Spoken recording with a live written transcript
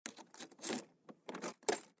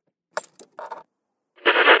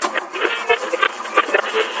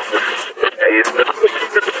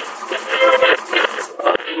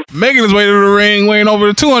Making his way to the ring, weighing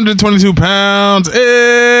over 222 pounds,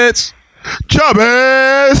 it's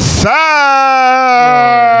Chubby Side.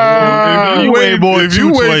 If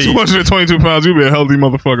you weigh 222 pounds, you be a healthy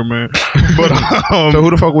motherfucker, man. But so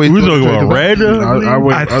who the fuck weighs? We talking about Red?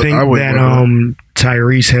 I think that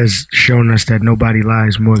Tyrese has shown us that nobody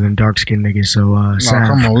lies more than dark skinned niggas. So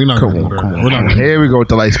come on, we're not going to. Here we go with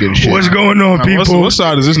the light skin shit. What's going on, people? What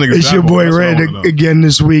side is this nigga? It's your boy Red again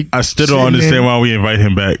this week. I still don't understand why we invite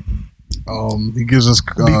him back. He gives us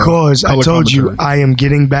because I told you I am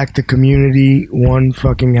getting back the community one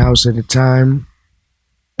fucking house at a time.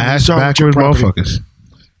 Ass backwards motherfuckers.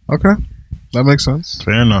 Okay, that makes sense.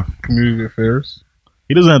 Fair enough. Community affairs.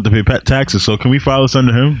 He doesn't have to pay taxes, so can we file this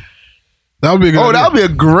under him? That would be a good idea. That would be a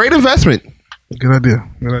great investment. Good idea.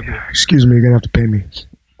 Good idea. Excuse me, you're gonna have to pay me.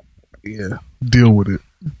 Yeah, deal with it.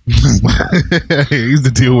 He's the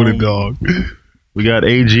deal with it dog. We got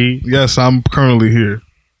AG. Yes, I'm currently here.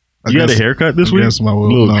 You had a haircut this week? Yes, my will.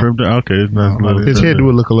 A little trimmed. Okay, his hair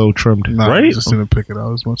do look a little trimmed, right? I just didn't pick it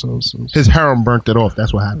out as much as his harem burnt it off.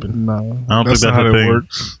 That's what happened. No, I don't think that's how the it thing.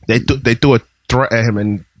 works. They threw a threat at him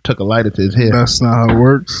and took a lighter to his hair. That's not how it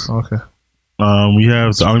works. Okay. We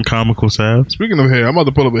have the uncomical Sav. Speaking of hair, I'm about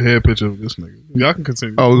to pull up a hair picture of this nigga. Y'all can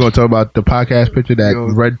continue. Oh, we're gonna talk about the podcast picture that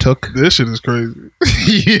Red took. This shit is crazy.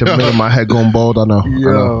 The middle of my head going bald. I know.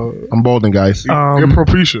 I'm balding, guys. You're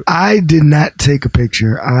Propecia. I did not take a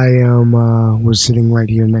picture. I was sitting right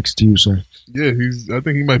here next to you, sir. Yeah, I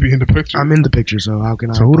think he might be in the picture. I'm in the picture, so how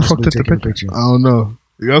can I? So who the fuck took the picture? I don't know.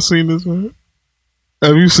 Y'all seen this, man?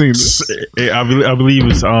 Have you seen this? I believe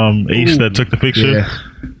it's Ace that took the picture. Yeah.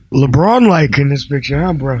 LeBron like in this picture,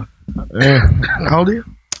 huh, bro? Yeah. How old are you?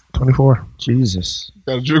 24. Jesus.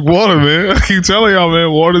 Gotta drink water, man. I keep telling y'all,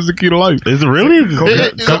 man. Water's the key to life. Is it really?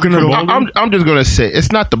 I'm just gonna say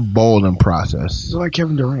it's not the balding process. It's like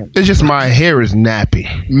Kevin Durant. It's just my hair is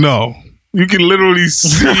nappy. No, you can literally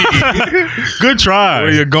see. Good try.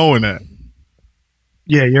 Where you're going at?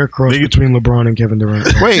 Yeah, you're a cross between LeBron and Kevin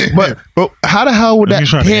Durant. Wait, but how the hell would that?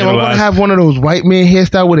 Damn, I'm gonna have one of those white man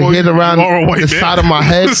hairstyle with a head around the side of my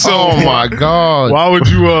head. So oh my god! Why would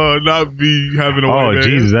you not be having a white man?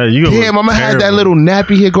 Jesus, you damn, I'm gonna have that little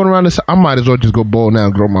nappy hair going around the side. I might as well just go bald now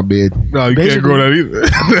and grow my beard. No, you can't grow that either.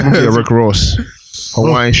 I'm gonna be a Rick Ross.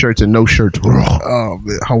 Hawaiian shirts and no shirts. Oh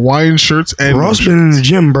man, Hawaiian shirts and Ross been in the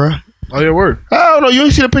gym, bro. Oh yeah, word. Oh no, you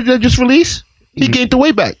ain't see the picture that just released? He gained the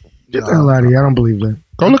weight back. Get the hell out of here! I don't believe that.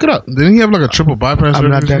 Go look it up. Didn't he have like a triple bypass? I'm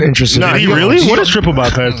not that interested. Did he really? What is triple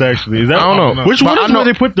bypass actually? Is that, I don't know. Which one is where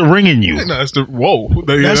they put the ring in you? No, that's the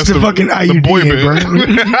That's the fucking IUD, boy bro.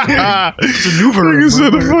 It's a new version. You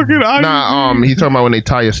said the fucking IUD. Nah, he's talking about when they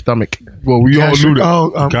tie your stomach. Well, we all knew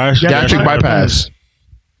that. Gastric bypass.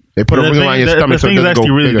 They put a ring around your stomach so it doesn't go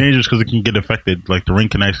actually really bigger. dangerous because it can get affected. Like the ring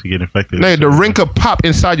can actually get infected. No, the ring could pop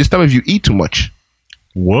inside your stomach if you eat too much.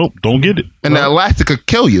 Well, don't get it. And the elastic could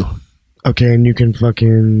kill you. Okay, and you can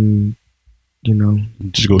fucking,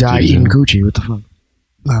 just go die eating coochie. What the fuck?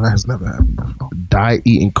 No, that has never happened. Die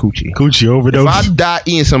eating coochie. Coochie overdose. If I die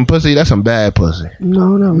eating some pussy, that's some bad pussy.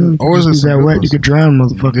 No. Or is it that wet? pussy? You could drown,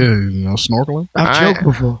 motherfucker. Yeah, snorkeling. I've choked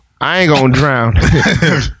before. I ain't gonna drown.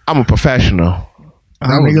 I'm a professional.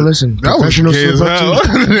 Nigga, listen. That was gay as hell.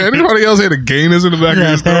 Anybody else had a gayness in the back of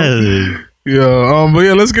your stomach? Yeah, but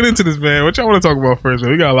yeah, let's get into this, man. What y'all want to talk about first,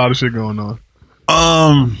 man? We got a lot of shit going on.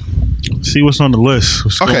 See what's on the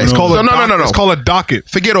list. Okay, it's called no. It's called a docket.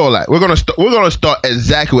 Forget all that. We're gonna start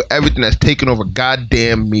exactly with everything that's taken over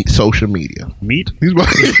goddamn social media. Meat? You heard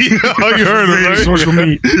it, right? Social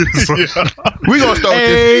media. We're gonna start with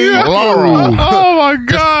this Laurel. Oh my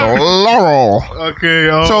god, Laurel. Okay,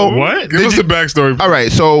 so what? Give us the backstory. All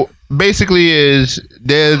right, so basically,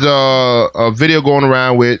 there's a video going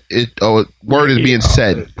around with it. Word is being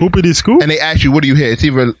said. Poopity scoop. And they ask you, what do you hear? It's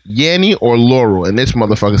either Yanny or Laurel, and this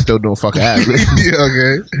motherfucker's still doing fucking ass. Yeah,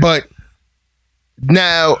 okay. But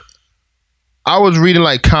now, I was reading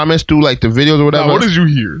like comments through like the videos or whatever. Now, what did you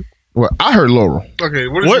hear? Well, I heard Laurel. Okay,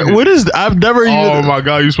 what is? I've never. Oh my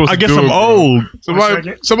god, you're supposed to. I guess do I'm it, old.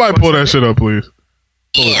 Somebody pull that shit up, please.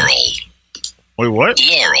 Laurel. Wait, what?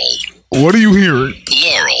 Laurel. What are you hearing?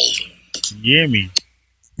 Laurel. Yammy.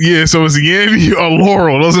 Yeah, so it's Yammy or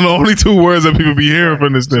Laurel. Those are the only two words that people be hearing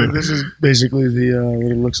from this thing. So this is basically the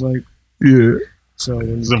what it looks like. Yeah. So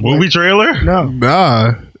it's a movie trailer? No.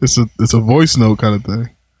 Nah, it's a voice note kind of thing.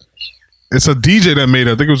 It's a DJ that made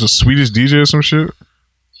it. I think it was a Swedish DJ or some shit.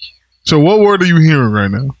 So what word are you hearing right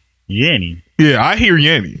now? Yanny. Yeah, I hear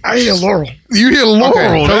Yanny. I hear Laurel. You hear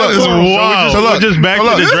Laurel. Okay, so that is wild. So look, just back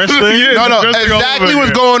to the dress thing? Yeah, No, the dress thing all exactly over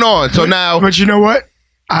what's again. going on. So now, But you know what?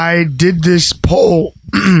 I did this poll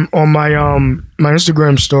on my my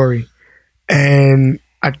Instagram story, and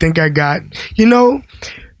I think I got, you know,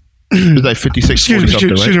 It's like 56, 40 something,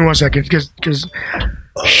 right? excuse me 1 second, because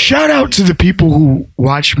shout out to the people who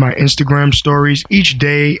watch my Instagram stories. Each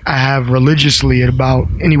day I have religiously about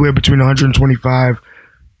anywhere between 125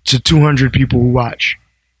 to 200 people who watch.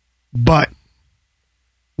 But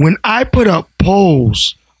when I put up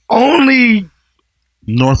polls, only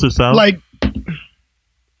North or south? like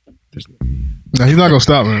Nah, he's not gonna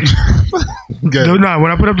stop, man. no, when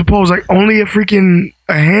I put up the polls, like only a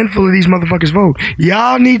handful of these motherfuckers vote.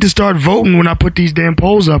 Y'all need to start voting when I put these damn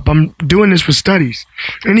polls up. I'm doing this for studies.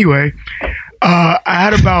 Anyway, I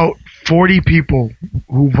had about 40 people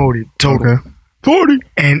who voted total. Okay. 40,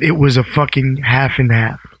 and it was a fucking half and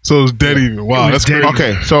half. So it was dead even. Wow, It that's was dead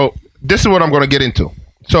crazy. Okay, so this is what I'm going to get into.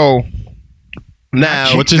 So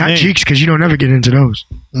now, What's his Not name? cheeks, because you don't ever get into those.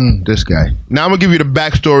 this guy. Now I'm going to give you the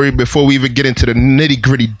backstory before we even get into the nitty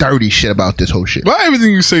gritty dirty shit about this whole shit. Why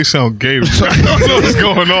everything you say sound gay? I don't know what's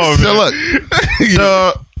going on, So man. look, He's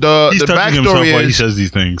the touching himself backstory while he is says these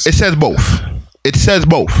things. it says both. It says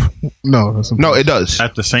both. No, that's No, it does.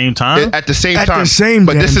 At the same time? At the same At time. the same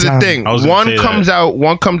but this damn is the time. thing. I was gonna One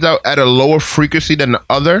say comes out at a lower frequency than the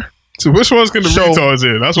other. So which one's getting the So- retards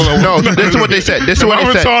in? That's what I want. No, this is what they said. This is Am what I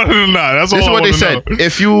they said. retarded or not? That's all This is I what they wanna said. know.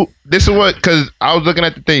 If you, this is what, because I was looking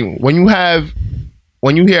at the thing. When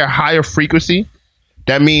you hear higher frequency,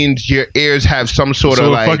 that means your ears have some sort So of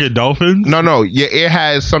the like. fucking dolphins? No, your ear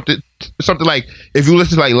has something like if you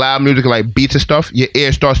listen to like loud music, like beats and stuff, your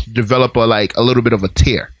ear starts to develop a little bit of a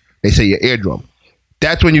tear. They say your eardrum.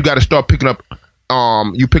 That's when you got to start picking up.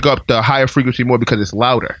 You pick up the higher frequency more because it's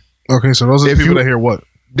louder. Okay, so those are the If people you- that hear what?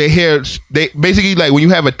 They basically like when you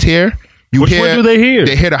have a tear, you Which hear. one do they hear?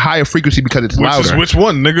 They hear the higher frequency because it's louder. Which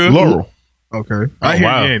one, nigga? Laurel. Okay, I hear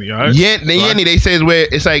wow. Yanny. All right? Yanny, they say is where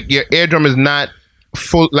it's like your eardrum is not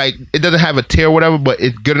full, like it doesn't have a tear or whatever, but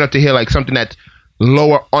it's good enough to hear like something that's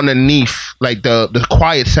lower underneath, like the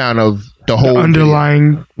quiet sound of the whole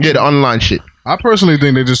Underlying, yeah, the underlying shit. I personally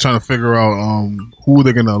think they're just trying to figure out who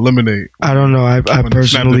they're gonna eliminate. I don't know. I When they snap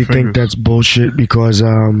personally their think fingers. that's bullshit because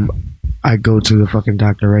I go to the fucking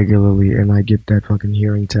doctor regularly and I get that fucking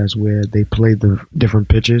hearing test where they play the different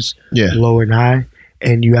pitches, Yeah. low and high,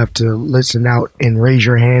 and you have to listen out and raise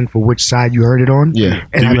your hand for which side you heard it on. Yeah.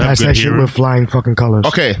 And Do I you have pass good that shit hearing? with flying fucking colors.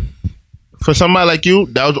 Okay. For somebody like you,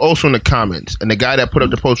 that was also in the comments, and the guy that put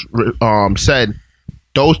up the post said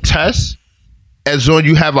those tests, as long as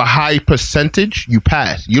you have a high percentage, you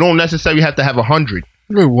pass. You don't necessarily have to have 100.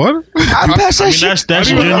 Wait, what? I pass that I mean, shit. that's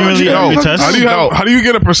How do you- genuinely no, every test. How do you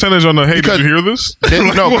get a percentage on the? Hey, Because- did you hear this? They-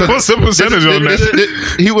 no, 'cause what's the percentage on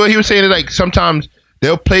that? He was saying it like sometimes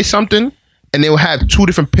they'll play something and they'll have two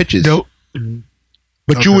different pitches. Nope.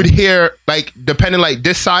 But you would hear like depending like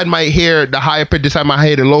this side might hear the higher pitch, this side might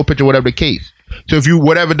hear the low pitch or whatever the case. So if you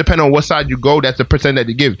whatever depending on what side you go, that's the percent that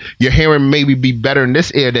you give. Your hearing maybe be better in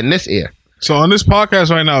this ear than this ear. So on this podcast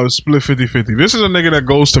right now, it's split 50-50. This is a nigga that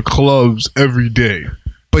goes to clubs every day.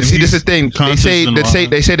 But see, this he's is the thing. They conscious say and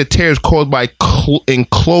they say the tear is caused by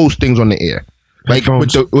enclosed things on the ear, like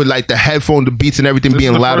Headphones. with like the headphone, the beats, and everything This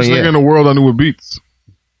being is the loud first in the nigga ear. in the world I knew with beats.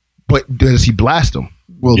 But does he blast them?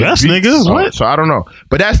 Well, the Yes, beats. nigga. So, What? so I don't know.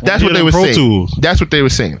 But that's Well, what yeah, they were Pro saying. Tools. That's what they were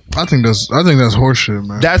saying. I think that's horseshit,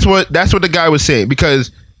 man. That's what the guy was saying,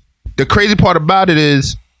 because the crazy part about it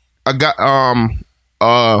is a guy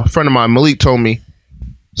a friend of mine, Malik, told me,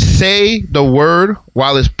 say the word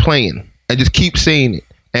while it's playing and just keep saying it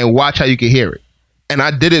and watch how you can hear it. And I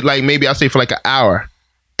did it like maybe I'll say for like an hour,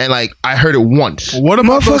 and like I heard it once. What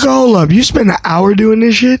about those? Motherfucker, hold up. You spend an hour doing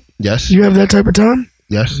this shit? Yes, You have that type of time?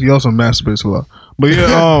 yes. He also masturbates a lot. But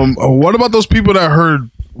yeah, what about those people that heard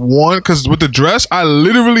one? Because with the dress, I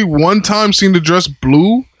literally one time seen the dress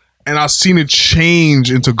blue, and I seen it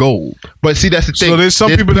change into gold, But see, that's the thing. So there's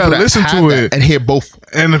some people that listen have to that it. and hear both.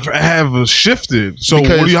 and have shifted. So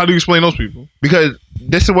Because- how do you explain those people? Because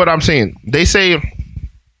this is what I'm saying. They say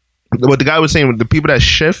what the guy was saying. The people that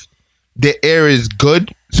shift, their air is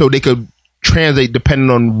good, so they could translate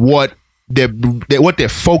depending on what their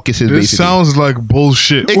focus is. This basically, sounds like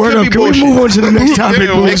bullshit. It Word could up. be Can bullshit. we move on to the next topic,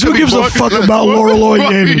 Yeah, please? it Who could gives be a bullshit. fuck Look, about Laurel What Lloyd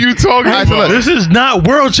are Yanny? you talking Alright, so about? look. This is not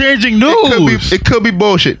world changing news. it could be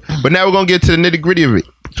bullshit. But now we're gonna get to the nitty gritty of it.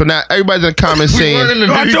 So now everybody's in the comments saying,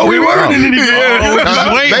 I thought we were in it.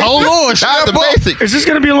 Yeah. Wait, basic. hold on. That's Shut the up. basic. Is this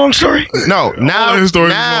going to be a long story? No, now, his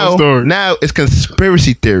story is a long story. now it's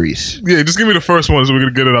conspiracy theories. Yeah, just give me the first one so we're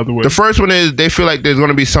gonna get it out the way. The first one is they feel like there's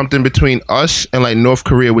gonna be something between us and like North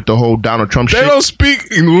Korea with the whole Donald Trump They shit. don't speak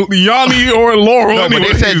Yanni or Laurel. No, but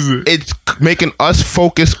they said anyways. it's making us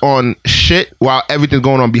focus on shit while everything's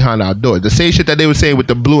going on behind our doors. The same shit that they were saying with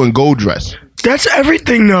the blue and gold dress. That's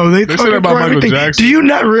everything, though. They say fucking that about throw Michael everything. Jackson. Do you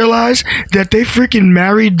not realize that they freaking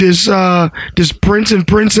married this prince and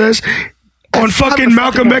princess on fucking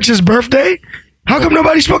Malcolm X's birthday? How come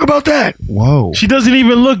nobody spoke about that? Whoa. She doesn't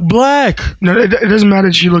even look black. No, it doesn't matter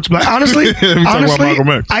that she looks black. Honestly, We talking about Malcolm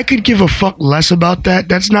X. I could give a fuck less about that.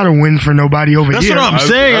 That's not a win for nobody over That's here. what I'm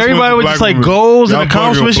saying. That's Everybody what was just black like women- goals Y'all and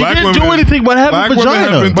accomplishments. She black didn't do women- anything but have Black a women have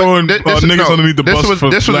vagina. been throwing niggas underneath the bus for this the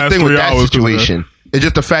was the last thing with 3 that hours. situation. It's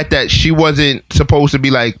just the fact that she wasn't supposed to be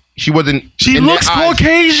like, she wasn't. She in their looks eyes-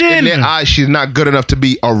 Caucasian. In their eyes, she's not good enough to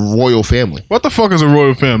be a royal family. What the fuck is a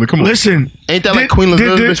royal family? Come on. Listen, Ain't that like Queen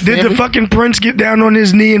Elizabeth's did the family? fucking prince get down on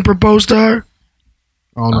his knee and propose to her?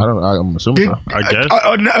 I don't know. I'm assuming. Did, so. I guess.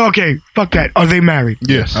 no, okay, fuck that. Are they married?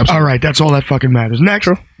 Yeah, absolutely. All right, that's all that fucking matters. Next,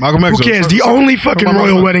 Malcolm X. who cares? The only fucking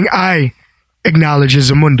royal wedding I acknowledge is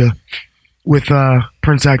Zamunda with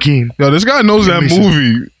Prince Hakeem. Yo, this guy knows that Lisa.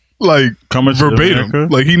 movie like Coming to verbatim.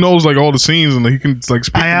 America? Like he knows like all the scenes and he can like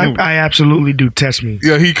speak. the movie. I absolutely do. Test me.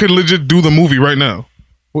 Yeah, he could legit do the movie right now.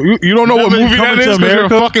 Well, you don't know what Remember movie that Coming is to because you're a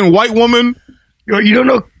America? fucking white woman. Yo, you don't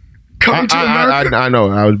know Coming to America? I know.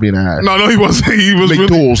 I was being an ass. No, he wasn't. He was really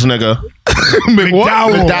McDowell's, nigga.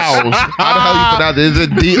 McDowell. McDowell's. How the hell you pronounce it? Is it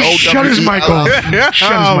D-O-W-E-L-L? Shut his mic off. Yeah.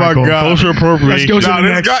 Shut his Oh my mic off. god. Culture Let's appropriation. go to Nah, the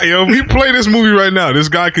this next. guy, yo, he play this movie right now. This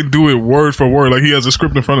guy can do it word for word. Like he has a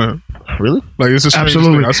script in front of him. Really? Like it's a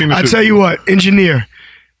Absolutely. I seen this I shit. tell you what, engineer,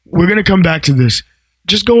 we're gonna come back to this.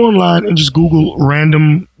 Just go online and just Google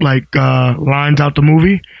random lines out the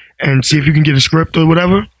movie and see if you can get a script or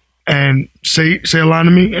whatever, and say a line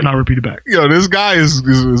to me and I'll repeat it back. Yo, this guy is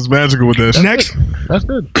magical with that shit. Next, That's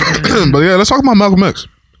good. But yeah, let's talk about Malcolm X.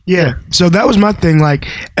 yeah. So that was my thing. Like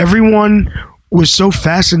everyone was so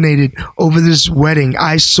fascinated over this wedding.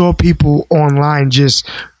 I saw people online just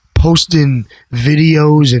posting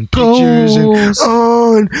videos and pictures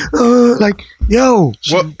and like, yo,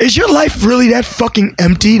 What- is your life really that fucking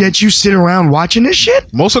empty that you sit around watching this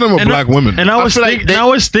shit? Most of them are black women. And I was feel like I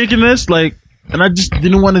was thinking this like, and I just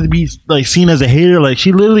didn't want it to be like seen as a hater. Like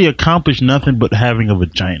she literally accomplished nothing but having a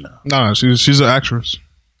vagina. Nah, she's an actress.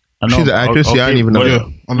 I know. She's an actress? Yeah, I didn't even know what-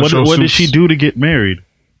 that. On the What, show what did Suits. she do to get married?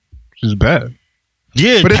 She's bad.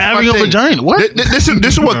 Yeah, But this is having my a thing. vagina. What? This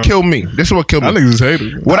is what killed me. This is what killed I me. think it's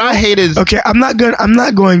hated. What I hate is Okay, I'm not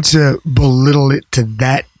going to belittle it to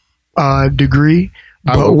that degree.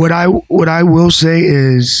 But what I will say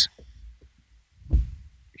is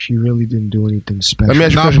she really didn't do anything special. Let me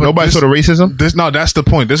ask you a Nah, question. but Nobody this- saw the racism? No, that's the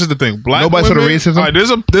point. This is the thing. Black Nobody saw the women, racism? all right,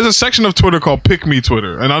 there's a section of Twitter called Pick Me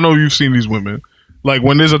Twitter, and I know you've seen these women. Like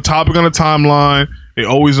when there's a topic on the timeline, they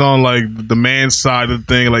always on like the man's side of the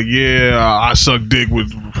thing. Like, yeah, I suck dick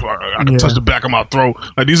with, I can touch the back of my throat.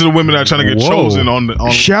 Like these are the women that are trying to get chosen on the.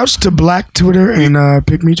 Shouts to Black Twitter and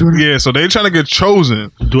Pick Me Twitter. Yeah, so they trying to get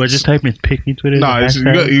chosen. Do I just type in "pick me Twitter"? Nah,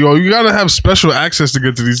 you got to have special access to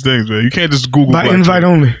get to these things, man. You can't just Google By Black invite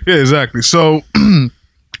Twitter. only. Yeah, exactly. So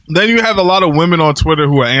then you have a lot of women on Twitter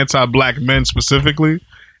who are anti-black men specifically,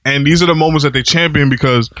 and these are the moments that they champion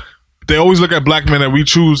because they always look at black men that we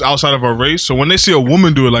choose outside of our race. So when they see a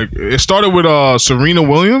woman do it, like it started with Serena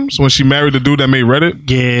Williams when she married the dude that made Reddit.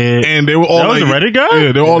 Yeah, And they were all That was like, the Reddit guy?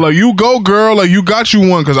 Yeah, they were all like, "You go, girl! Like you got you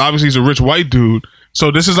one," because obviously he's a rich white dude. So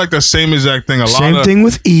this is like the same exact thing. Same thing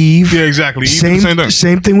with Eve. Yeah, exactly. Eve did the same thing.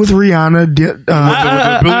 Same thing with Rihanna. With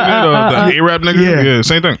the billionaire, the A-Rap nigga. Yeah. Yeah,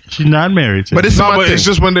 same thing. she's not married. To But this is No, my but thing. it's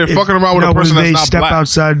just when they're fucking around with No, a person when they that's not step black.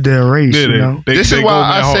 outside their race, Yeah, you know. they This go is why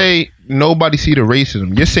mad I hard. say nobody see the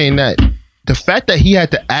racism. You're saying that the fact that he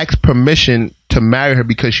had to ask permission to marry her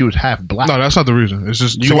because she was half black. No, that's not the reason. It's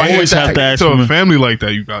just You always have to ask to a them. family like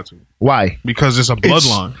that. You got to Why? because it's a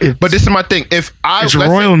bloodline. But this is my thing. If I It's let's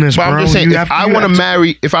say- royalness, but I'm bro. just saying, You if have to- I you want to have to-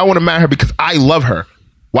 marry, if I want to marry her because I love her,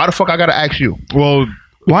 why the fuck I gotta ask you? Well,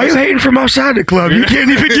 Why are you hating from outside the club? You can't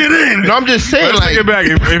even get in. No, I'm just saying. let's Like, take it back.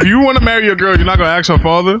 If you want to marry your girl, you're not gonna ask her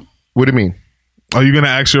father. what do you mean? Are you gonna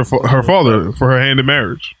ask her father for her hand in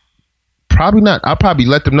marriage? Probably not. I'll probably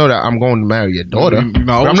let them know that I'm going to marry your daughter.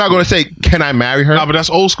 No, But I'm not going to say, can I marry her? Nah, but that's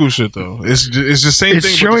old school shit though. It's the same It's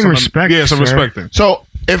thing. but showing it's respect, Yeah, it's a sir. respect thing. So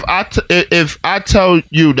if I tell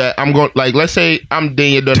you that I'm going, like, let's say I'm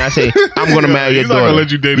dating your daughter, and I say I'm going to marry your He's not daughter, gonna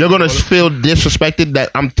let you date you're his going to daughter. feel disrespected that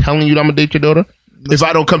I'm telling you that I'm going to date your daughter. If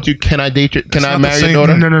I don't come to you, can I date your? Can I not the marry same your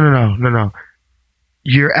daughter? No.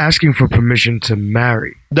 You're asking for permission to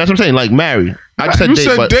marry. That's what I'm saying. Like marry. I just said You date,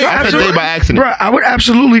 said but date. I said date by accident. Bro, I would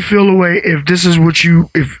absolutely feel a way if this is what you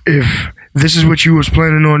if this is what you was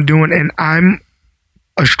planning on doing, and I'm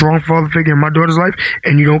a strong father figure in my daughter's life,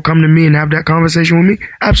 and you don't come to me and have that conversation with me,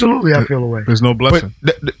 absolutely, I feel away. There's no blessing.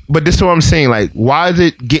 But this is what I'm saying. Like, why is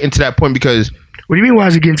it getting to that point? Because What do you mean? Why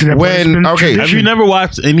is it getting to that point? It's been Okay, Have you never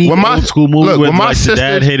watched any When my- old school movie look, where when my like, the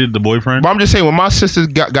dad sisters- hated the boyfriend? but I'm just saying, when my sisters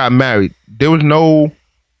got married, there was no,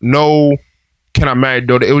 can I marry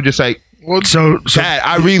daughter? It was just like, So Dad,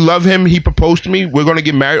 I really love him. He proposed to me. We're gonna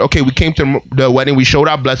get married. Okay, we came to the wedding. We showed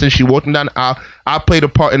our blessings. She walked him down the aisle. I played a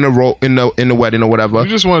part in the role in the wedding or whatever. You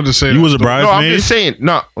just wanted to say You was a that. bride? No, I'm just saying.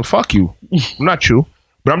 No, fuck you. I'm not you.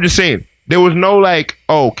 But I'm just saying. There was no like,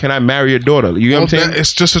 oh, can I marry your daughter? You know what I'm saying?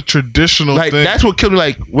 It's just a traditional Like thing. that's what killed me.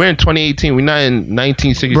 Like we're in 2018. We're not in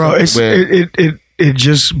 1960. bro, it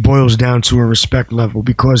just boils down to a respect level,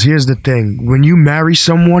 because here's the thing: when you marry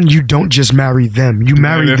someone, you don't just marry them; you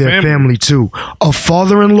marry their their family too. A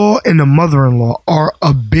father-in-law and a mother-in-law are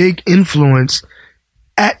a big influence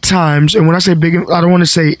at times, and when I say big, I don't want to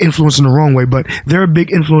say influence in the wrong way, but they're a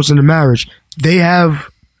big influence in the marriage. They have,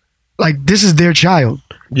 like, this is their child.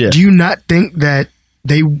 Yeah. Do you not think that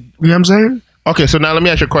they? You know what I'm saying? Okay, so now let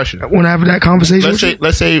me ask you a question. Want to have that conversation?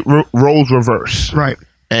 Let's say roles reverse, Right.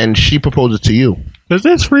 and she proposes to you. Because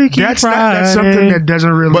it's freaky That's Friday. something that doesn't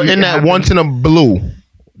really. But in that happen. once in a blue,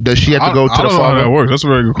 does she have to go to I the don't know how father? that works. That's a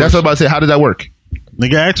very good That's question. what I'm about to say. How does that work?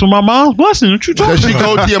 Nigga asked for my mom's blessing. What you talking Does she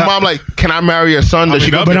about? go to your mom like, can I marry your son? Does she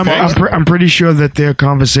go? But I'm pretty sure that there are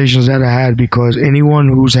conversations that I had, because anyone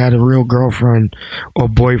who's had a real girlfriend or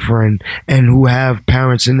boyfriend and who have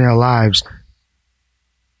parents in their lives,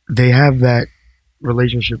 they have that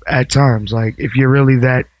relationship at times. Like, if you're really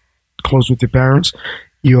that close with your parents,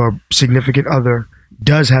 your significant other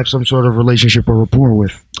does have some sort of relationship or rapport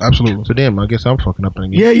with. Absolutely. So damn, I guess I'm fucking up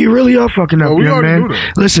again. Yeah, you really are fucking up, Well, we young already man. knew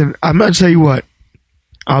that. Listen, I'm gonna tell you what.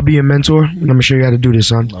 I'll be a mentor, and I'm gonna show you how to do this,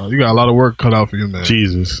 son. You got a lot of work cut out for you, man.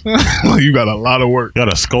 Jesus. You got a lot of work.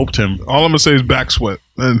 Gotta sculpt him. All I'm gonna say is back sweat,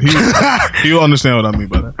 and he'll understand what I mean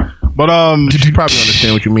by that. But She probably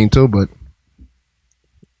understand what you mean too, but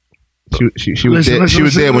she was Listen, there. She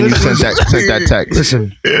was listen, there when you listen, sent that text.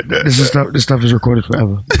 Listen, this stuff is recorded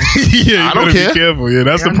forever. yeah, I don't you better care. be careful. Yeah,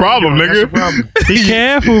 that's the I know problem, you do. nigga. That's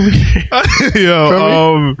the problem. Be careful.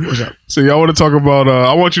 Yo, What's up? so y'all want to talk about?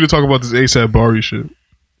 I want you to talk about this ASAP Bari shit.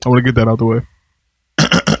 I want to get that out the way.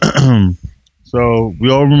 So we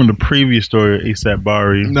all remember the previous story of ASAP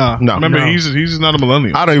Bari. No. Remember, No. he's just not a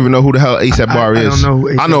millennial. I don't even know who the hell ASAP Bari I is. don't know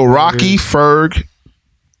who I know A$AP Bari Rocky, is. Ferg.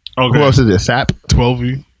 Okay. Who else is it? Sap,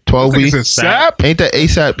 12V. 12V. Sap? Ain't that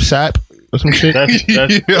ASAP Sap or some shit? That's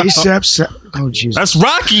ASAP. Oh Jesus. that's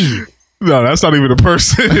Rocky. No, that's not even a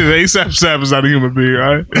person. ASAP Sap is not a human being,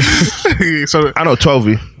 all right? So, I know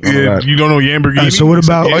 12V. Oh my yeah, God. you don't know Lamborghini? So what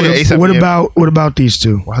about Oh, yeah, A$AP, yeah. what about these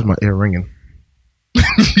two? Why is my ear ringing?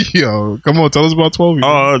 Yo, come on, tell us about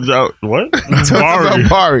 12V. What? Bari.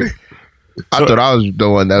 Bari. I thought I was the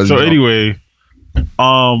one that was. So anyway,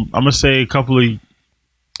 I'm gonna say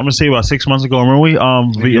about 6 months ago. Remember we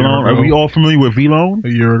V-Lone? Are we all familiar with V-Lone? A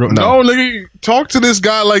year ago. No, nigga, talk to this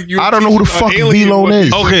guy like you. I don't know who the fuck V-Lone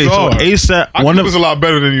is. Okay, so ASAP. I think was a lot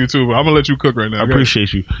better than you too, but I'm gonna let you cook right now. I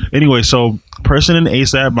appreciate you. Anyway, so person in the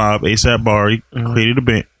ASAP mob, ASAP Bari, created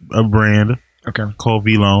a brand called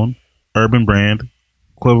V-Lone, urban brand,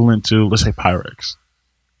 equivalent to, let's say, Pyrex,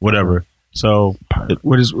 whatever. So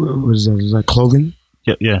What is that? Is that clothing?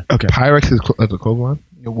 yeah. Okay. Pyrex is a clothing line?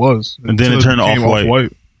 It was, And then it turned became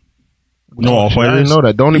off-white. No, I Off-White didn't is? know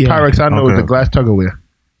that. The only Yeah. Pyrex I know is Okay. the glass Tuggerware.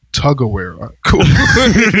 Tuggerware. All right, cool.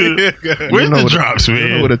 Where's know the what- drops, You know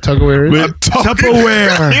man? what a Tuggerware is?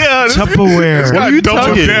 Tupperware. Yeah, this Tupperware. guy you doubled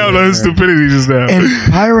talking? down on his stupidity just now. And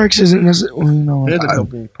Pyrex isn't necessarily. Well, you know, There's a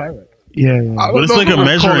company, Pyrex. yeah. I But don't it's know like if a I'm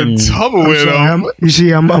gonna call it measuring- Tupperware though. You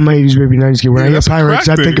see, I'm an 80s baby, 90s kid. When Yeah, I hear that's a Pyrex, I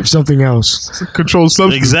crack think thing. of something else. Controlled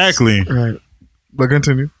substance. Exactly. Right. But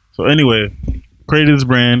continue. So anyway, created this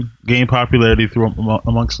brand, gained popularity through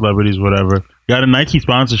amongst celebrities, whatever. Got a Nike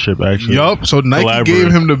sponsorship actually. Yup. So Nike Collaborate.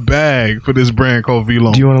 gave him the bag for this brand called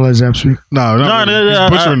V-Lone. Do you want to let Zap speak? No, No, he's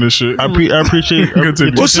butchering this shit. I appreciate.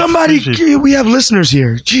 Continue. Well, somebody, we have listeners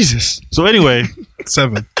here. Jesus. So anyway,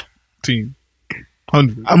 1700.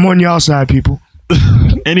 I'm on y'all side, people.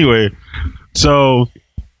 so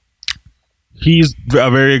he's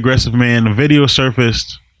a very aggressive man. A video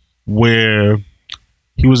surfaced where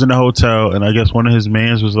he was in a hotel, and I guess one of his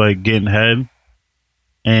mans was like getting head.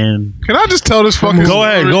 And Can I just tell this fucking go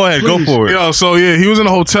ahead, go for it. Yo, so yeah, he was in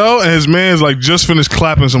a hotel and his man's like just finished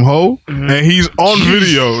clapping some hoe, and he's on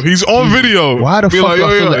video. He's on video. Why the Being fuck like, do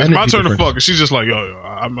I feel the it's my energy turn to difference? fuck, and she's just like, yo,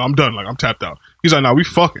 I'm done. Like I'm tapped out. He's like, nah, we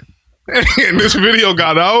fucking. And this video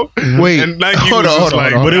got out. Wait, and Nike hold was on, just hold on,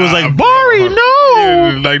 like, hold on. But it was nah, like Bari, no.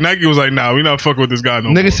 yeah, like Nigga was like, nah, we not fucking with this guy no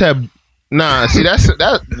more. Nigga said Nah, see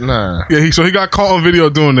that. Nah. Yeah, so he got caught on video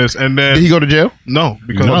doing this, and then Did he go to jail? no,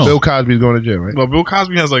 because No. Bill Cosby's going to jail, right? no, Bill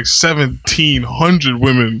Cosby has like 1,700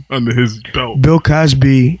 women under his belt. Bill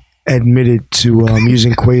Cosby admitted to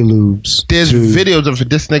using Quaaludes. There's to, videos of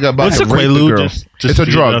this nigga about What's to a rape the Quaalude? girl. Just It's a to get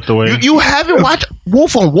it drug. out the way. You haven't watched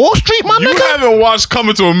Wolf on Wall Street, my You nigga? haven't watched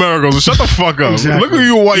Coming to America, so shut the fuck up. Exactly. Look at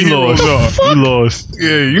you, white You heroes lost. are. You lost.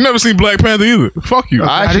 Yeah, you never seen Black Panther either. Fuck you. I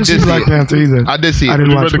I actually didn't see did Black see it. Panther either. I did see it. I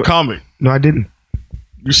didn't You watch read the it. comic. No, I didn't.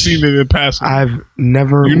 You seen it in passing. I've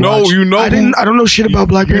never. You know- watched- you know I who- didn't. I don't know shit about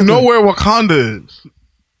Black You Panther. know where Wakanda is.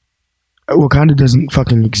 Wakanda doesn't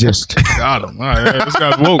fucking exist. Got him. All right, yeah, this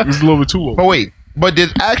guy's woke. This is a little bit too woke. But wait, but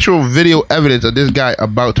there's actual video evidence of this guy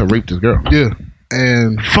about to rape this girl. Yeah,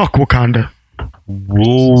 and Fuck Wakanda.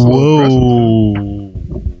 Whoa.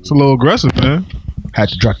 it's a little aggressive, man. Had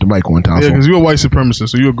to drop the mic one time. Yeah, for because you're a white supremacist,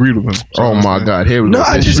 so you agreed with him. So oh my God, here we No, go.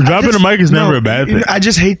 I just Dropping the mic is never a bad thing. I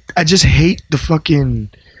just hate the fucking.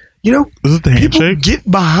 You know, Is it the people handshake? get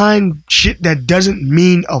behind shit that doesn't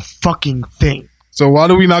mean a fucking thing, So why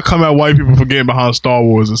do we not come at white people for getting behind Star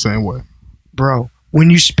Wars the same way? bro. When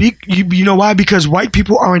you speak, you know why? Because white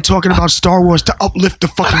people aren't talking about Star Wars to uplift the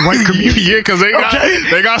fucking white community. Yeah, because they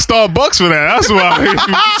got Starbucks for that. That's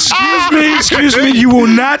why. Excuse me. You will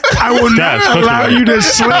not. I will Guys, not cook allow it. you to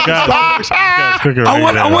slap Guys, Starbucks. guys, cook it I right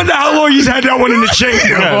wonder, now. I wonder how long he's had that one in the chain. For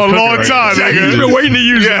a cook it long right time, now. nigga. He's been waiting to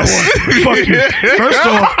use Yes. that one. Fuck you. First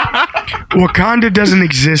off, Wakanda doesn't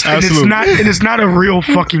exist, and Absolutely. it's not a real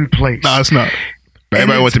fucking place. Nah, it's not.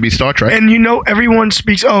 Everybody wants to be Star Trek. And you know, everyone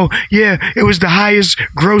speaks, oh, yeah, it was the highest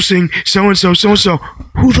grossing so-and-so.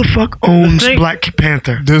 Who the fuck owns thing- Black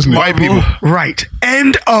Panther? Disney. White people. Right.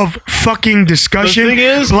 End of fucking discussion. The thing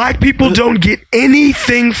is- Black people don't get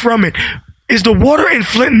anything from it. Is the water in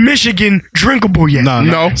Flint, Michigan drinkable yet? Nah,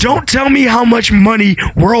 No. Don't tell me how much money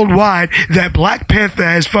worldwide that Black Panther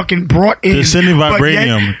has fucking brought in. They're sending but yet-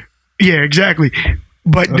 vibranium. yeah, exactly.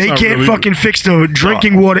 But That's they not can't really- fucking fix the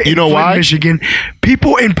drinking water in know Flint, why? Michigan.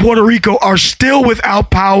 People in Puerto Rico are still without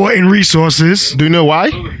power and resources. Do you know why?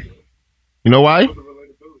 You know why? Go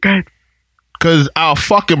ahead. Because our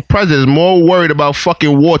fucking president is more worried about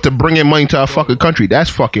fucking war to bring in money to our fucking country. That's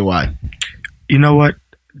fucking why. You know what?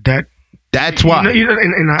 That's why.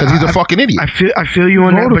 Because he's a fucking idiot. I feel you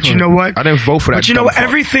on that, but you know what? I didn't vote for that. But you know dumb what? fuck.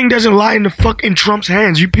 Everything doesn't lie in the fucking Trump's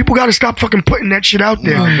hands. You people got to stop fucking putting that shit out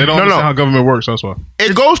there. They don't No, understand no. how government works. That's why.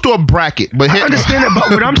 It goes to a bracket, but I understand that, but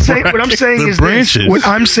what I'm saying The is branches. this. What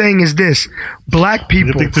I'm saying is this: Black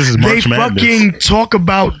people, think this is they March Madness. fucking talk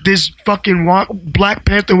about this fucking Black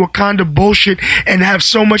Panther Wakanda bullshit and have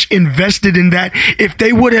so much invested in that. If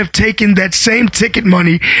they would have taken that same ticket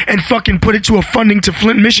money and fucking put it to a funding to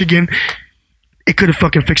Flint, Michigan, it could have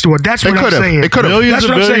fucking fixed the war. That's what I'm could've. saying. It could've. Millions That's of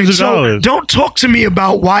what I'm saying. billions of So dollars. don't talk to me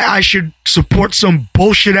about why I should support some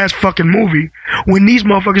bullshit ass fucking movie when these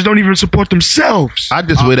motherfuckers don't even support themselves. I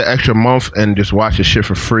just wait an extra month and just watch the shit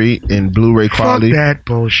for free in Blu-ray Fuck quality. that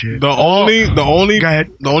bullshit. The Go ahead.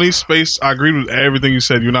 only space I agreed with everything you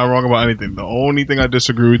said. You're not wrong about anything. The only thing I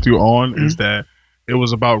disagree with you on is that it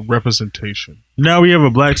was about representation. Now we have a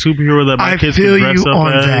black superhero that my I kids feel can dress you up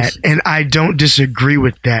on as. that, and I don't disagree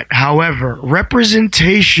with that. However,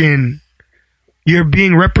 representation. You're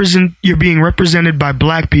being represented by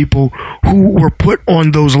black people who were put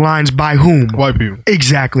on those lines by whom? White people.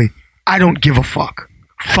 Exactly. I don't give a fuck.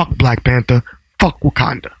 Fuck Black Panther. Fuck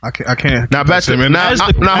Wakanda. I can't. Now back to man. now. As Now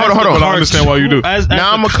the- hold as on, the hold I on. understand why you do. As Now the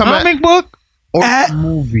I'ma come at- comic book or At-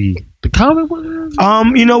 movie? The comic book.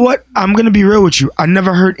 You know what? I'm gonna be real with you. I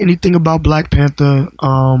never heard anything about Black Panther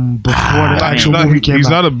before the actual movie came He's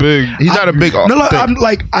out. not a big. He's not a big. No, look, thing. I'm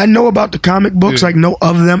like I know about the comic books, Yeah. like no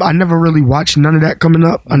of them. I never really watched none of that coming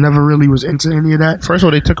up. I never really was into any of that. First of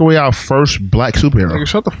all, they took away our first black superhero, Nigga,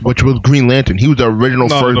 shut the fuck which was Green Lantern. He was the original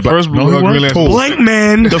No, first. the black- first No, he Green wasn't. Lantern. Blank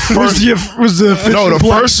Man. The first- was the No, the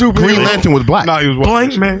black first superhero. Green Lantern was black. Nah, he was white.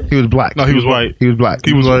 Blank Man. He was black. No, he was white. He was black.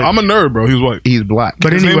 He was. I'm a nerd, bro. He was white. He's black.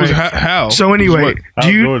 But His name anyway, was Hal. so He was anyway, white. Hal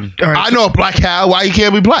do you? Jordan. All right, I know a black Hal. Why he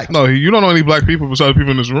can't be black? No, you don't know any black people besides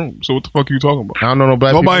people in this room. So what the fuck are you talking about? I don't know no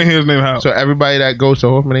black Nobody in people. here is named Hal. So everybody that goes to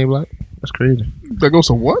Hoffman ain't black. That's crazy. That goes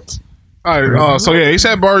to what? All right. So yeah,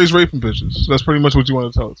 ASAP Bari's raping bitches. That's pretty much what you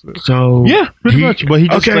want to tell us. Today. So Yeah, pretty much. But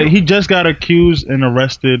Okay. he just got accused and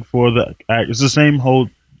arrested for the act. It's the same whole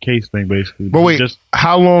case thing, basically. But wait, Just,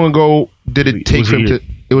 how long ago did it take was for a him year. to?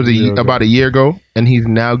 It was Year ago. about a year ago, and he's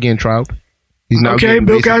now getting trialed. He's now okay, getting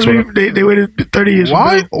Bill basic Cosby. trial. They waited 30 years. for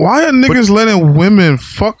Why? bail. Why are niggas letting women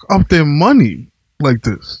fuck up their money like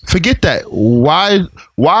this? Forget that. Why?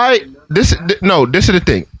 This is the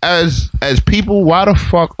thing. As people, why the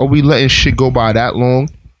fuck are we letting shit go by that long?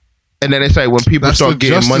 And then it's like when people That's start the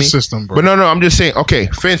getting justice money. system, bro. But no, I'm just saying. Okay,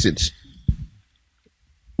 for instance,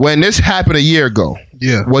 when this happened a year ago,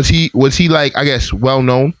 Yeah. was he like, I guess, well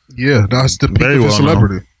known? Yeah, that's the peak Very of his well known.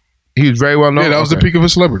 celebrity. He was very well known. Yeah, that was the Okay. peak of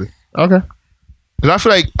his celebrity. Okay. Because I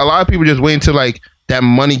feel like a lot of people just wait until like that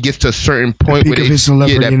money gets to a certain point Peak where of they, his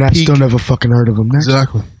celebrity, that and I peak, still never fucking heard of him. Next.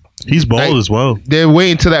 Exactly. He's bald Like- as well. they're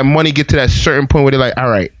waiting until that money get to that certain point where they're like, all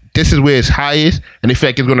right, this is where it's highest, and they feel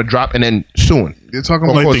like it's going to drop, and then soon. You're talking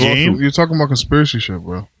Of about course, the game? You're talking about conspiracy shit,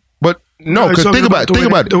 bro. But no, because it's think about it. the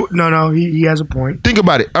Think way about they- it. No, he has a point. Think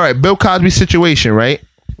about it. All right, Bill Cosby's situation, right?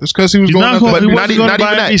 It's because he was He's going not after. going. but He not wasn't e- going not to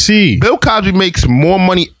buy even that. NBC. Bill Cosby makes more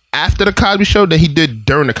money after the Cosby Show than he did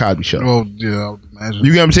during the Cosby Show. Oh yeah, I would imagine.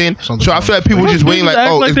 You get what I'm saying? Something So I feel like people Most just waiting like, people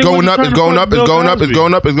act oh, like it's they going wasn't up, trying it's to going fuck up, it's Bill going up, it's Cosby.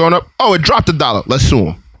 going up, it's going up. Oh, it dropped $1. Let's sue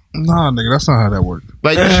him. Nah, nigga, that's not how that worked.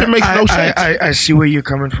 Like, this shit makes no sense. I see where you're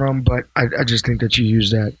coming from, but I just think that you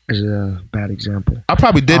use that as a bad example. I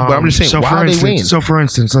probably did, but I'm just saying, why are they waiting? So for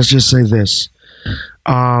instance, let's just say this.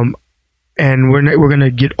 And we're gonna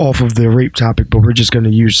get off of the rape topic, but we're just gonna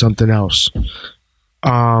use something else.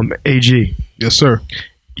 AG, Yes, sir.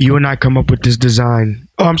 you and I come up with this design.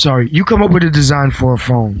 Oh, I'm sorry. You come up with a design for a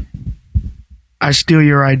phone. I steal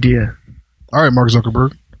your idea. All right, Mark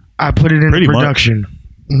Zuckerberg. I put it in Pretty much. production.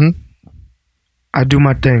 Mhm. I do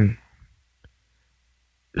my thing.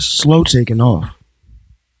 It's slow taking off.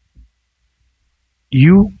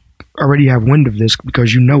 You already have wind of this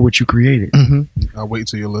because you know what you created. I'll wait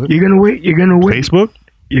till you lit. You're gonna wait. You're gonna wait. Facebook.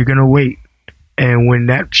 You're gonna wait. And when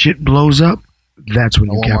that shit blows up, that's when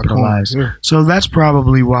I you want my capitalize. coin, yeah. So that's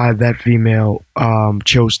probably why that female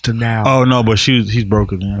chose to now. Oh no, but he's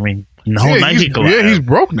broken. I mean, no, Yeah, Nike he's, collab. yeah, he's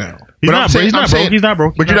broke now. He's But I'm not. saying- He's I'm not saying- broke. He's not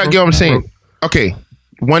broke. But you're not getting what I'm saying. Okay,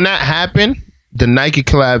 when that happened, the Nike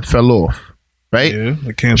collab fell off, right? Yeah,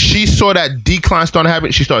 they canceled. She saw that decline starting to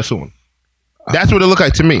happen. She started suing. That's what it looked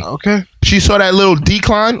like to me. Okay, She saw that little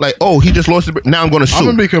decline, like, oh, he just lost it. Now I'm going to I'm sue.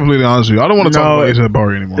 gonna be completely honest with you. I don't want to talk No, about ASAP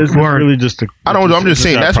Bari anymore. It's Word. really just a. I don't know, I'm just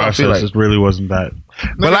saying, that that's what I feel process. like. It really wasn't that.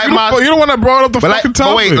 But like you the one that brought up the but fucking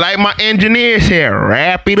topic. wait, like my engineers here,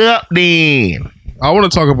 wrap it up then. I want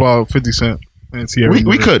to talk about 50 Cent and Teairra We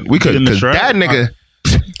Mari. could, In the because strap? that nigga,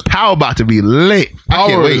 Power about to be lit. I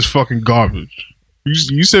can't Power wait. is fucking garbage.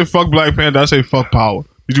 You said fuck Black Panther. I say fuck Power.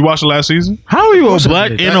 Did you watch the last season? How are you a course I black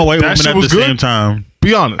did. and a white That woman shit at the was good. same time?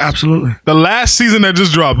 Be honest. Absolutely. The last season that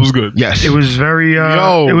just dropped was good. Yes, It was very.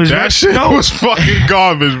 Yo, it was that very, shit no, was fucking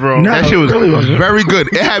garbage, bro. No. that shit was it really wasn't. very good.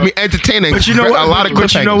 It had me entertaining. But you know what? A lot of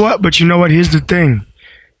but you know cliffhangers. what? But you know what? Here's the thing.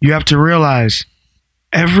 You have to realize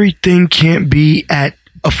everything can't be at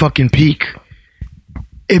a fucking peak.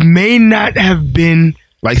 It may not have been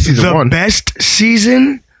Like season the one. best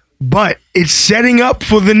season, but it's setting up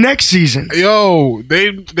for the next season. Yo,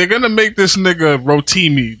 they're gonna make this nigga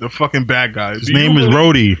Rotimi the fucking bad guy. His name is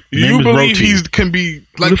Rhodey. Do His you name is believe Roti. he can be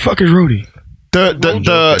Who like the fuck is Rhodey? The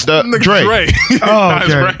Nigga Dre. Oh, His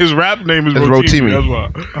okay. ra- his rap name is It's Rotimi. Rotimi.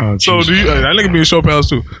 That's why. Oh, So Jesus. do you? That nigga be in show pals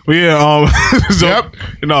too. But yeah, so, Yep.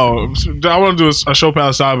 You know, I want to do a show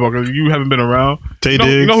pals sidebar because you haven't been around. Tay You know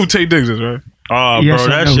Diggs. who Tay Diggs is, right? Oh, Yes,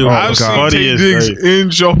 bro, I that know. shit Oh, was I've seen funny Tay as Diggs great. in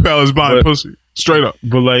show pals buying But- pussy straight up.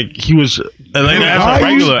 But like he was like I as a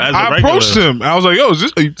regular. As a I regular. approached him. I was like, "Yo, is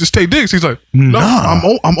this Tay Diggs?" He's like, "No,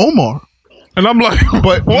 I'm Omar." And I'm like,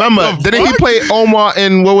 But what remember, the didn't he fuck? play Omar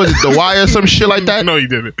in what was it, The Wire or some shit like that? No, he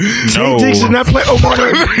didn't. No. Diggs did not play Omar.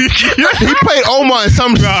 He played Omar in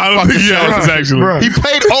some. Nah, I don't fucking think he shit. has actually. Bruh. He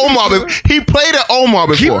played Omar. He played an Omar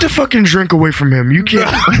before. Keep the fucking drink away from him. You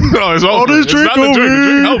can't. No, it's all this it's drink not the over drink. The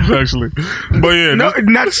here. drink helps actually. But yeah, No,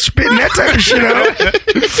 not spitting that type of shit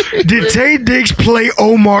out. Did Tay Diggs play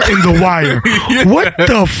Omar in The Wire? What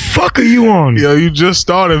the fuck are you on? yo, you just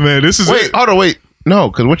started, man. This is Wait, it. hold on, wait.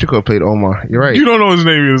 No, because what you could played Omar. You're right. You don't know his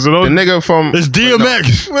name either. So The don't. nigga from. It's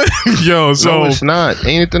DMX. Yo, so No, it's not.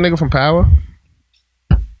 Ain't it the nigga from Power?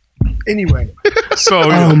 Anyway, so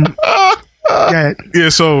yeah, yeah.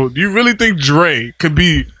 So do you really think Dre could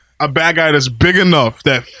be a bad guy that's big enough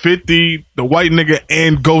that 50, the white nigga,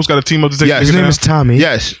 and Ghost got a team up to take Yes. this his nigga name down? is Tommy.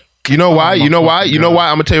 Yes. You know why? my You know why? fucking You know God. why?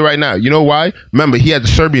 I'm gonna tell you right now. You know why? Remember, he had the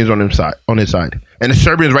Serbians on his side. And the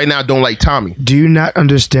Serbians right now don't like Tommy. Do you not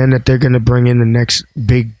understand that they're gonna bring in the next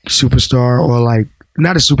big superstar, or like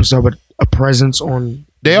not a superstar, but a presence on?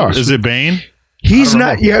 They are. Is it Bane? He's don't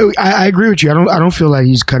not. know. Yeah, I agree with you. I don't feel like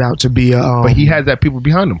he's cut out to be a. But he has that people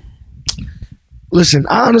behind him. Listen,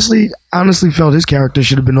 I honestly felt his character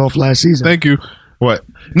should have been off last season. Thank you. What?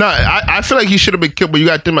 No, I feel like he should have been killed, but you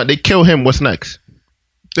got to think about they kill him. What's next?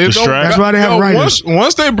 They The don't- strap? That's why they have writers.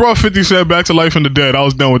 Once they brought 50 Cent back to life in the dead, I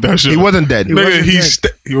was done with that shit. He wasn't dead. Nigga, wasn't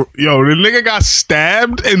dead. yo, the nigga got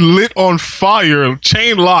stabbed and lit on fire,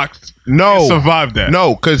 chain locked. No, survive that.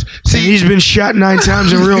 No, because see, he's been shot 9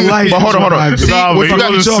 times in real life. But hold on. See, Nah, what you got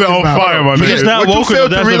to set on fire, my It's nigga. not What you woke fail up.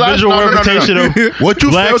 to That's a realize- visual representation of what you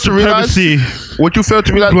black fail to realize. supremacy. What you fail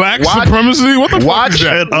to realize. Black supremacy? What the fuck Watch is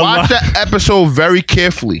that? Watch that episode very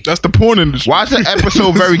carefully. That's the porn industry. Watch the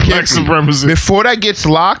episode very Black carefully. supremacy. Before that gets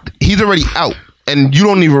locked, he's already out. And you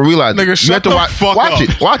don't even realize Nigga, it. You shut have to the watch, fuck watch up.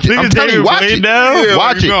 it. Watch it. Nigga, I'm telling you, watch lay it. down. Yeah,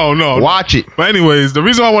 Watch like, it. no. Watch it. But anyways, the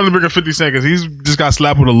reason I wanted to bring a 50 Cent is he's just got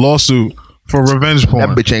slapped with a lawsuit for revenge porn.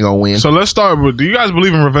 That bitch ain't gonna win. So let's start with, do you guys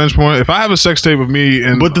believe in revenge porn? If I have a sex tape of me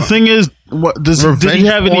and But the thing is, did he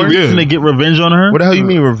have any porn? reason to get revenge on her? What the hell you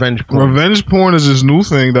mean revenge porn? revenge porn is this new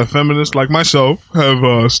thing that feminists like myself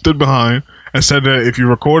have stood behind and said that if you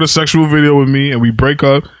record a sexual video with me and we break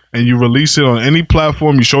up and you release it on any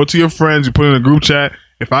platform, you show it to your friends, you put it in a group chat,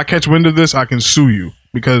 if I catch wind of this, I can sue you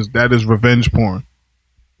because that is revenge porn.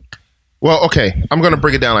 Well, okay. I'm gonna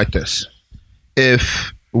break it down like this.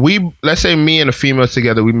 If we, let's say me and a female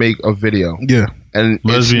together, we make a video Yeah. and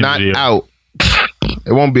Lesbian it's not video. out,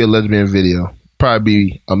 it won't be a lesbian video. Probably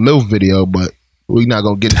be a MILF video, but we're not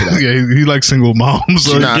gonna get to that. Yeah, he likes single moms.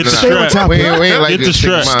 So Nah, Get nah, the nah. strap. on top We of ain't like Get the this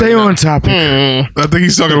strap. chick, Stay man. on topic. I think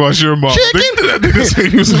he's talking about your mom. I think this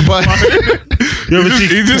ain't you some- But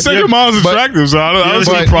he just said your mom's attractive, so I don't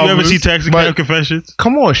see You the ever problem. see Taxi but- Cab Confessions?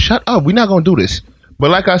 come on, shut up. We're not gonna do this. But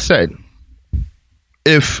like I said,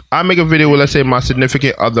 if I make a video with, let's say, my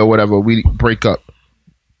significant other, or whatever, we break up.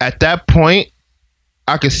 At that point,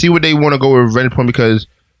 I can see what they want to go with revenge porn, because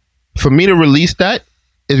for me to release that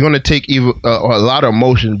is going to take even a lot of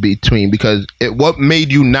emotion between, because what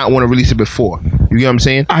made you not want to release it before? You get what I'm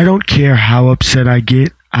saying? I don't care how upset I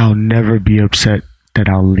get. I'll never be upset that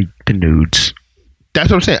I'll leak the nudes. That's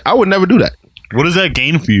what I'm saying. I would never do that. What does that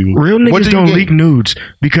gain for you? Real What niggas do you don't get? leak nudes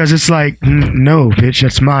because it's like, no, bitch,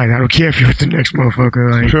 that's mine. I don't care if you're with the next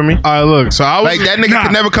motherfucker. You Like, feel me? All right, look. So I was Like that nigga Nah.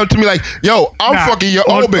 could never come to me like, yo, I'm Nah. fucking your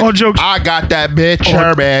All- old bitch. all jokes- I got that bitch.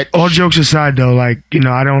 Her bitch. all jokes aside, though, like, you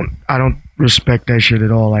know, I don't respect that shit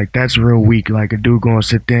at all. Like, that's real weak. Like, a dude gonna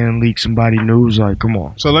sit there and leak somebody news. Like, come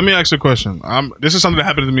on, So let me ask you a question. This is something that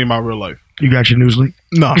happened to me in my real life. you got your news leak?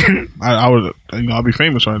 No, I would, I'll be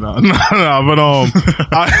famous right now. No, but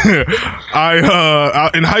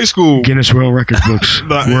I in high school, Guinness World Records books,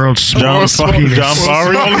 Nah. world's smallest John penis.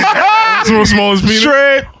 Farley, smallest penis.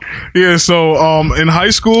 Straight. Yeah, so in high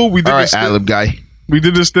school we did All right, this ad-lib guy. we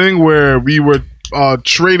did this thing where we were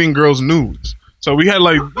trading girls' nudes. So we had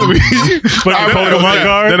like Like a Pokemon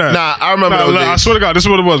card? Nah, I remember those I days. swear to God, this is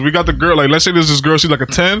what it was. We got the girl, like, let's say there's this girl, she's like a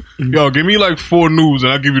 10. Yo, give me like 4 nudes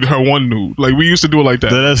and I'll give you her 1 nude. Like, we used to do it like that.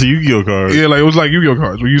 That's a Yu-Gi-Oh card. Yeah, like, it was like Yu-Gi-Oh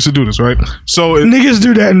cards. We used to do this, right? So, Niggas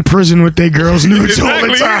do that in prison with their girls' nudes all the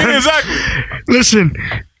exactly, time. exactly. Listen,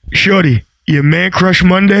 shorty, your man crush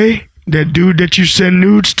Monday, that dude that you send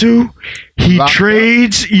nudes to, he Locked up.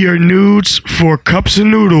 trades your nudes for cups of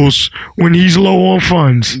noodles when he's low on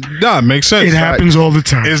funds. Nah, it makes sense. It happens all the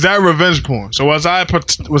time. Is that revenge porn? So was I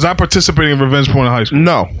participating in revenge porn in high school?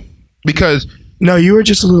 No, because No, you were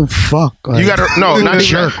just a little fuck. Like, you gotta no, you not a even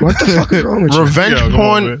jerk. What the fuck is wrong with you? revenge Yeah, come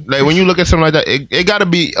porn. on, man. Like when you look at something like that, it gotta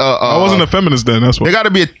be. I wasn't a feminist then. That's There why. gotta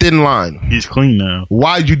be a thin line. He's clean now.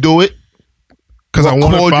 Why'd you do it? Because I What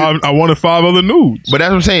called wanted you- 5. I wanted 5 other nudes. But that's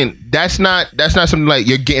what I'm saying. That's not something like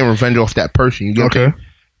you're getting revenge off that person. You get what I'm Okay. saying?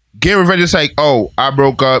 Getting revenge is like, oh, I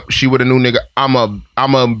broke up. She with a new nigga.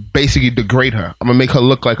 I'ma basically degrade her. I'm gonna make her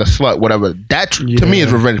look like a slut. Whatever. That to me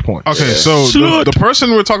is revenge porn. Okay, so the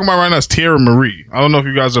person we're talking about right now is Teairra Mari. I don't know if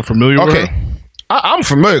you guys are familiar with Okay, her. I'm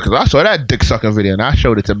familiar because I saw that dick sucking video and I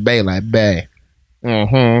showed it to Bay like Bay.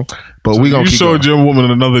 But we gonna You keep showed going. your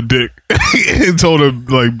woman another dick and told her,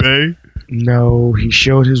 like, bae. No, he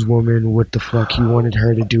showed his woman what the fuck he wanted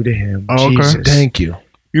her to do to him. Oh, okay. Jesus. Thank you.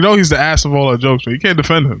 You know he's the ass of all our jokes, man. You can't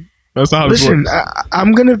defend him. That's not how this Listen, works.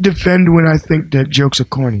 I'm gonna defend when I think that jokes are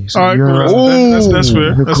corny. So All right, you're, cool. That's fair.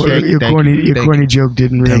 your, That's cor- fair. your Thank corny, you. your Thank corny joke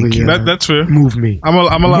didn't Thank really you. That's fair. move me. I'm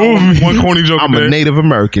allowed one corny joke I'm a a day. Native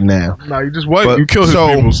American now. Nah, you just white. But- You killed his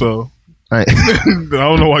so- people, so Right. I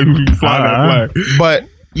don't know why you fly that flag. But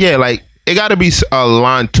yeah, like it got to be a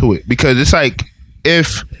line to it because it's like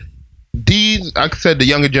if these, like I said, the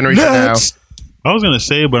younger generation Nuts. I was gonna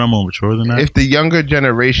say, but I'm more mature than now. that. If the younger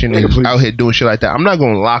generation is out here doing shit like that, I'm not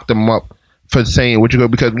gonna lock them up for saying what you go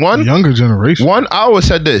because one, Younger generation. I always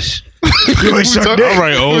said this. All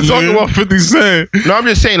right, old we're talking nigga. about 50 Cent. No, I'm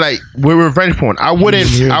just saying like with revenge porn. I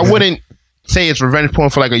wouldn't say it's revenge porn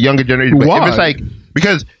for like a younger generation. But Why? if it's like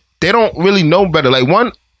because they don't really know better. Like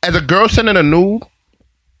one, as a girl sending a nude,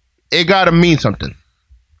 it gotta mean something.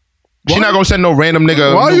 She's not gonna send no random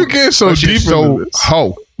nigga. Why are you nude, getting so but she's deep into this?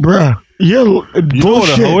 Hoe. Bruh, yeah, know what a hoe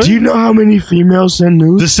bullshit. is? Do you know how many females send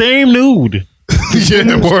nudes? The same nude.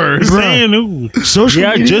 Yeah, word. Saying nudes. Social Yeah,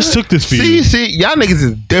 I media. just took this for you. See, y'all niggas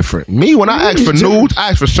is different. Me, when I ask for nudes, I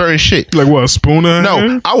ask for certain shit. Like what? A spoon? in her No,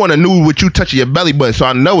 hand? I want a nude with you touching your belly button, so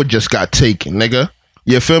I know it just got taken, nigga.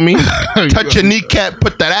 You feel me? Touch your kneecap,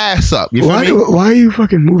 put that ass up. You feel me? Why are you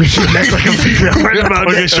fucking moving your neck like a female? Right about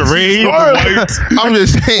Fucking that? charade. I'm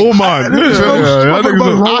just saying. Oh my!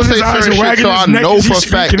 I'll say certain shit so I know for a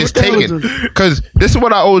fact it's taken. Because this is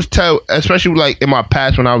what I always tell, especially like in my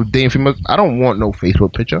past when I was dating females. I don't want no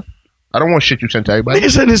Facebook picture. I don't want shit you sent to everybody. Nigga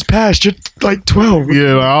said this past. You're like 12.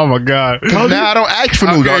 Yeah, like, oh my god. Now I don't ask for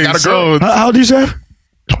nudes. I got a girl. How old do you say?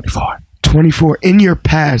 24. 24 in your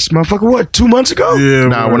past, motherfucker. What? 2 months ago? Yeah,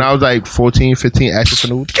 Nah, bro. when I was like 14, 15, asking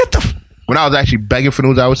for nudes. Get the When I was actually begging for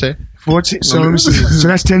nudes, I would say. 14. So let me see. So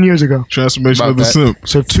that's 10 years ago. Transformation About of the that. simp.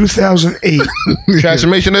 So 2008.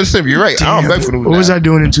 Transformation of the simp. You're right. I don't beg for nudes. What was now. I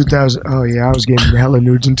doing in 2000? Oh yeah, I was getting hella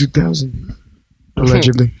nudes in 2000.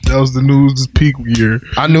 Allegedly. That was the news peak year.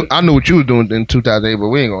 I knew what you was doing in 2008, but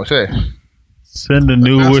we ain't gonna say. Send a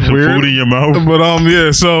nude That's with some weird. food in your mouth. But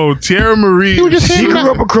yeah. So Teairra Mari. You just He saying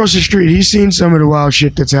grew up across the street. He's seen some of the wild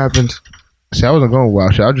shit that's happened. See, I wasn't going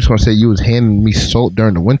wild shit. I was just gonna say you was handing me salt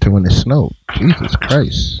during the winter when it snowed. Jesus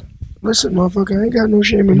Christ, Listen, motherfucker, I ain't got no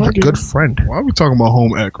shame in you're my a game. good friend. Why are we talking about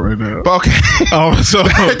home ec right now? But okay, So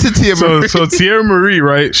back to Teairra Mari. So Teairra Mari,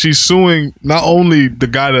 right? She's suing not only the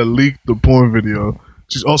guy that leaked the porn video,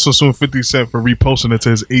 she's also suing 50 Cent for reposting it to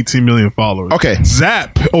his 18 million followers. Okay.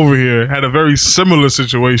 Zap over here had a very similar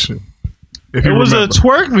situation. If It you was remember. a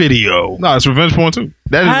twerk video. No, it's revenge porn too.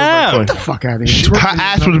 That is How? a Get good the fuck out of point. here. Her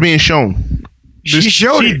ass was being shown. She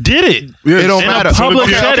showed She it. did it. Yeah, It don't In a matter. public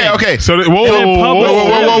okay, setting. okay. So whoa, whoa, In whoa, whoa, public- whoa,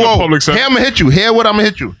 whoa, whoa, whoa. Public Here setting. I'm gonna hit you. Here what I'm gonna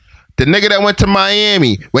hit you. The nigga that went to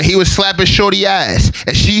Miami when he was slapping shorty ass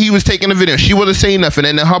and he was taking the video. She wasn't saying nothing,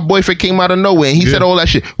 and then her boyfriend came out of nowhere and he said all that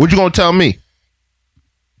shit. What you gonna tell me?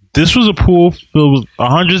 This was a pool filled with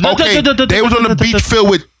hundreds. Okay, they was on the beach filled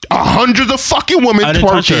with hundreds of fucking women I didn't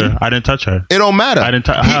touch twerking. her. I didn't touch her. It don't matter. I didn't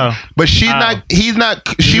touch how. But she's How? not. He's not.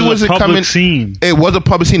 She This is a wasn't public coming. scene. It was a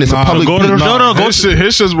public scene. It's Nah, a public. go to the- beach. No, go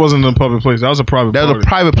his shit wasn't in a public place. That was a private That was party. a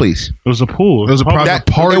private place. It was a pool. It was a public. private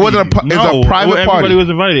That party. It wasn't a. It No, was a private everybody party. was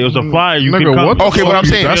invited. It was a flyer. You Nigga, could come. what the Okay, what I'm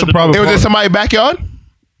saying. That's a private It was in party. somebody's backyard.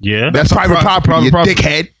 Yeah. That's private private property. You property.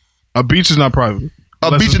 dickhead. A beach is not private. A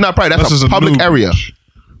Unless beach is it's- not private. unless That's it's a public nude area. beach.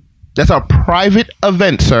 That's a private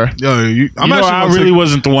event, sir. Yo, I'm You know, actually I gonna really say-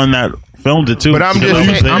 wasn't the one that filmed it too. But I'm So just I was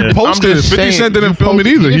saying- there. I'm posted it. just 50 saying, Cent didn't you film it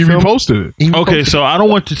posted- either. He you filmed- reposted it. He Okay, posted- so I don't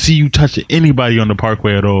want to see you touch anybody on the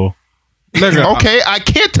parkway at all. Nigga, Okay, I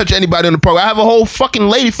can't touch anybody on the program. I have a whole fucking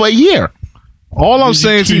lady for a year. all I'm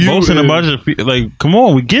saying to Keep you boasting a is, bunch of like, come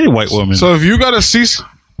on, we get it, white woman. so if you got to cease,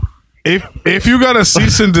 if you got to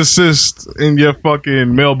cease and desist in your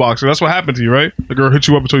fucking mailbox, that's what happened to you, right? The girl hit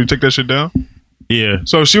you up and told you to take that shit down. yeah,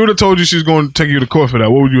 So if she would have told you she's going to take you to court for that,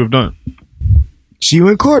 what would you have done? See you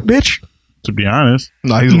in court, bitch. to be honest,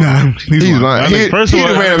 Nah, he's lying. He's He's lying. lying. I think first of all,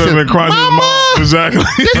 ran up I've and been said, crying to his "Mama, mom. Exactly.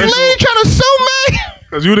 this lady trying to sue me."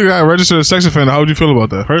 Because you would have got registered as a sex offender. How would you feel about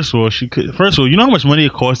that? first of all, she could. First of all, you know how much money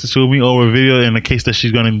it costs to sue me over a video in the case that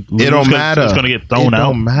she's gonna lose? It don't 'cause matter. It's gonna get thrown It out.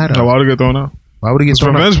 don't matter. Now, why would it get thrown out? Why would it get It's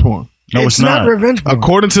thrown out? revenge porn. No, it's not. revenge porn.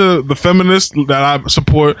 According to the feminists that I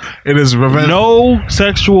support, it is revenge. No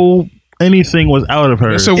sexual anything was out of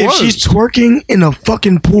her. Yes, it If was. she's twerking in a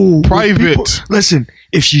fucking pool, with Private. people- listen,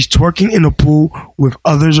 if she's twerking in a pool with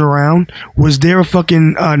others around, was there a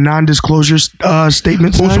fucking non-disclosure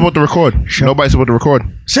statement? Who's signed? supposed to record? Nobody's supposed to record.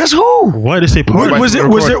 Says who? What is they put? Nobody- Was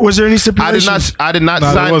there any I stipulation? did not No,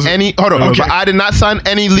 there sign wasn't. any. Hold on. There Okay. wasn't. I did not sign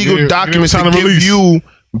any legal You didn't documents sign to a give release. you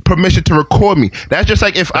permission to record me. That's just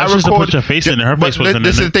like if That's I just to record. put your face in there. Her But face wasn't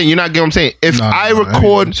this in is it. the thing. You're not getting what I'm saying. If Nah, I nah,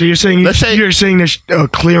 record, So you're saying let's say that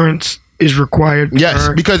clearance is required? yes,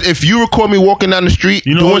 for- because if you record me walking down the street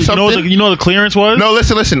You know, doing what, something, you know what the clearance was? no,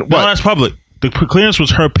 listen. No, What? that's public. The clearance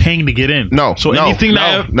was her paying to get in. No. So no, anything no,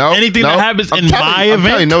 that that happens I'm in telling my you, I'm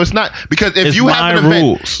telling you, event, no, it's not because if it's you have my an event,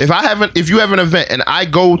 rules. if you have an event and I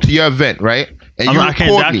go to your event, right, and you I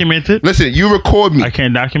can't record me, document it. Listen, you record me. I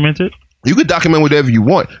can't document it. You could document whatever you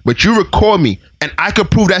want, but you record me, and I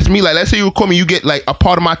could prove that's me. Like, let's say you record me, you get like a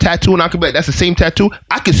part of my tattoo, and I could be like, that's the same tattoo.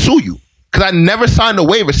 I could sue you because I never signed a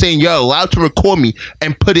waiver saying you're allowed to record me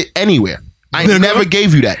and put it anywhere. I Nigga. never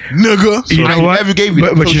gave you that. Nigga. You know I what? never gave you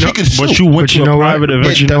that. But So you she know- can sue. But you went But to you a know what? private event.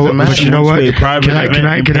 But you know doesn't what? matter. But you know what? Went to a private Can I event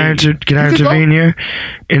and paid. can I intervene here?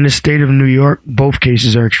 In the state of New York, both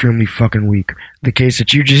cases are extremely fucking weak. The case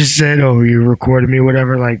that you just said, oh, you recorded me,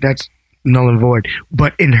 whatever, like that's null and void.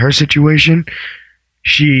 But in her situation,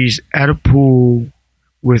 she's at a pool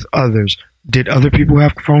with others. Did other people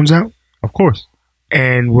have phones out? Of course.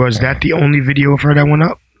 And was that the only video of her that went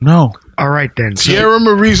up? No. All right then. So, Teairra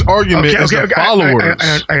Mari's argument is the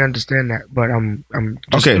followers. I understand that, but I'm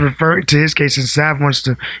just Okay. referring to his case, and Sav wants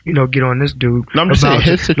to get on this dude. No, I'm just saying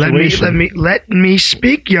his situation. Let me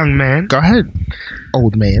speak, young man. Go ahead,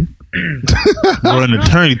 old man. Brought an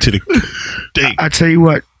attorney to the date. I tell you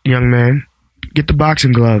what, young man, get the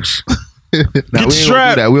boxing gloves. Now, we ain't gonna do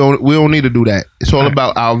strapped. that. We don't need to do that. It's all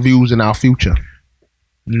about our views and our future.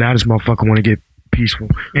 Now this motherfucker want to get peaceful.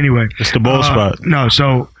 Anyway, It's the ball spot. No,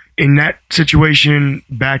 so in that situation,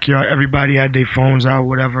 backyard, everybody had their phones out,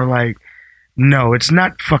 whatever. Like, no, it's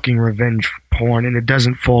not fucking revenge porn, and it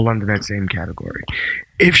doesn't fall under that same category.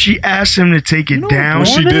 If she asked him to take it down, Well,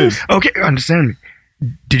 she did. Okay, understand me.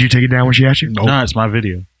 Did you take it down when she asked you? Nope. Nah, it's my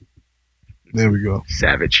video. There we go.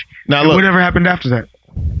 Savage. Now And look, whatever happened after that?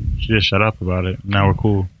 She just shut up about it. Now we're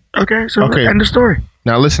cool. Okay, so Okay. end the story.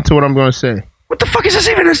 now listen to what I'm going to say. What the fuck is this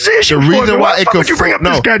even a issue The for? reason why the it fuck could would you bring up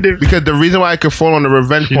this goddamn? because the reason why it could fall on the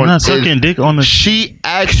revenge She's porn not is sucking dick on the. she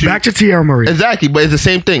asked you Back to Teairra Mari. exactly, but it's the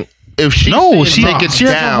same thing. If she No, said she take it has a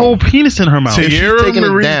down, whole penis in her mouth. If she's Teairra taking it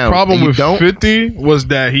Mari's down problem and you with don't- 50 was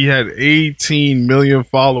that he had 18 million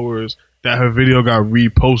followers that her video got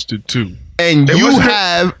reposted to. and It you wasn't-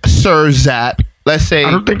 have Sir Zap, let's say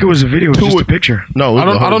I don't think it was a video. It was just a it. picture. no, it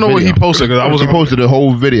was I don't know what he posted because I He wasn't posted the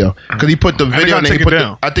whole video because he put the it video got and then he taken put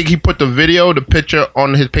down. I think he put the video, the picture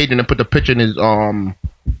on his page and then put the picture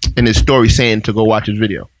in his story saying to go watch his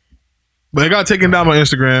video. But it got taken down on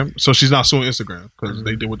Instagram, so she's not suing Instagram because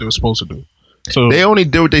they did what they were supposed to do. So They only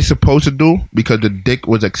did what they supposed to do because the dick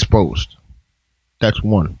was exposed. That's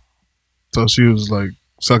one. so she was like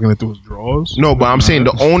sucking it through his drawers. No, but I'm saying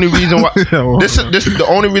the only reason why Yeah, this is the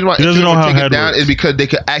only reason why He doesn't Instagram know how take it head down works. is because they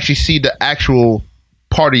could actually see the actual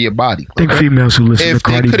part of your body. I think females who listen If to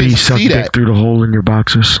Cardi they couldn't B suck see dick that- through the hole in your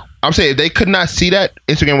boxers. I'm saying if they could not see that,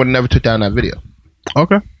 Instagram would have never took down that video.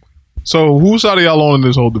 Okay. So whose side are y'all on in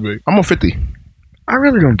this whole debate? I'm on 50. I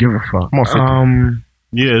really don't give a fuck. I'm on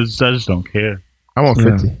 50. Yeah, I just don't care. I'm on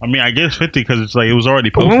 50. I mean, I guess 50 because it's like it was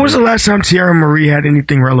already posted. When was the last time Teairra Mari had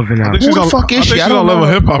anything relevant out? Who the fuck is I she? think I she's don't on Love know.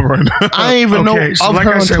 and Hip Hop right now. I ain't even know Okay, so of like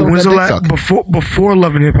her I said, until when's that the dick last suck. before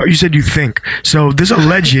Love and Hip Hop? You said you think. So this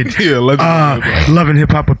alleged Yeah, allegedly. Love and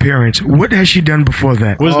Hip Hop appearance. What has she done before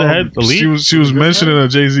that? Was the head elite? She was mentioned in a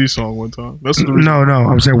Jay-Z song one time. That's the reason. No.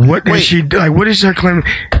 I'm saying what has she like? What is her claim?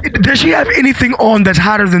 Does she have anything on that's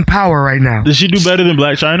hotter than Power right now? Did she do better than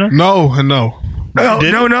Black China? No, and no.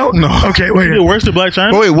 did? No. No. Okay, wait. She did worse than Black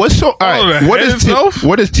China? But wait, what's so? All right, the what head is itself?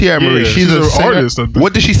 what is Teairra Mari? Yeah, she's she's a an singer. artist, I think.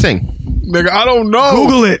 What does she sing? Nigga, I don't know.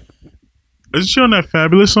 Google it. Isn't she on that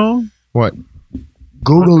Fabulous song? What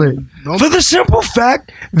Google it. For the simple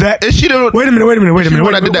fact that is she? The Wait a minute. She's the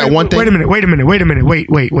one that did that one thing? Wait a minute.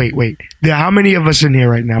 Wait. There are how many of us in here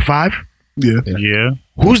right now? 5? Yeah. Yeah.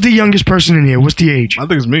 Who's the youngest person in here? What's the age? I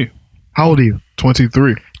think it's me. How old are you?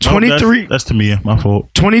 23. 23. That's to me. My fault.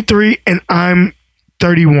 23 and I'm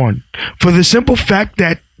 31. For the simple fact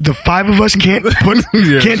that the 5 of us can't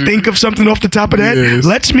think of something off the top of the head, Yes.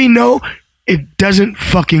 lets me know it doesn't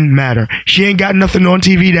fucking matter. She ain't got nothing on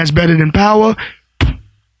TV that's better than Power.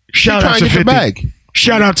 Shout out trying to to get 50. the bag.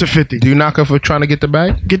 Shout out to 50. Do you knock her for trying to get the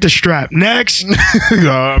bag? Get the strap. Next,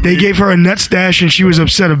 Yeah, I they mean- gave her a nut stash and she was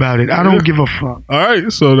upset about it. I don't give a fuck. All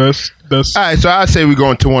right, so that's All right, so I say we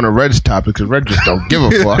going to one of Red's topics because Red just don't give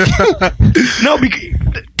a fuck. No, because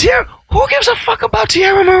who gives a fuck about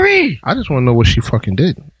Teairra Mari? I just want to know what she fucking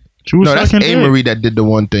did. She was No, that's sucking A. dick. Marie that did the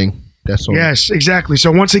one thing. That's all. Yes, exactly.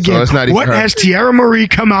 So once again, it's not even what her. has Teairra Mari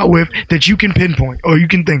come out with that you can pinpoint or you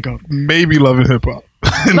can think of? maybe Love and Hip Hop.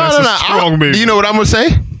 No. Strong maybe. You know what I'm gonna say?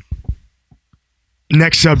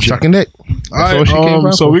 Next subject. Sucking dick. All That's all right, she came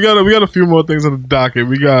out so for. we got a few more things on the docket.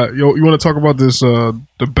 We got you want to talk about this the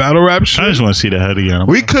battle rap I shit? just want to see the head again.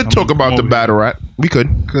 We could talk about the battle rap. We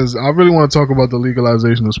could. Because I really want to talk about the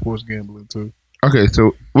legalization of sports gambling too. Okay,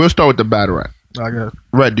 so we'll start with the battle rap. I got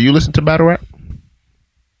Red, do you listen to battle rap?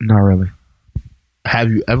 Not really. Have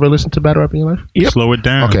you ever listened to battle rap in your life? Yep. Slow it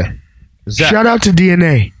down. Okay. Zap, Shout out to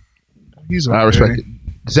DNA. he's I respect it.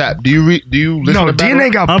 Zap, do you listen No, to battle DNA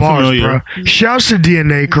rap? got I'm bars, familiar. bro. Shouts to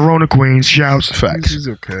DNA, Corona Queens. Shouts. Facts. He's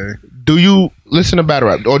okay. Do you listen to battle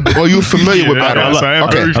rap? Or are you familiar with Yeah, battle I rap? like- I am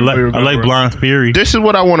Okay. very I like familiar with battle rap. Blind Theory. This is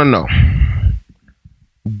what I want to know.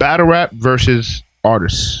 Battle rap versus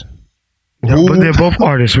artists. Who- But they're both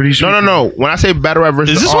artists. What are you saying? no. When I say battle rap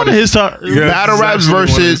versus Is this one of artists, his top? Yeah. battle This rap is actually one of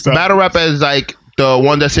versus his top. battle rap as like the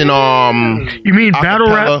one that's in You mean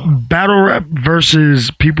Acapella. battle rap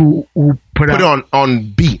versus people who put put out it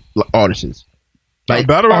on beat artists. Like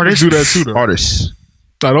battle rappers do that artists. too though. artists.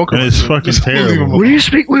 I don't And it's fucking terrible. What do you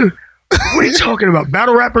speak with? What are you talking about?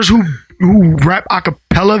 Battle rappers who rap a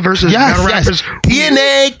cappella versus battle rappers.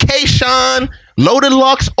 DNA, K-Shine, Loaded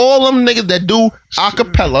Lux, all them niggas that do a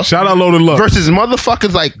cappella. Shout out Loaded Lux. Versus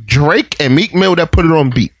motherfuckers like Drake and Meek Mill that put it on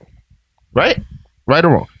beat. Right? Right or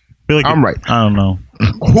wrong? I'm right. I don't know.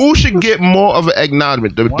 Who should get more of an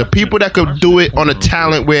acknowledgement? The people that could do it on a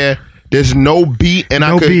talent where there's no beat and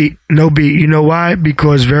no beat. You know why?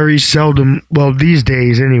 Because very seldom, well, these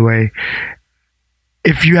days anyway,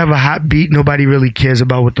 if you have a hot beat, nobody really cares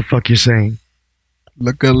about what the fuck you're saying.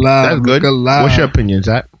 Look alive. That's good. What's your opinion,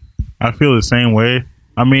 Zach? I feel the same way.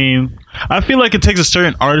 I mean, I feel like it takes a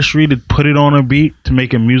certain artistry to put it on a beat to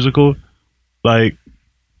make it musical. Like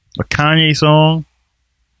a Kanye song.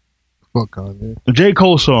 Fuck Kanye. The J.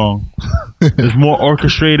 Cole song is more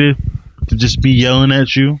orchestrated to just be yelling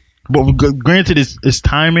at you. But granted, it's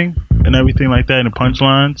timing and everything like that and the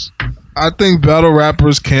punchlines. I think battle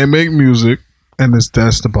rappers can make music, and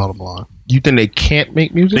that's the bottom line. You think they can't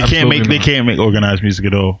make music? They can't make organized music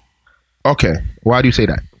at all. Okay. Why do you say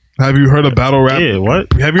that? Have you heard a battle rapper? Yeah,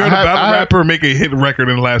 what? Have you heard a battle rapper make a hit record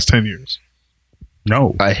in the last 10 years?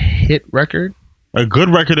 No. A hit record? A good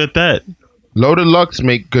record at that. Loaded Lux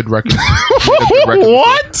make good records.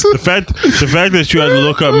 What? The fact that you had to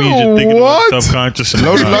look up means you're thinking about subconscious.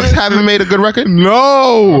 Loaded Lux haven't made a good record?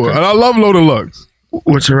 No. And I love Loaded Lux.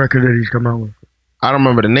 What's the record that he's come out with? I don't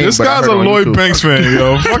remember the name. This but guy's a Lloyd Banks fan,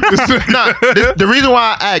 yo. Fuck this. Nah, the reason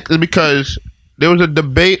why I asked is because there was a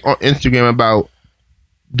debate on Instagram about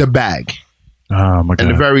the bag. Oh my god.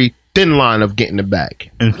 And the very thin line of getting the bag.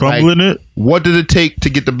 And fumbling it? What does it take to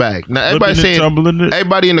get the bag? Now everybody's saying,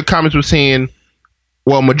 everybody in the comments was saying,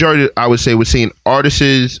 well, majority I would say was saying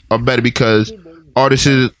artists are better because artists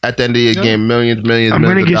at the end of the year getting millions. I'm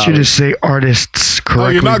gonna get you to say artists correctly. Oh,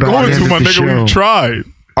 you're not going to, my nigga. We've tried.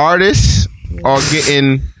 Artists are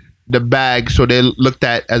getting the bag, so they're looked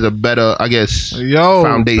at as a better, I guess,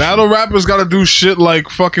 foundation. Battle rappers got to do shit like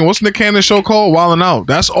fucking, what's Nick Cannon's show called? Wildin' Out.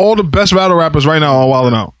 That's all the best battle rappers right now are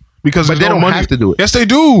Wildin' Out. Because but they don't have to do it. Yes, they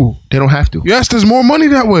do. They don't have to. Yes, there's more money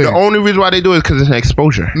that way. The only reason why they do it is because it's an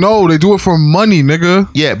exposure. No, they do it for money, nigga.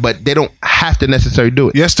 Yeah, but they don't have to necessarily do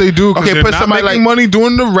it. Yes, they do. Okay, put somebody making money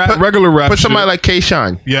doing the regular rap. Put somebody like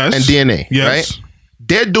K-Shine and DNA, right?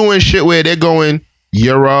 They're doing shit where they're going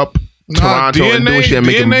Europe, Toronto, and doing shit and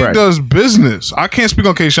making bread. DNA does business. I can't speak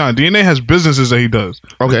on K-Shine. DNA has businesses that he does.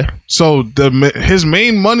 Okay. So his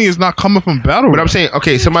main money is not coming from battle rap. But I'm saying,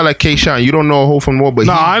 okay, somebody like K-Shine, you don't know a whole from more, but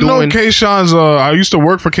I know K-Shine's, I used to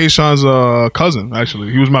work for K-Shine's cousin,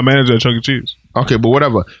 actually. He was my manager at Chuck E. Cheese. Okay, but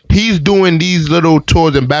whatever. He's doing these little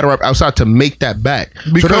tours and battle rap outside to make that back.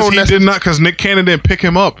 Because because Nick Cannon didn't pick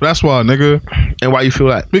him up. That's why, nigga. And why you feel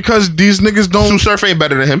that? Because these niggas don't... Sue Surf ain't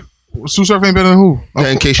better than him. Sue Surf ain't better than who?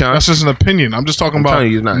 Than K-Shine. That's just an opinion. I'm just talking about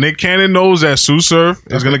Nick Cannon knows that Sue Surf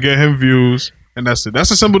is going to get him views, and that's it. That's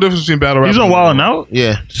a simple difference between battle rap. He's on Wild Now?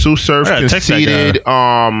 Yeah. Sue Surf conceded. You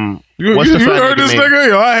heard this nigga?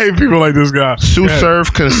 Yo, I hate people like this guy. Sue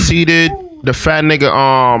Surf conceded. The fat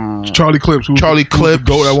nigga, Charlie Clips. Charlie Clips.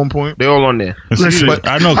 Go at one point. They all on there. Listen, but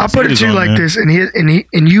I know I'll put it to you like this, and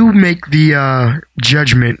you make the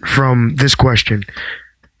judgment from this question.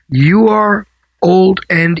 You are old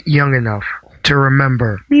and young enough to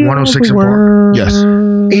remember 106 and Park. Yes.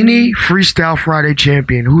 Any Freestyle Friday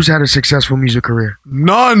champion who's had a successful music career?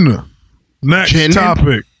 None. Next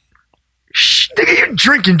topic. Nigga, you're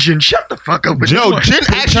drinking gin. Shut the fuck up. No, Jin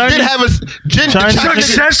actually did have a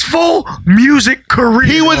successful music career.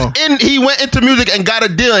 He went into music and got a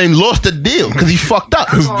deal and lost the deal because he fucked up.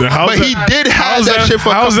 But he did have that shit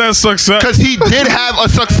for. How's that success? Because he did have a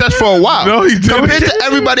success for a while. No, he didn't. Compared to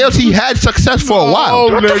everybody else, he had success for a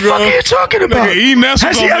while. What the fuck are you talking about?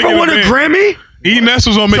 Has he ever won a Grammy? E-Ness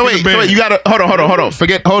was on making the band. So wait, you gotta hold on.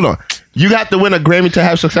 Hold on. You have to win a Grammy to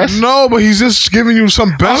have success? No, but he's just giving you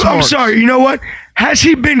some benchmarks. I'm sorry. You know what? Has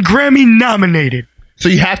he been Grammy nominated? So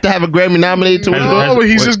you have to have a Grammy nominated to win. No, but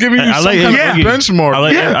he's just giving you some kind of benchmark.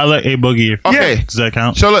 I like A Boogie. Okay, does that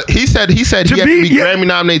count? So look, he said he has to be Grammy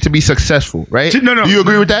nominated to be successful, right? No. Do you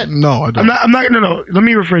agree with that? No, I don't. I'm not. No. Let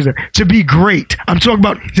me rephrase that. To be great, I'm talking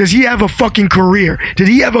about. Does he have a fucking career? Did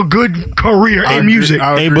he have a good career in music?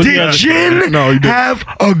 Did Jin have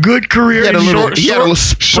a good career in music?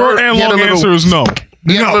 Short and long answer is no.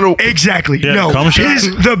 No, exactly. No,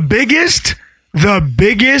 the biggest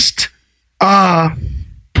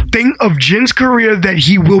thing of Jin's career that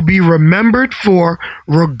he will be remembered for,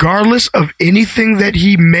 regardless of anything that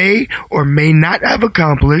he may or may not have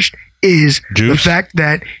accomplished, is the fact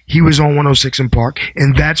that he was on 106 in Park,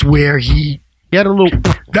 and that's where he He had a little.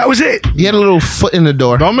 That was it. He had a little foot in the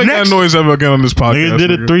door. Don't make Next. that noise ever again on this podcast. Nigga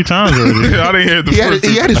did it 3 times already. I didn't hear it the He had, first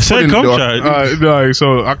he had his I foot said in the come door. shot. All right,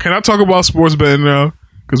 so can I talk about sports betting now?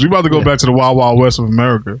 Because we about to go back to the Wild Wild West of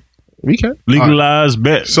America. We can. Legalized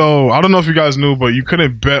bet. So I don't know if you guys knew, but you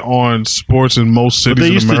couldn't bet on sports in most But cities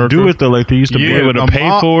they used in America. to do it though. Like they used to be able to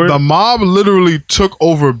pay for it. The mob literally took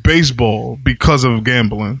over baseball because of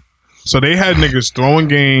gambling. So they had niggas throwing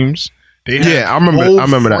games. They had Yeah, I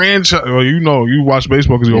remember that. franchise. Well, you know, you watch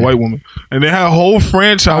baseball because you're a white woman, and they had whole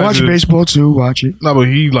franchises. I watch baseball too. Watch it. No, but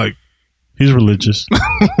he like He's religious.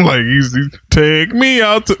 he's take me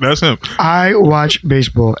out. That's him. I watch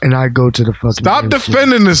baseball and I go to the fucking. Stop games, too.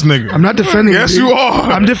 defending this nigga. I'm not defending. Yes, it. you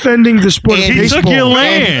are. I'm defending the sport of And he baseball. took your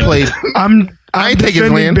And he land. played. I'm ain't taking his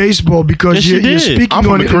defending land. baseball because Yes, you you're did. speaking I'm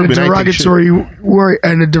from on the it in a Caribbean. I ain't take derogatory word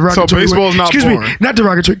and a derogatory. baseball is way. not Excuse boring. me, not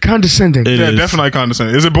derogatory, condescending. It Yeah, is. definitely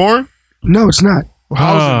condescending. Is it boring? No, it's not.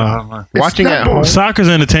 Watching not at home. boring. Soccer's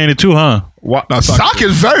entertaining too, huh? Soccer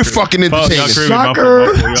is very fucking Fuck, y'all entertaining. Caribbean. My Soccer-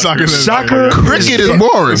 fault, my fault. Soccer. Soccer. Cricket is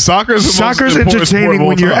boring. Soccer's the most Soccer's important sport of entertaining all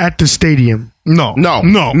when you're time. at the stadium. No.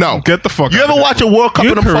 Get the fuck. You out ever of here. watch a World Cup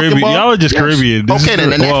You're in a fucking Caribbean. ball? Y'all are just Yes. Caribbean. This Okay, is then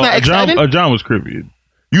that's not exciting. John was Caribbean.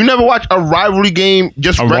 You never watch a rivalry game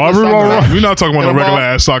just A regular rivalry? soccer match? We're not talking about In a a regular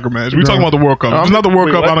ball? ass soccer match. We're No. talking about the World Cup. If it's not the World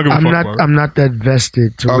Wait, Cup, I don't give a I'm fuck not. about it. I'm not that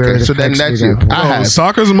vested to where Okay, it so then affects that's me you. that way. I have.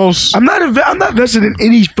 Soccer's the most. I'm not vested in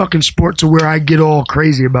any fucking sport to where I get all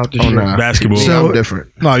crazy about this shit. nah. Basketball. So- I'm different.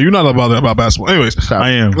 No, you're not about basketball. Anyways, Stop.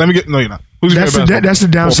 I am. let me get. No, you're not. Who's your That's favorite the basketball? that's the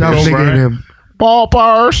down south Kobe nigga in Bryant. him. Ball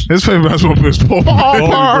bars. His favorite basketball player is Paul. Kobe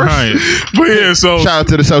Bryant. But yeah, so Shout out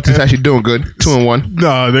to the Celtics actually doing good. 2-1.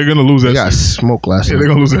 nah, they're gonna lose that. They got series. smoked last Yeah, night. they're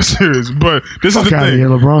gonna lose that series. But this is Fuck the out of thing. here.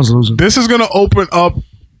 LeBron's losing. This is gonna open up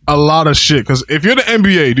a lot of shit. Because if you're the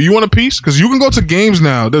NBA, do you want a piece? Because you can go to games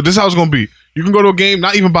now. This is how it's gonna be. You can go to a game,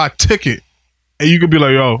 not even buy a ticket, and you could be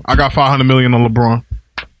like, "Yo, I got $500 million on LeBron."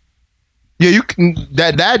 Yeah, you can.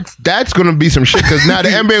 That's gonna be some shit because now the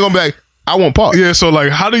NBA gonna be like, I want part. Yeah, so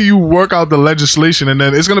like, how do you work out the legislation? And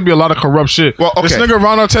then it's gonna be a lot of corrupt shit. Well, okay. This nigga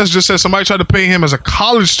Ron Artest just said somebody tried to pay him as a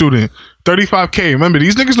college student $35K. Remember,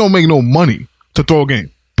 these niggas don't make no money to throw a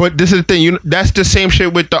game. But this is the thing. That's the same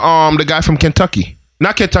shit with the guy from Kentucky,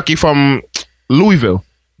 not Kentucky, from Louisville.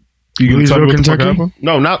 You can Louisville, tell me what the fuck Kentucky? happened?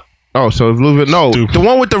 No, not. Oh, so it's Louisville. No, Stupid. the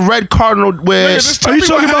one with the red cardinal. Where Nigga, just tell Are you me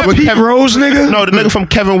talking what about happened. Pete Rose, nigga? no, the nigga from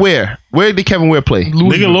Kevin Ware. Where did Kevin Ware play?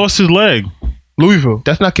 Nigga lost his leg. Louisville.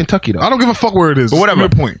 That's not Kentucky though. I don't give a fuck where it is. But whatever.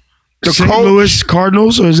 Good point. The St. coach, Louis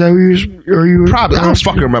Cardinals, or is that who you probably. I don't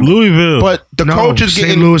fucking remember. Louisville. But the No, coach is St.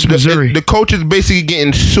 getting Louis, Missouri. The coach is basically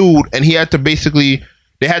getting sued, and he had to basically.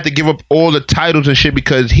 They had to give up all the titles and shit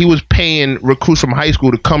because he was paying recruits from high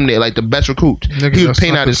school to come there, like the best recruits. Nigga, he was that's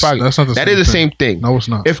paying not out his the- pocket. that's not the That same is the thing. same thing. No, it's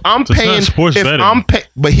not. If I'm So it's not paying, sports if betting. I'm pay,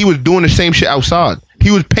 but he was doing the same shit outside.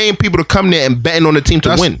 He was paying people to come there and betting on the team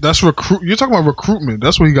to win. That's recruit. You're talking about recruitment.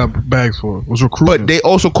 That's what he got bags for. Was recruitment. But they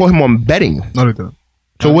also caught him on betting. no, they didn't.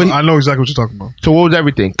 So what? I know exactly what you're talking about. So what was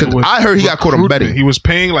everything? Because It was I heard he got caught on recruitment. betting. He was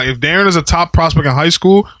paying like if Darren is a top prospect in high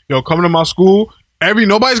school, yo, coming to my school,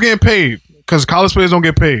 nobody's getting paid because college players don't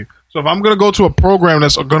get paid. So if I'm gonna go to a program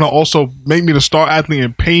that's gonna also make me the star athlete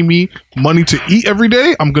and pay me money to eat every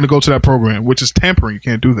day, I'm gonna go to that program, which is tampering. You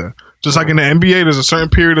can't do that. Just like in the NBA, there's a certain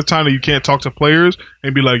period of time that you can't talk to players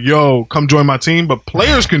and be like, "Yo, come join my team." But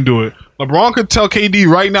players can do it. LeBron could tell KD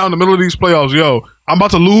right now in the middle of these playoffs, "Yo, I'm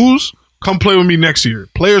about to lose. Come play with me next year."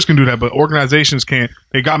 Players can do that, but organizations can't.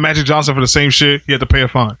 They got Magic Johnson for the same shit. He had to pay a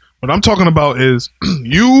fine. What I'm talking about is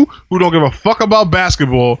you who don't give a fuck about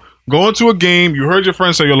basketball go into a game. You heard your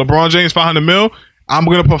friend say, "Yo, LeBron James $500 million. I'm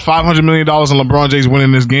gonna put $500 million on LeBron James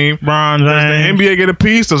winning this game." LeBron Does James. the NBA get a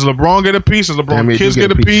piece? Does LeBron get a piece? Does LeBron NBA kids do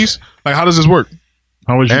get a piece? Like, how does this work?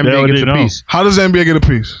 How would you NBA tell gets they a don't? piece. How does the NBA get a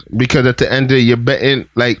piece? Because at the end of you're betting,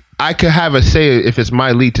 like I could have a say if it's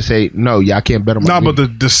my league to say no, y'all can't bet on my Nah, league.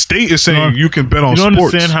 but the state is saying No. you can bet on You don't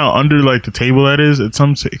sports. understand how under like the table that is in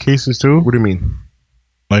some cases too. What do you mean?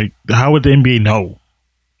 Like, how would the NBA know?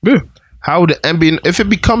 Yeah. How would the NBA, if it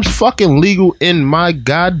becomes fucking legal in my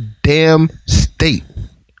goddamn state,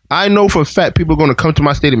 I know for a fact people are going to come to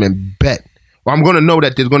my stadium and bet. Or I'm going to know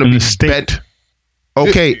that there's going to In be the state. bet.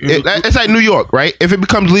 Okay, it's like New York, right? If it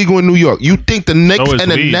becomes legal in New York, you think the Knicks So is and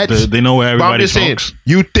the weed. Nets? They know where But I'm everybody just saying, smokes.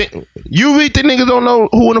 you think you really think niggas don't know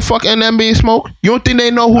who in the fuck in the NBA smoke? You don't think they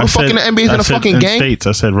know who the fuck in the NBA is in the said fucking gang? States.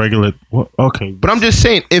 I said regular. Okay, But I'm just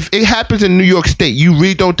saying, if it happens in New York State, you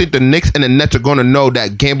really don't think the Knicks and the Nets are going to know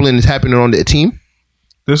that gambling is happening on their team?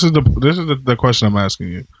 This is the question I'm asking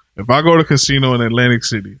you. If I go to a casino in Atlantic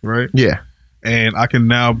City, right, Yeah. and I can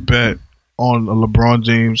now bet on a LeBron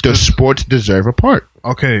James, The sports deserve a part.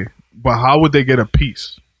 okay, but how would they get a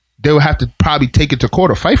piece? They would have to probably take it to court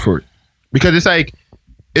or fight for it. because it's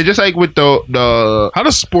just like with the. How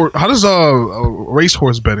does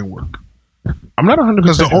racehorse betting work? I'm not 100.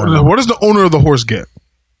 Because what does the owner of the horse get?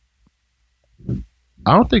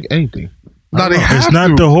 I don't think anything. No, they have It's not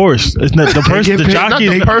to. the horse. It's not the person. The paid- jockey.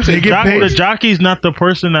 not the person. They get paid. The jockey's not the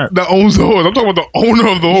person that. That owns the horse. I'm talking about the owner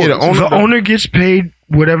of the horse. Yeah, The owner gets paid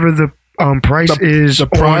whatever the price is the on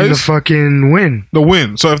the price? fucking win. The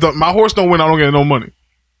win. So if my horse don't win, I don't get no money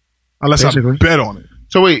unless Basically. I bet on it.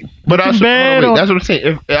 So wait, but You also, bet on- that's what I'm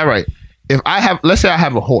saying. All right, if I have, let's say I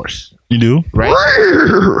have a horse, You do.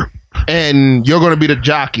 right, and you're gonna be the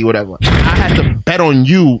jockey, whatever. I have to bet on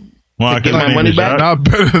you. Well, To I get can my name money the back? jockey. Not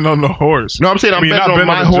betting on the horse. No, I'm saying I'm betting not on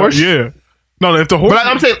my the horse. Yeah. No, if the horse. But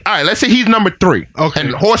I'm saying, all right, let's say he's number 3. Okay.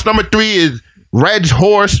 And horse number 3 is Red's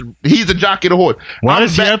horse. He's the jockey of the horse. Why I'm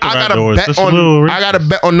does he have to I ride gotta the horse? bet That's a little on. risky. I gotta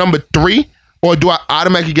bet on number 3, or do I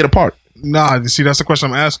automatically get a part? Nah, you see, that's the question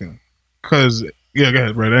I'm asking. Because, yeah, go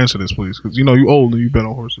ahead, Red, answer this, please. Because, you old and you bet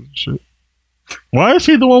on horses and shit. Why is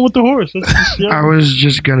he the one with the horse? That's just, yeah. I was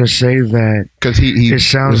just gonna say that Because he it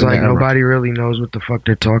sounds was in like the era. nobody really knows what the fuck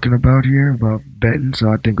they're talking about here about betting.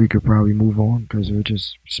 So I think we could probably move on because we're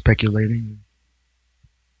just speculating,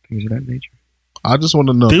 things of that nature. I just want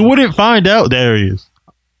to know. They wouldn't find out. There he is.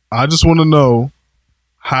 I just want to know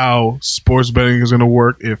how sports betting is going to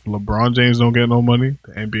work if LeBron James don't get no money,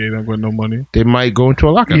 the NBA don't get no money. They might go into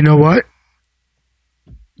a lockout. You know what?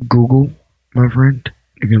 Google, my friend.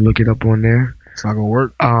 You can look it up on there. It's not going to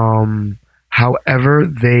work. However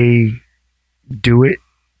they do it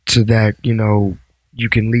so that you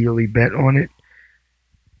can legally bet on it.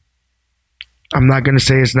 I'm not gonna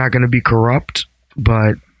say it's not gonna be corrupt,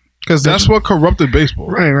 but Because that's what corrupted baseball.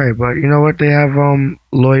 right. But you know what? They have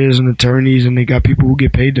lawyers and attorneys, and they got people who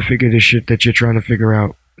get paid to figure this shit that you're trying to figure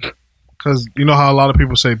out. Because you know how a lot of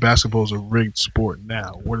people say basketball is a rigged sport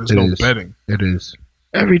now, where there's It no is. betting. It is.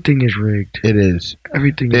 Everything is rigged. It is.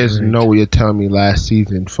 Everything There's is rigged. no way you're telling me last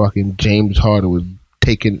season fucking James Harden was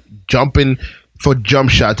jumping for jump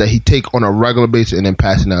shots that he take on a regular basis and then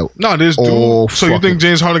passing out. No, there's Oh, dude. So you fucking- think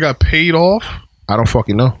James Harden got paid off? I don't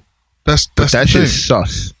fucking know. That's But that the shit thing.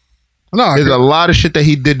 sus. No, There's a lot of shit that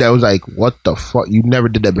he did that was like, what the fuck? You never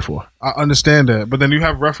did that before. I understand that, but then you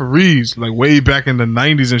have referees like way back in the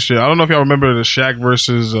 '90s and shit. I don't know if y'all remember the Shaq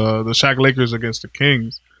versus the Shaq Lakers against the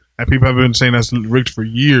Kings, and people have been saying that's rigged for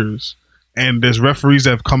years. And there's referees that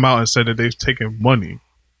have come out and said that they've taken money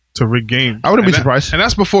to rig games. I wouldn't And be surprised. and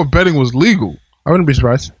that's before betting was legal. I wouldn't be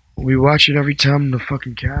surprised. We watch it every time the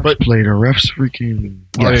fucking Cavs But- play. The refs freaking.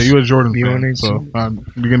 Oh yeah, you a Jordan Be fan, on it, so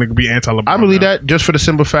you're gonna be anti-LeBron. I believe now. that just for the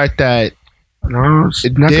simple fact that No, it's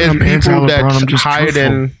not that there's I'm anti-LeBron. people I'm that's just higher truthful.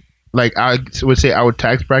 than, like, I would say our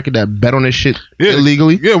tax bracket that bet on this shit Yeah.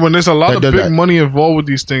 illegally. Yeah, when there's a lot That of does big that. money involved with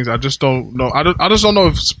these things, I just don't know. I just don't know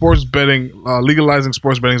if sports betting, legalizing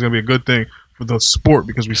sports betting is gonna be a good thing for the sport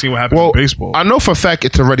because we see what happened Well, in baseball. I know for a fact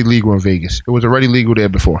it's already legal in Vegas. It was already legal there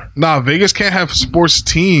before. Nah, Vegas can't have sports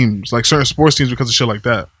teams, like certain sports teams, because of shit like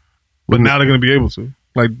that. But Mhm. now they're going to be able to.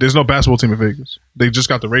 Like, there's no basketball team in Vegas. They just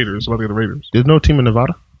got the Raiders. About to get the Raiders. There's no team in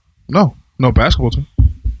Nevada. No basketball team.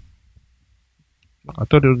 I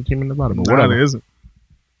thought there was a team in Nevada, but Nah, whatever. there isn't.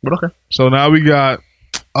 But okay. So now we got.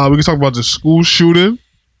 We can talk about the school shooting.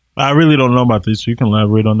 I really don't know about this. So you can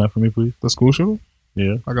elaborate on that for me, please. The school shooting.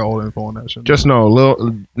 Yeah. I got all the info on that shit. Just know, little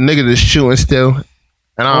nigga is shooting still.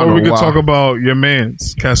 And I don't or know we could why. talk about your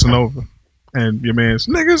man's Casanova and your man's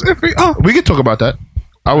niggas iffy. We can talk about that.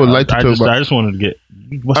 I would like to I talk just, about. I just wanted to get.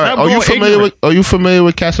 All right, Stop are you going familiar ignorant. with? Are you familiar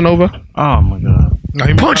with Casanova? Oh my god. Nah,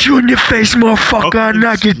 he- Punch you in your face, motherfucker! Okay. and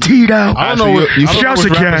knock your teeth out. I don't So know what. you- I don't know Shouts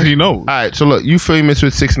which to rappers Cass. he knows. All right, so look, you famous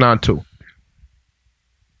with 6ix9ine,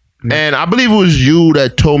 and I believe it was you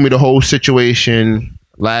that told me the whole situation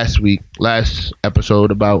last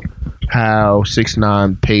episode about how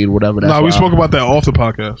 6ix9ine paid whatever. That's Nah, we why- spoke about that off the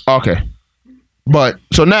podcast. Okay, but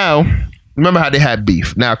so now remember how they had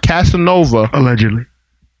beef. Now Casanova, Allegedly.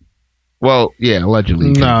 well, yeah,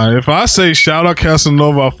 allegedly. Nah, if I say shout out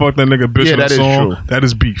Casanova, I'll fuck that nigga bitch Yeah, in a that is song. true. That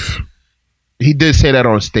is beef. He did say that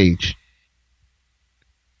on stage.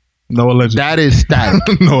 No alleged. That is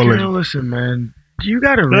static. No Girl, alleged. listen, man. You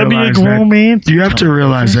gotta That'd be a realize grown that. man. You have to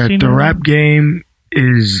realize that the rap game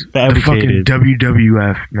is the fucking Fabricated.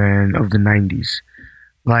 WWF, man, of the 90s.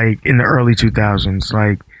 Like, in the early 2000s.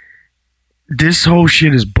 Like, this whole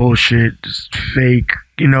shit is bullshit. It's fake.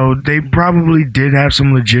 You know, they probably did have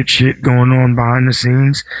some legit shit going on behind the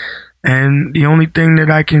scenes. And the only thing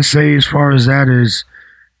that I can say as far as that is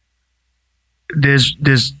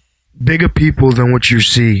there's bigger people than what you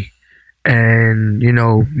see. And, you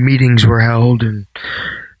know, meetings were held and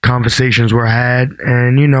conversations were had.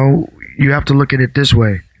 And, you know, you have to look at it this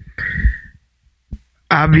way.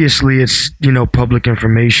 obviously it's, public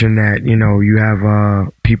information that, you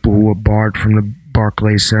have people who are barred from the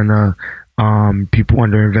Barclays Center, people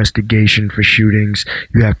under investigation for shootings.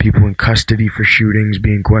 You have people in custody for shootings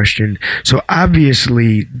being questioned. So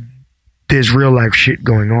obviously there's real life shit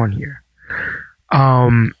going on here.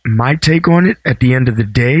 My take on it, at the end of the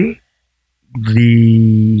day,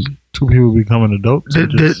 the Two people becoming adults.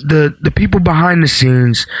 the people behind the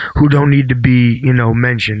scenes who don't need to be,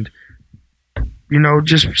 mentioned,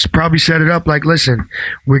 just probably set it up like, listen,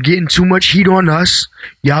 we're getting too much heat on us.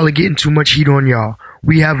 Y'all are getting too much heat on y'all.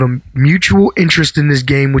 We have a mutual interest in this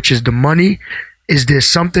game, which is the money. Is there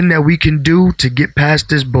something that we can do to get past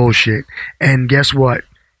this bullshit? And guess what?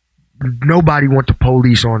 Nobody want the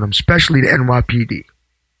police on them, especially the NYPD. You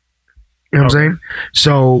know what I'm saying?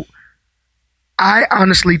 So I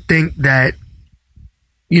honestly think that,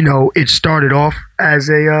 it started off as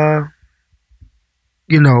a,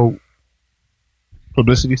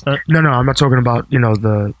 Publicity stunt? No, I'm not talking about,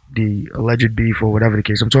 the alleged beef or whatever the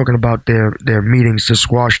case. I'm talking about their meetings to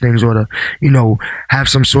squash things or to, have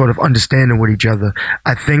some sort of understanding with each other.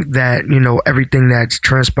 I think that, everything that's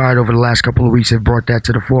transpired over the last couple of weeks have brought that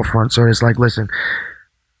to the forefront. So it's like, listen,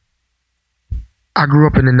 I grew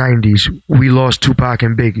up in the 90s. We lost Tupac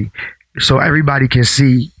and Biggie. So everybody can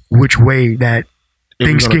see which way that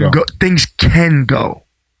things can go. Things can go.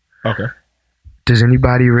 Okay. Does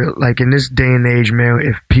anybody in this day and age, man,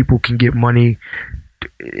 if people can get money,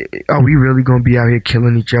 are we really going to be out here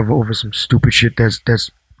killing each other over some stupid shit that's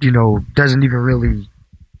doesn't even really, you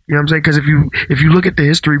know what I'm saying? Because if you look at the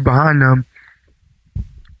history behind them,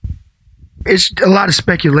 it's a lot of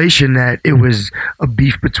speculation that it was a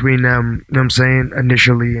beef between them, you know what I'm saying,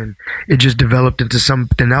 initially, and it just developed into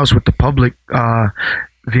something else with the public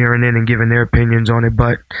veering in and giving their opinions on it.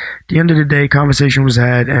 But at the end of the day, conversation was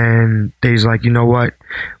had, and they's like, you know what,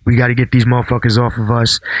 we got to get these motherfuckers off of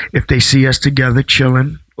us. If they see us together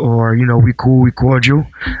chilling, or we cool, we cordial,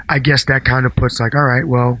 I guess that kind of puts like, all right,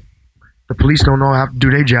 well, the police don't know how to do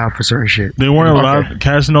their job for certain shit. They weren't allowed.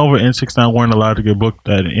 Casanova and 6ix9ine weren't allowed to get booked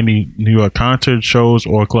at any New York concerts, shows,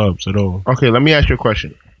 or clubs at all. Okay, let me ask you a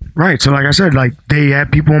question. Right. So like I said, like they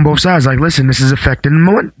had people on both sides. Like, listen, this is affecting the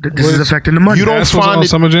money. This is affecting the money. You don't find it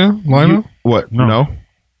Summer Jam lineup? What? No.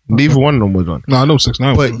 Neither one of them was on. No, I know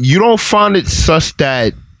 6ix9ine. But you don't find it sus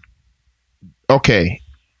that, okay,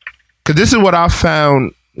 because this is what I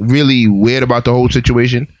found really weird about the whole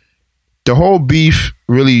situation. The whole beef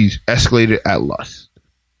really escalated at Lust.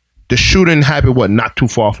 The shooting happened, not too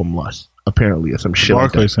far from Lust, apparently, or some shit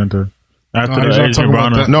like that. Barclays Center. After he's not the talking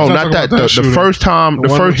about that. No, He's not that. talking about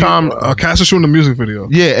The first time. Cass is shooting the music video.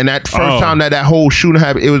 Yeah, and that first time that whole shooting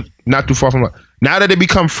happened, it was not too far from Lust. Now that they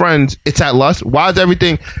become friends, it's at Lust. Why is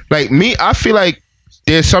everything like me? I feel like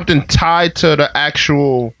there's something tied to the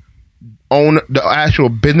actual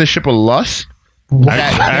businessship of Lust.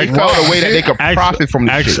 That they felt a way that they could profit from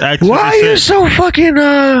the shit. Why are you so fucking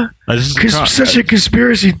such a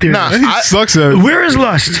conspiracy theorist? Nah, He sucks at it. Where is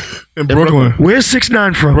Lust? In Brooklyn. Where's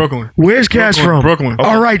 6ix9ine from? Brooklyn. Where's Cass from? Brooklyn.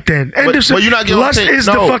 All right then. But you're not getting what I'm Lust saying. is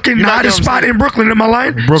No, the fucking you're not hottest getting what I'm spot saying. in Brooklyn. Am I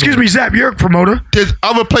lying? Brooklyn. Excuse me, Zap. You're a promoter. There's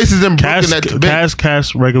other places in Brooklyn that's big.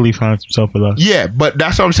 Cass regularly finds himself with us. Yeah, but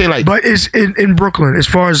that's what I'm saying. Like, But is in Brooklyn, as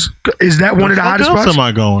far as, is that one of the hottest spots? am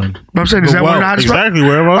I going? I'm saying, is that one of the hottest spots? Exactly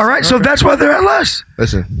where else? All right, so that's why they're at Lust.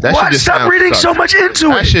 listen, that Why shit just stop sounds reading sus. so much into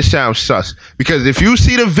That it? shit sounds sus. Because if you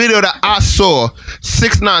see the video that I saw,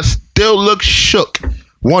 6ix9ine still looks shook,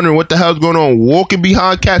 wondering what the hell's going on, walking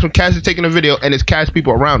behind Cass when Cass is taking a video, and it's Cass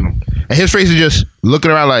people around him, and his face is just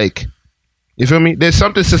looking around like, you feel me? There's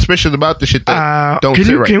something suspicious about this shit that don't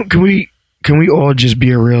sit right. Can we all just be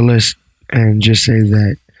a realist and just say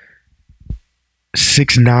that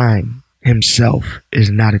 6ix9ine himself is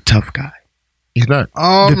not a tough guy? He's not.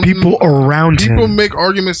 The people around People him. make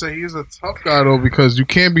arguments that he's a tough guy though, because you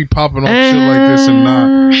can't be popping off shit like this and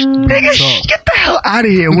not. Nigga, tough. get the hell out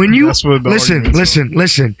of here. When you That's what the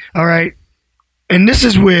listen. All right. And this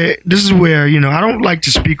is where I don't like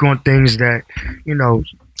to speak on things that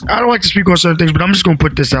I don't like to speak on certain things, but I'm just gonna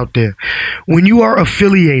put this out there. When you are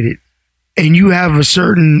affiliated and you have a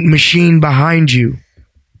certain machine behind you,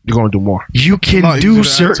 You're gonna do more. you can No, do you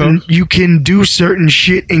should act certain tough. you can do certain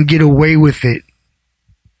shit and get away with it.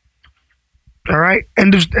 All right,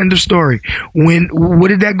 end of story. What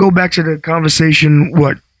did that go back to the conversation?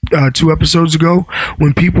 2 episodes ago,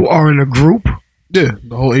 when people are in a group, Yeah,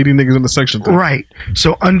 the whole 80 niggas in the section thing. right?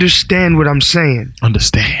 So understand what I'm saying.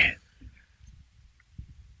 Understand.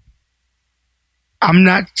 I'm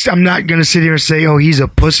not gonna sit here and say, oh, he's a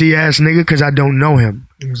pussy ass nigga, because I don't know him.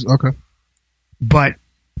 Okay. But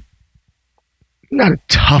not a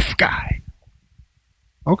tough guy.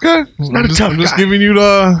 Okay, not a tough I'm just guy. giving you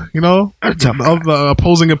the, Not a tough guy. of the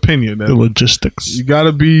opposing opinion. The logistics. You kind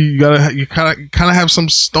of have some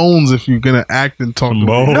stones if you're gonna act and talk. Some to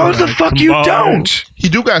balls. me. No, the fuck you Tomorrow. don't. He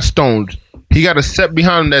do got stones. He got a set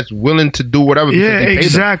behind him that's willing to do whatever. because Yeah, they paid him.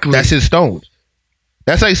 exactly. That's his stones.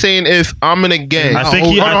 That's like saying if I'm in a gang. I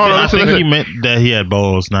think I think he meant that he had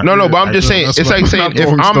balls. Not No, but I'm just saying. That's It's what- like saying not if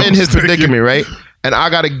throwing I'm in stones, his thank you. predicament, right, and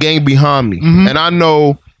I got a gang behind me, and I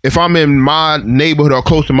know if I'm in my neighborhood or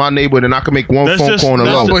close to my neighborhood, and I can make one That's phone just- call on the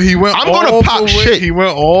that's low. But he went. I'm all gonna pop the way, shit. He went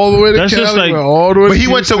all the way to That's Cali. just like- went all the way. But to he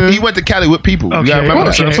went to Houston. Cali with people. You Okay, gotta remember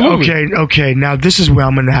that. Absolutely. okay. Now this is where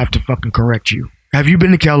I'm gonna have to fucking correct you. Have you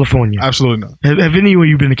been to California? Absolutely not. Have any of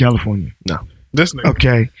you been to California? This nigga.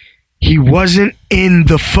 Okay. He wasn't in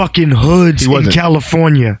the fucking hoods He in wasn't.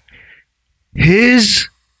 California. His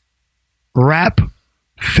rap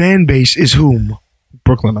fan base is whom?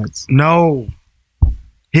 Brooklynites. No.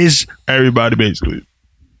 His everybody basically.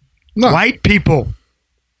 No. white people.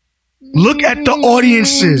 Look at the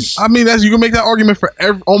audiences. I mean, you can make that argument for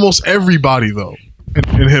almost everybody though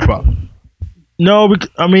in hip hop. No,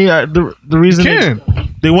 I mean the reason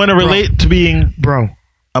they want to relate to being Bro,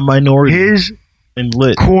 a minority his and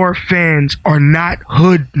lit. core fans are not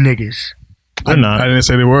hood niggas. They're not. I didn't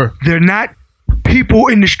say they were. They're not people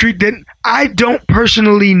in the street that I don't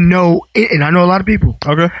personally know, and I know a lot of people.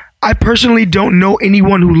 Okay. I personally don't know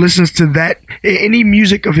anyone who listens to any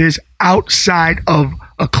music of his outside of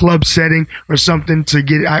a club setting or something to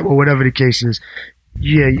get or whatever the case is.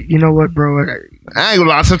 Yeah, you know what, bro? I ain't gonna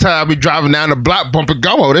lie. Sometimes I'll be driving down the block, bumping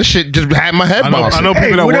go. This shit just had my head I know bouncing.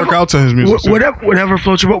 people that work out to his music. too. Whatever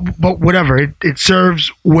floats your boat, but whatever. It serves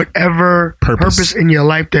whatever purpose in your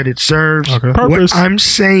life that it serves. Okay. Purpose. What I'm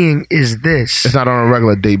saying is this. It's not on a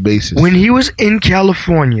regular day basis. When he was in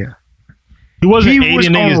California, He wasn't he 80 was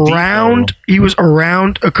niggas deep, around. though. He was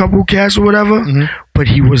around a couple cats or whatever, but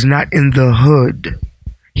he was not in the hood.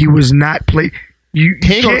 He was not play. You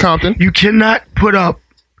He ain't gonna can't- Compton. You cannot put up.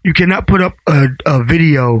 You cannot put up a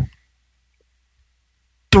video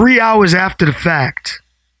 3 hours after the fact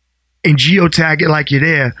and geotag it like you're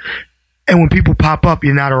there, and when people pop up,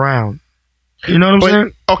 you're not around. You know what I'm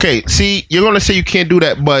saying? But, okay, see, you're gonna say you can't do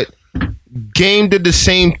that, but Game did the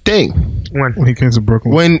same thing When When he came to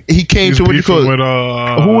Brooklyn. when he came He's to what you beefing call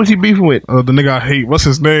with who was he beefing with? the nigga I hate. What's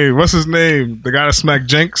his name? The guy that smacked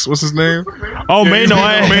Jenks. What's his name? Oh, Yeah, man, he's no, been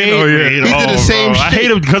I on hate Mano, yeah. Mano, He did the same bro. I shit.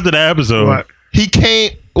 hate him because of the episode. What? He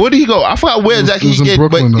came. Where did he go? I forgot where It was exactly he in did,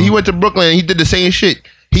 Brooklyn, but he though. went to Brooklyn and he did the same shit.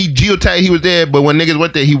 He geotagged. He was there, but when niggas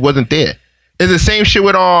went there, he wasn't there. It's the same shit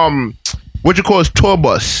with what you call his tour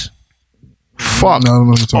bus. Fuck. No, I don't know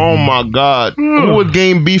what you're talking Oh about. my god. Who was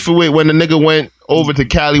Game beefing with when the nigga went over to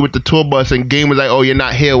Cali with the tour bus and Game was like, "Oh, you're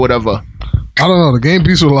not here, whatever." I don't know. The game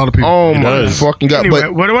beats with a lot of people. Oh He my does. fucking god! anyway,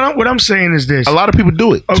 But what I'm saying is this. a lot of people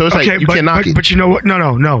do it, so it's like you can't knock it. But you know what? No.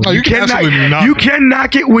 you can absolutely knock You it. can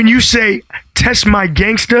knock it when you say test my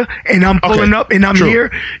gangster and I'm pulling up and I'm True.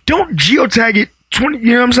 here. Don't geotag it 20. You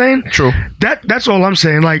know what I'm saying? True. That's all I'm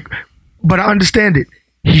saying. Like, but I understand it.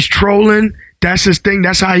 He's trolling. That's his thing.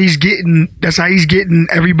 That's how he's getting. That's how he's getting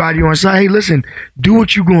everybody on side. Hey, listen, do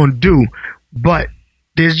what you gonna do, but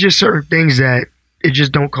there's just certain things that it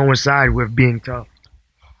just don't coincide with being tough.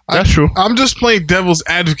 That's true. I'm just playing devil's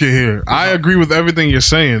advocate here. I agree with everything you're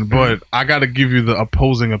saying, but I got to give you the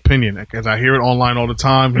opposing opinion because I hear it online all the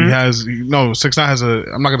time. He has 6ix9ine has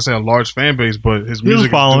I'm not gonna say a large fan base, but his He was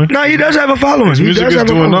music following. No, he does have a following. his He music does is have a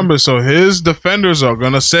doing following. numbers. So his defenders are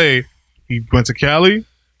gonna say he went to Cali,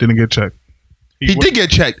 didn't get checked. He did get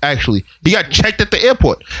checked. Actually, he got checked at the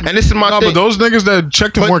airport. And this is my No, thing. but those niggas that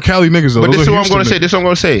checked him But- weren't Cali niggas though. But Those this is are what I'm Houston going to say. niggas. This is what I'm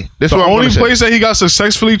going to say. This is The what I'm only going to say. place that he got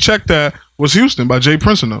successfully checked at was Houston by Jay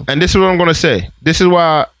Prince and them. And this is what I'm going to say. This is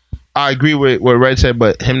why I agree with what Red said,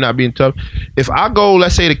 but him not being tough. If I go,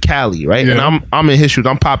 let's say to Cali, right, Yeah. and I'm in his shoes,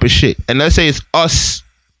 I'm popping shit, and let's say it's us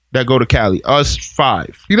that go to Cali, us 5.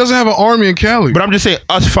 He doesn't have an army in Cali. But I'm just saying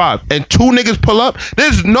us 5, and 2 niggas pull up.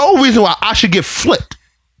 There's no reason why I should get flipped.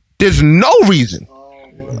 There's no reason.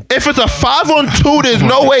 If it's a 5-on-2, there's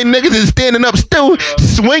no way niggas is standing up still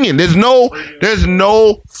swinging. There's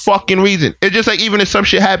no fucking reason. It's just like even if some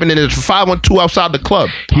shit happened and it's 5-on-2 outside the club.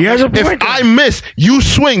 He has a point. If I miss, you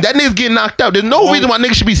swing. That nigga's getting knocked out. There's no reason why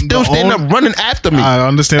niggas should be still standing up running after me. I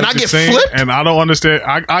understand And what I you're get saying, flipped? and I don't understand.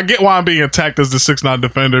 I get why I'm being attacked as the 6ix9ine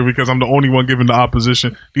defender because I'm the only one giving the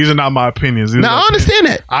opposition. These are not my opinions. These Now are I understand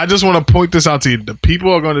that. I just want to point this out to you. The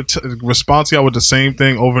people are going to respond to y'all with the same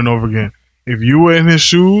thing over and over again. If you were in his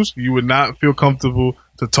shoes, you would not feel comfortable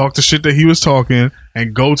to talk the shit that he was talking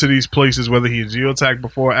and go to these places, whether he geotagged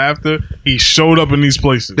before or after. He showed up in these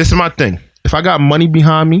places. This is my thing. If I got money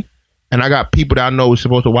behind me and I got people that I know is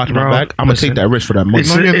supposed to watch my Bro, back, I'm gonna listen. take that risk for that money.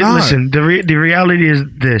 Listen, the reality is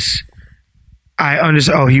this. I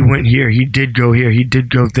understand. Oh, he went here. He did go here. He did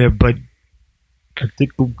go there. But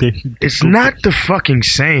it's not the fucking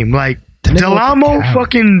same. Like, Delamo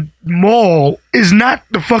fucking Mall is not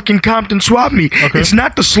the fucking Compton swap meet. Okay. It's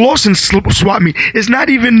not the Slauson swap meet. It's not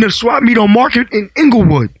even the swap meet on Market in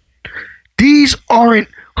Inglewood. These aren't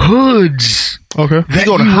hoods. Okay. That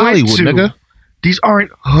go to you went Hollywood, to. nigga. These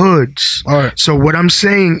aren't hoods. All right. So what I'm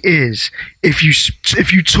saying is, if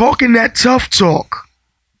you talking that tough talk,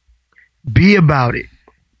 be about it.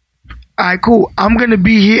 All right, cool. I'm gonna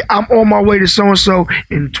be here. I'm on my way to so and so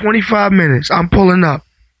in 25 minutes. I'm pulling up.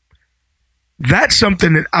 That's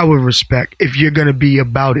something that I would respect if you're gonna be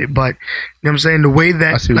about it. But you know what I'm saying, the way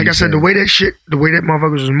that, like I said, the way that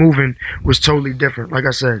motherfuckers was moving was totally different. Like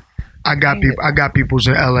I said, I got peoples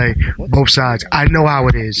in LA, both sides. I know how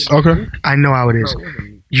it is. Okay. I know how it is.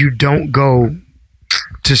 You don't go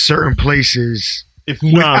to certain places If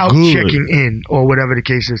you're without not good. checking in or whatever the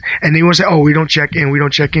case is. And they want to say, oh, we don't check in.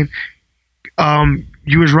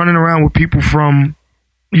 You was running around with people from,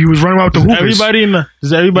 you was running around with the Hoovers.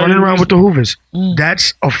 Does everybody Running around with the Hoovers.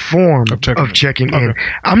 That's a form of checking in. Okay.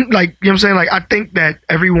 I'm like, you know what I'm saying? Like, I think that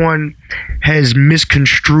everyone has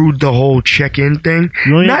misconstrued the whole check-in thing.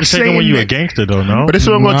 You only Not have to check in saying when you're a that- gangster, though, no? But this is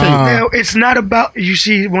what I'm gonna tell you. No, it's not about, you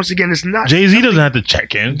see, once again, it's not. Jay-Z doesn't have to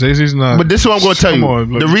check in. Jay-Z's not. But this is what I'm gonna tell you. Come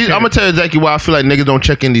on, look, The you reason I'm can't- gonna tell you exactly why I feel like niggas don't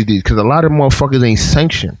check in these because a lot of motherfuckers ain't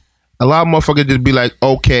sanctioned. A lot of motherfuckers just be like,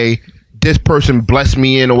 okay, this person blessed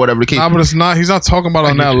me in or whatever the case. Nah, but it's not. He's not talking about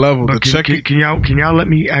on that level. The But checking. can y'all let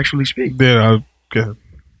me actually speak? Yeah. Go ahead.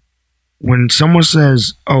 When someone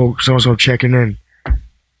says, "Oh, so and so checking in," all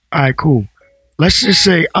right, cool. Let's just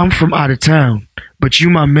say I'm from out of town, but you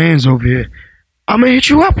my man's over here. I'm gonna hit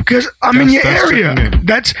you up because I'm in your That's area. checking in.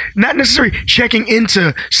 That's not necessarily checking in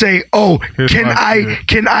to say, "Oh, Here's can my- I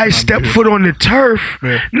I'm step here. foot on the turf?"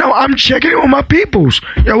 Yeah. No, I'm checking in with my peoples.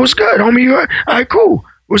 Yo, what's good, homie? You all right? Cool.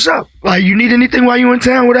 What's up? Like, you need anything while you in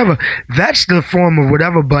town? Whatever. That's the form of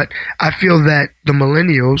whatever. But I feel that the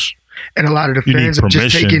millennials and a lot of the You need fans have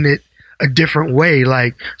just permission. taken it a different way,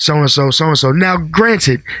 like so and so. Now,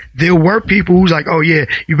 granted, there were people who's like, "Oh yeah,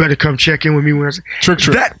 you better come check in with me when I say Trick.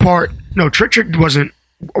 that part." No, Trick wasn't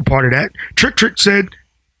a part of that. Trick said,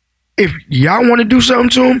 "If y'all want to do something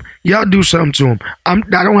to him, y'all do something to him. I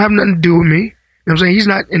don't have nothing to do with me." You know what I'm saying? He's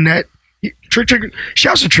not in that. Trick.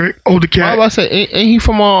 Shouts to Trick, older I cat, was about to say, ain't he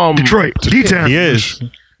from Detroit, D-Town. He is.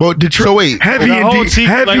 Well, Detroit. So wait, Heavy The in whole team,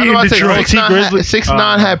 heavy like, in I was about to say, Detroit. T Grizzly.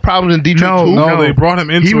 6ix9ine had problems in Detroit No, too. No, they brought him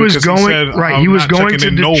into He it was 'cause going said, right. "I'm He was not going checking to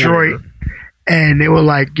in Detroit, nowhere." and they were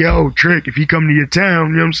like, "Yo, Trick, if he come to your town,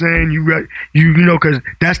 you know what I'm saying? You got you know, because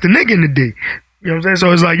that's the nigga in the D. You know what I'm saying?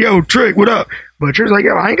 So it's like, yo, Trick, what up? But Trick's like,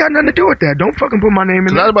 yo, I ain't got nothing to do with that. Don't fucking put my name in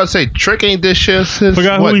I was there. about to say, Trick ain't this shit since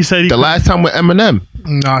Forgot who what, he said he the could- last time with Eminem.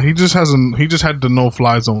 Nah, he just hasn't. He just had the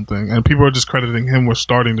no-fly zone thing, and people are just crediting him with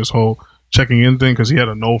starting this whole checking in thing because he had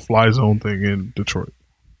a no-fly zone thing in Detroit.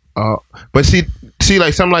 But see,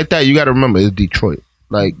 like something like that, you got to remember it's Detroit.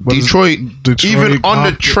 Like But it's Detroit, Detroit, even under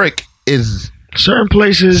Compton. Trick is Certain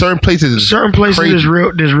places, certain places. Crazy.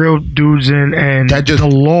 there's real dudes in, and That just- the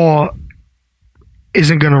law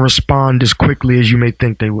isn't gonna respond as quickly as you may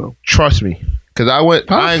think they will. Trust me, because I went.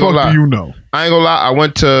 How I the ain't gonna fuck lie. do you know? I ain't gonna lie. I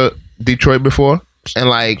went to Detroit before, and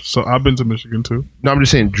like, So I've been to Michigan too. no, I'm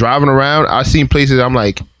just saying, driving around, I seen places. I'm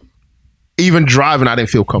like, even driving, I didn't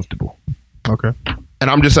feel comfortable, Okay. and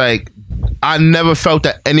I'm just like, I never felt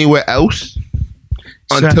that anywhere else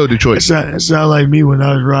until Detroit. It sound like me when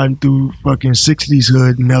I was riding through fucking 60s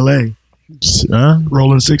hood in LA.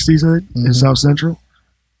 Rolling 60s hood in South Central.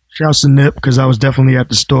 Shouts to Nip because I was definitely at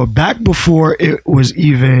the store back before it was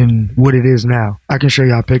even what it is now. I can show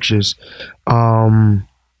y'all pictures.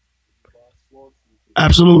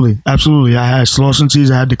 Absolutely. I had Slauson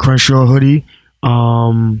tees. I had the Crenshaw hoodie.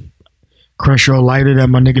 Crenshaw lighter that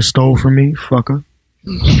my nigga stole from me. Fucker.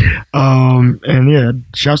 And yeah,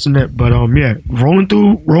 shouts to Nip. But yeah, rolling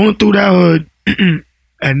through that hood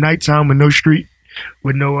at nighttime with no street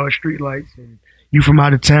lights, and you from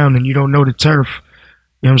out of town and you don't know the turf.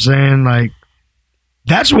 You know what I'm saying? Like,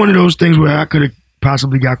 that's one of those things where I could have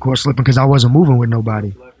possibly got caught slipping because I wasn't moving with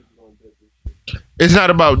nobody. It's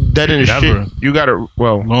not about dead in the Never. shit. You gotta,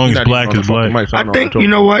 well, long as you're not black even on is the fucking black. mic, so I I don't know think, what you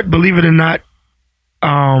I'm know what? Believe it or not,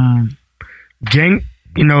 gang,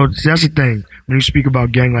 you know, that's the thing. When you speak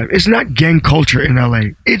about gang life, it's not gang culture in LA.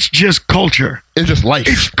 It's just culture. It's just life.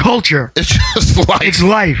 It's culture. It's just life. It's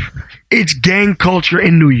life. It's gang culture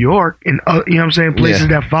in New York and you know what I'm saying, places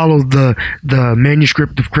that follow the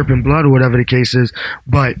manuscript of Crip and Blood or whatever the case is.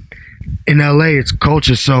 But in LA, it's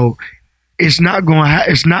culture. So it's not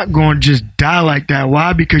going to just die like that.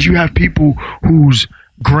 Why? Because you have people whose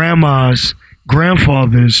grandmas,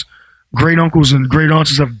 grandfathers, great uncles, and great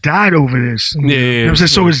aunts have died over this. Yeah. You know what I'm saying?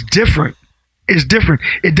 So it's different. It's different.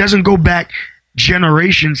 It doesn't go back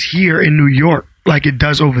generations here in New York like it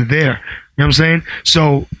does over there. You know what I'm saying?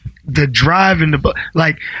 So the drive and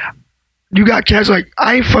like, you got cats like,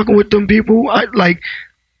 I ain't fucking with them people.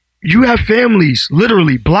 You have families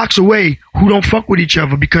literally blocks away who don't fuck with each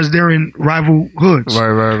other because they're in rival hoods. Right.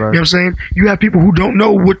 You know what I'm saying? You have people who don't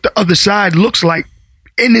know what the other side looks like,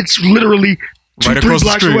 and it's literally Right 2-3 across the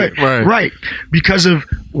blocks street. away. Right. Because of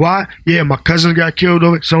why? Yeah, my cousin got killed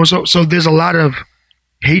over so and so. So there's a lot of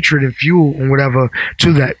hatred and fuel and whatever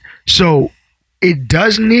to that. So it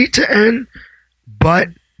does need to end, but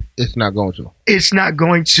It's not going to. it's not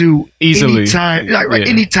going to Easily.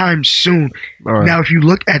 anytime soon. All right. Now, if you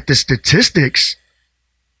look at the statistics,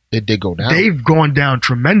 It did go down. they've gone down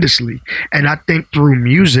tremendously. And I think through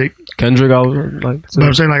music, Kendrick, I was like, but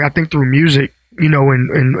I'm saying, like, I think through music, you know,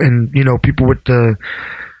 and you know, people with the,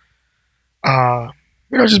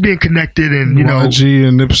 you know, just being connected and, you know, YG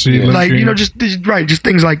and Nipsey. like, linking. you know, just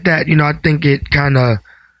things like that. You know, I think it kind of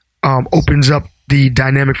opens up the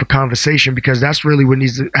dynamic for conversation, because that's really what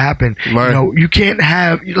needs to happen. Right. You know, you can't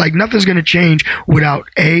have, like, nothing's going to change without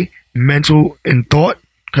mental and thought,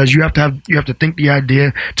 because you have to think the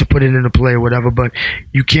idea to put it into play or whatever. But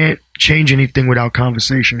you can't change anything without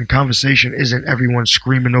conversation. And conversation isn't everyone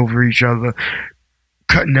screaming over each other,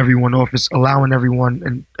 cutting everyone off. It's allowing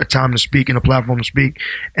everyone a time to speak and a platform to speak,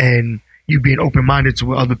 and you being open-minded to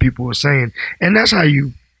what other people are saying. And that's how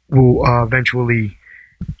you will eventually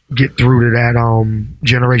get through to that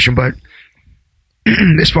generation. But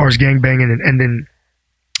as far as gangbanging and ending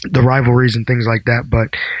the rivalries and things like that, but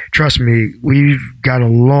trust me, we've got a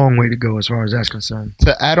long way to go as far as that's concerned.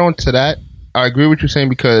 To add on to that, I agree with you saying,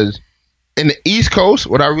 because in the East Coast,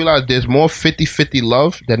 what I realized, there's more 50-50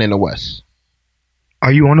 love than in the West.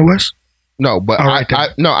 Are you on the West? No, but All right,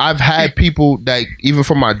 then. I've had people that, even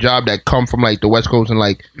from my job, that come from like the West Coast and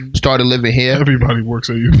like started living here. Everybody works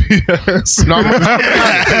at UPS. No,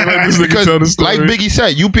 Let this nigga tell the because story. like Biggie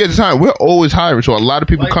said, UPS at the time, we're always hiring. So a lot of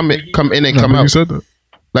people come in and come You out. said that.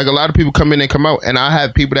 Like a lot of people come in and come out, and I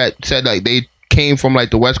have people that said like they came from like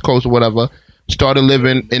the West Coast or whatever, started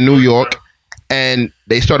living in New York, and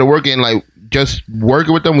they started working, like just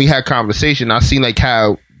working with them. We had conversation. I seen like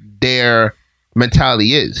how their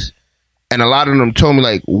mentality is, and a lot of them told me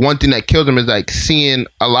like one thing that kills them is like seeing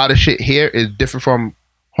a lot of shit here is different from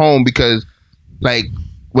home, because like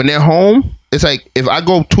when they're home, it's like if I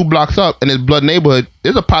go 2 blocks up and it's blood neighborhood,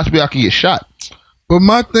 there's a possibility I can get shot. But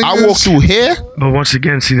my thing I is, walk through here. But once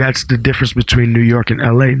again, see, that's the difference between New York and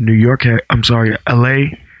LA. LA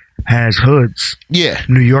has hoods. Yeah,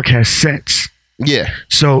 New York has sets. yeah.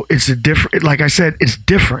 So it's a different, like I said, it's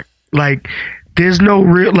different. Like, there's no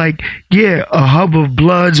real, like, yeah, a hub of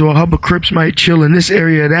Bloods or a hub of Crips might chill in this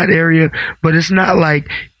area, that area, but it's not like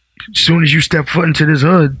as soon as you step foot into this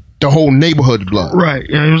hood, The whole neighborhood's blood. right?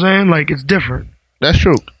 You know what I'm saying? Like, it's different. That's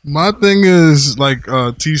true. my thing is, like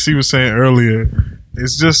TC was saying earlier,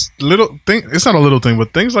 it's just little thing. It's not a little thing,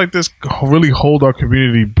 but things like this really hold our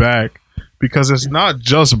community back, because it's not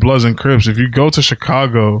just Bloods and Crips. If you go to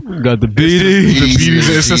Chicago, got the the BD.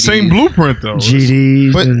 BDs, it's the same blueprint though.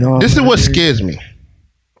 GDs But and all this is that. what scares me.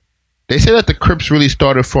 They say that the Crips really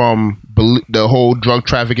started from the whole drug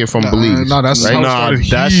trafficking from Belize. No, that's right? how it Nah, started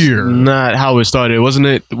that's here. not how it started, wasn't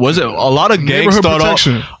it? Was it a lot of gangs Neighborhood start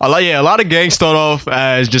protection. off? A lot of gangs start off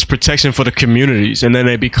as just protection for the communities, and then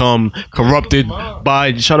they become corrupted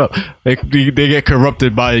by. Shut up. They get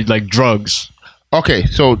corrupted by like drugs. Okay,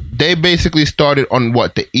 so they basically started on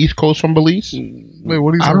what, the East Coast from Belize? Wait,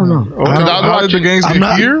 what are you I talking don't know. about? Because I was How did the watching- gangs I'm get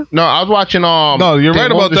not- here? No, I was watching. No, you're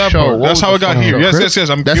right what about was the that show? part. What That's was how the it got fucking here. show? Yes.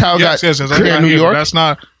 I That's how it got yes. I here got in New here. York? That's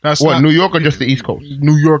not What, New York or just the East Coast?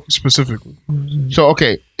 New York specifically. So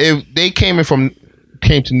okay, if they came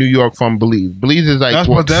to New York from Belize. Belize is like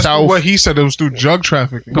That's south. what he said. It was through drug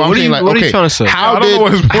trafficking. But I'm What are saying, you- what are you trying to say? How I don't know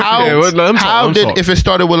what his did point how, is. Yeah, let him talk, how let him did talk. if it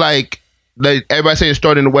started with like everybody say it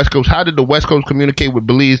started in the West Coast? How did the West Coast communicate with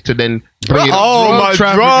Belize to then bring it? Oh Drug my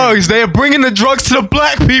trafficking. drugs! They are bringing the drugs to the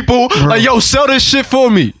black people. Like, yo, sell this shit for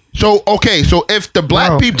me. So okay, so if the black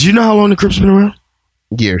Bro, people do you know how long the Crips been around?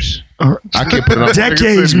 years, Uh, I can't put it up.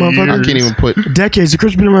 decades, I motherfucker. I can't even put. Decades. The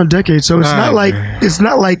Crips been around decades, so it's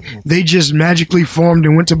not like they just magically formed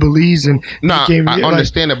and went to Belize and Nah, became. I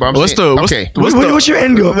understand it, but I'm What's saying, the- what's- okay. What's your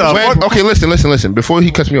end goal? Okay, listen. Before he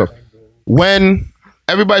cuts me off, when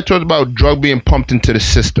everybody talks about drug being pumped into the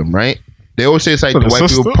system, right? They always say it's like To the the white people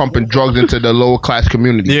system? pumping drugs into the lower class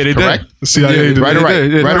community. Yeah, they correct? did. The CIA did Right or that.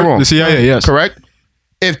 right? Right or wrong? The CIA, yes. Correct.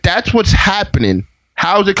 if that's what's happening,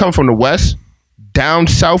 how is it coming from the west, down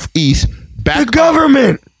southeast, back The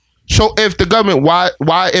government. So if the government, why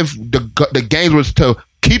if the gangs was to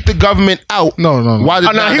keep the government out? No. Why did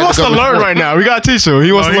He wants to learn right now. We gotta teach him.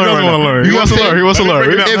 He wants to learn. doesn't Right wanna now. learn. He wants to learn. He wants to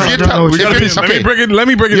learn. If you're Let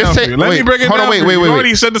me break it down for you. Let me break it hold down. on, wait. You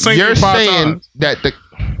already said the same You're thing 5 saying times. that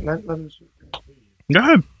Go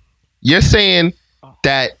ahead. you're saying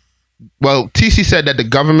that. Well, TC said that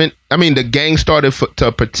the gang started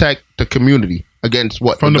to protect the community against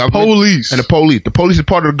what? From the government? police. And the police. The police is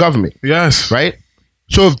part of the government, Yes. right?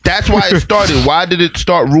 So if that's why it started, why did it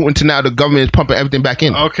start rooting to now the government is pumping everything back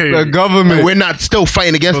in? Okay. The government. And we're not still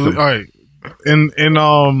fighting against All them. right.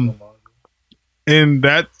 In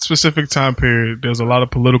that specific time period, there's a lot of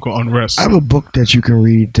political unrest. I have a book that you can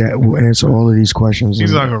read that will answer all of these questions.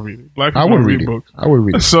 He's not gonna read it. Black I people would don't read it. books. I would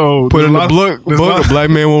read it. So Put there's in a the lot- there's a lot- book. A black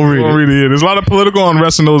man won't read won't it. read it. There's a lot of political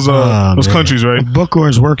unrest in those man. countries, right? book or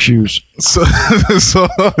his work shoes. So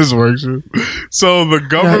his work shoes. So the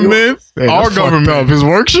government, our government, His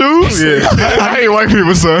work shoes. yeah. I hate white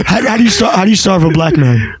people, son. How do you start? How do you starve a black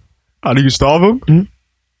man? How do you starve him?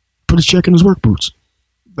 Put his check in his work boots.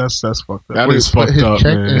 That's fucked up. That is Put fucked his up,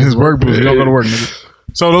 check man. in His work boots. You don't go to work, nigga.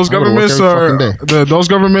 So those I go to work governments every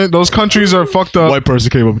fucking are those countries are fucked up. White person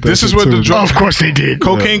came up with that. This is shit, where the too. drug Of course they did.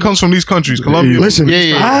 cocaine comes from these countries. Colombia. Listen,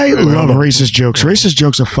 Yeah. I love racist jokes. Racist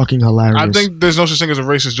jokes are fucking hilarious. I think there's no such thing as a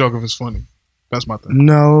racist joke if it's funny. That's my thing.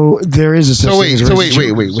 no, there is a such So thing wait, as a racist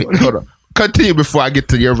joke. wait. Hold on. Continue before I get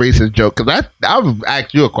to your racist joke, because I'll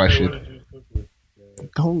ask you a question.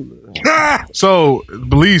 So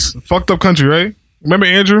Belize, fucked up country, right? Remember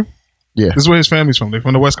Andrew? Yeah. This is where his family's from. They're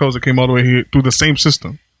from the West Coast. They came all the way here through the same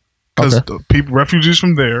system. Because Okay. the people, refugees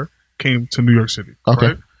from there, came to New York City. Okay.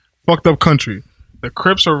 Right? Fucked up country. The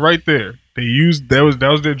Crips are right there. They used that was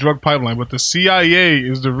their drug pipeline, but the CIA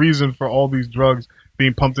is the reason for all these drugs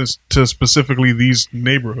being pumped into specifically these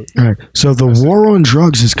neighborhoods. All right. So the war on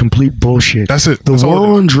drugs is complete bullshit. That's it. The That's all war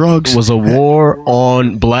it is. on drugs. It was a war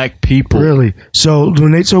on black people. Really? So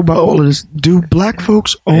when they talk about all of this, do black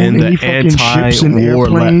folks own And the any fucking ships and anti-war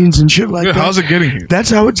airplanes and shit like Yeah, that? how's it getting here? That's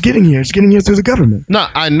how it's getting here. It's getting here through the government. No,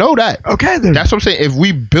 I know that. Okay, then. That's what I'm saying. If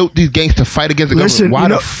we built these gangs to fight against the Listen, government, why you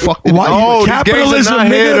know, the fuck did why, Oh, these gangs are capitalism, not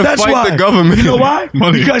here nigga, to that's fight why. the government. You know why?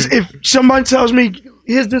 Money. Because if someone tells me,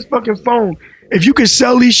 here's this fucking phone, if you can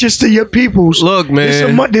sell these shits to your peoples, Look,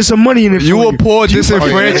 man. there's some money in it You for a poor, You fucking-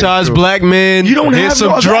 disenfranchised black man. You don't Here's have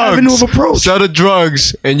no some other avenue of approach. Sell the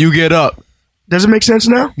drugs, and you get up. Does it make sense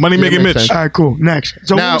now? Money Yeah, making makes Mitch. sense. All right, cool. Next.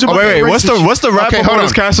 So Now- what was oh, about Wait, the what's the racist- rap Okay, hold on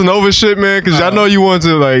this on. Casanova shit, man? Because I know you want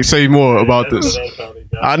to like say more about this.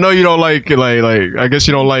 I know you don't like I guess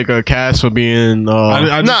you don't like Cass for being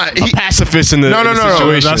I just- a pacifist in the, No, in the no, no.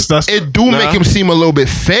 situation. That's it do make him seem a little bit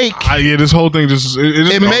fake. yeah, this whole thing just it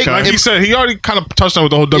just It make- like it- he said he already kind of touched on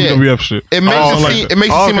with the whole Yeah. WWF shit. It makes Oh, it like seem that. it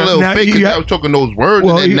makes it seem a little Now, fake you because got- I was talking those words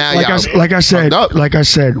Well, and then now like y'all like I said, fucked up.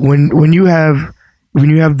 when you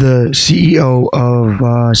have the CEO of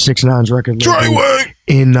 6ix9ine's record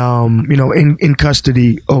label in in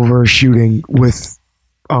custody over a shooting with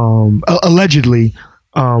allegedly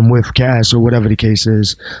with Cass or whatever the case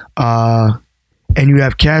is, and you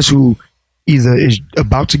have Cass who either is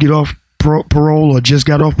about to get off parole or just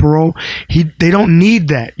got off parole. They don't need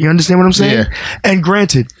that. You understand what I'm saying? Yeah. And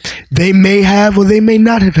granted, they may have or they may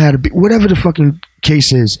not have had whatever the fucking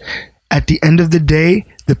case is. At the end of the day,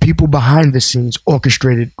 the people behind the scenes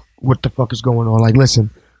orchestrated what the fuck is going on. Like, listen,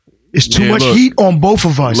 it's too Yeah, much look. heat on both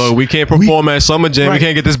of us. Look, we can't perform at Summer Jam. Right. We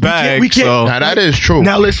can't get this bag. We can't- So Now that is true.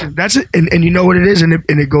 Now listen, that's it, and you know what it is, and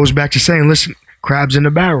it goes back to saying, listen, crabs in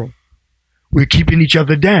the barrel. We're keeping each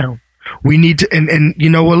other down. We need to, and you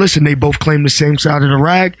know what? Listen, they both claim the same side of the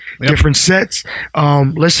rag, different sets.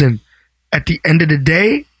 Listen, at the end of the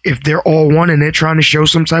day, if they're all one and they're trying to show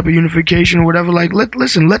some type of unification or whatever, like let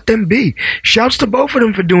them be. Shouts to both of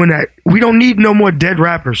them for doing that. We don't need no more dead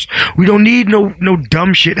rappers. We don't need no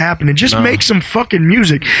dumb shit happening. Just make some fucking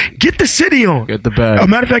music. Get the city on. get the bag.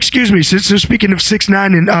 Matter of fact, excuse me. Since speaking of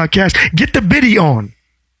 6ix9ine and Cass, get the biddy on.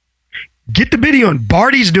 Get the biddy on.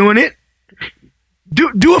 Barty's doing it.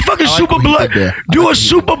 Do a fucking like Super what he Blood. did there. Do a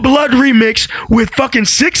Super Blood remix with fucking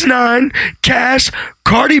 6ix9ine, Cass,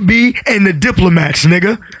 Cardi B, and the Diplomats,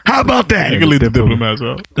 nigga. How about that? You can leave the diplomats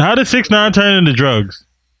out. How did 6ix9ine turn into drugs?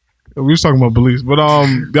 We was talking about Belize, but I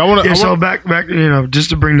want Yeah, to. so back, just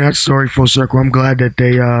to bring that story full circle, I'm glad that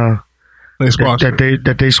They squashed it.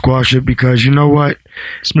 that they squash it because you know what?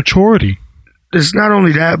 It's maturity. It's not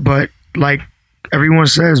only that, but like everyone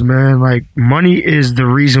says, man, like money is the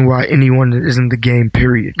reason why anyone is in the game,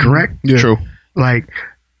 period. Correct? Yeah. True. Like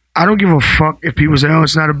I don't give a fuck if people say, "Oh,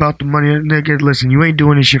 it's not about the money." Nigga, listen, you ain't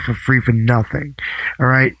doing this shit for free for nothing. All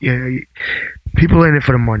right, yeah, people are in it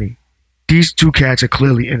for the money. These two cats are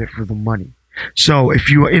clearly in it for the money. So if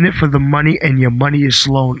you are in it for the money and your money is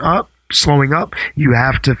slowing up, you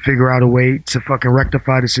have to figure out a way to fucking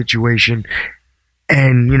rectify the situation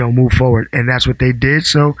and move forward. And that's what they did.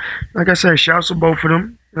 So, like I said, shouts to both of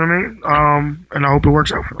them. You know what I mean? And I hope it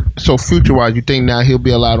works out for them. So future wise, you think now he'll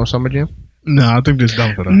be allowed on Summer Jam? No, I think this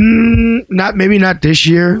done for that. Maybe not this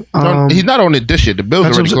year. No, he's not on it this year. The Bills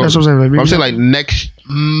That's already what I'm closed. saying. I'm saying like next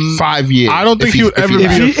 5 years. I don't think he would ever be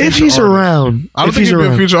if he's around. I don't think he'd be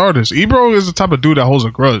a future artist. Ebro is the type of dude that holds a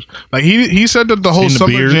grudge. Like he said that the whole Seen the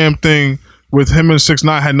Summer beard? Jam thing with him and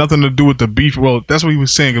 6ix9ine had nothing to do with the beef. Well, that's what he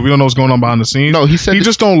was saying because we don't know what's going on behind the scenes. No, he said he that-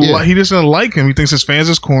 just don't. yeah. He just doesn't like him. He thinks his fans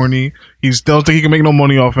is corny. He don't think he can make no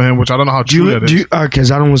money off of him, which I don't know how true that is.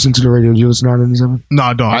 Because I don't listen to the radio. Do you listen to 97? No,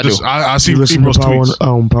 I don't. I do. I see You listen Ebro's to Power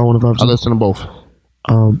tweets. Power 105. I listen to both.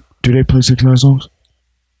 Do they play 6ix9ine songs?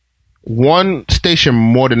 One station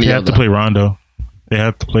more than the They have other. to play Rondo. They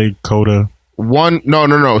have to play Coda.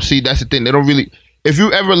 No. See, that's the thing. They don't really. If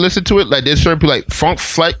you ever listen to it, like there's certain people like Funk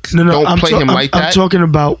Flex don't play him like that. I'm talking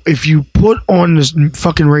about if you put on this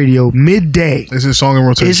fucking radio midday. Is his song in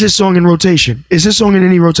rotation? Is his song in rotation? Is his song in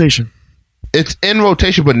any rotation? It's in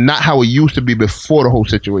rotation, but not how it used to be before the whole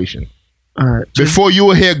situation. All right. Before you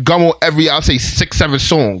would hear Gummo every, I'll say 6-7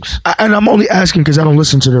 songs. And I'm only asking because I don't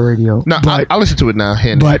listen to the radio. No, but, I listen to it now.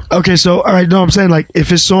 Here and there. but okay, so all right, no, I'm saying like if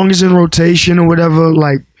his song is in rotation or whatever,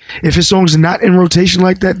 like if his song's not in rotation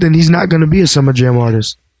like that, then he's not going to be a Summer Jam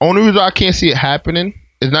artist. Only reason I can't see it happening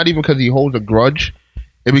is not even because he holds a grudge.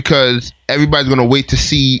 It's because everybody's going to wait to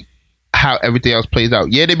see how everything else plays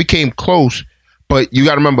out. Yeah, they became close, but you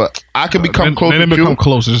got to remember, I could become close They with didn't you. become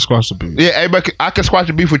close. They just squash the beef. Yeah, I can squash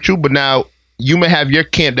the beef with you, but now you may have your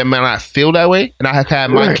camp that might not feel that way, and I have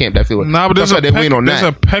my Right. camp that feel. Nah, but That's why they wait on there's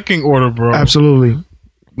that. a pecking order, bro. Absolutely.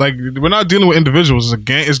 Like we're not dealing with individuals.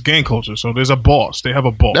 It's gang culture. So there's a boss. They have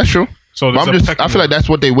a boss. That's true. So But there's I feel like that's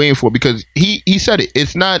what they're waiting for because he said it.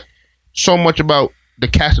 It's not so much about the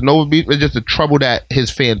Casanova beef. It's just the trouble that his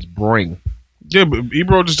fans bring. Yeah, but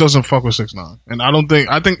Ebro just doesn't fuck with 6ix9ine, and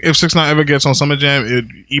I think if 6ix9ine ever gets on Summer Jam,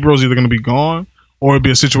 Ebro's either gonna be gone or it'd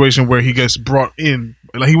be a situation where he gets brought in.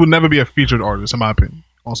 Like he would never be a featured artist, in my opinion,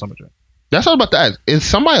 on Summer Jam. That's what I was about to ask. Is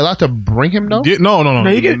somebody allowed to bring him though? Yeah, no,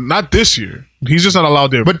 you get- not this year. He's just not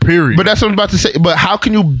allowed there. But period. But that's what I'm about to say. But how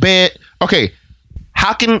can you ban? Okay,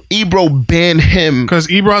 how can Ebro ban him? because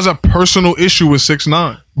Ebro has a personal issue with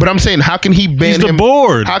 6ix9ine. But I'm saying, how can he ban He's him? the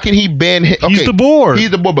board. How can he ban him? He's the board.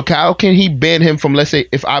 He's the board. But how can he ban him from? Let's say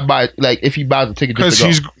if he buys a ticket Because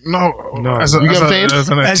just to go. he's no. As You get what I'm saying? as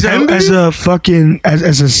an As attendee? a fucking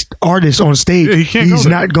as a artist on stage, Yeah, he can't go he's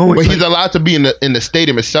there. not going. But he's allowed to be in the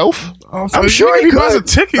stadium itself. I'm sure he buys a could.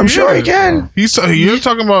 ticket. I'm sure he can. You're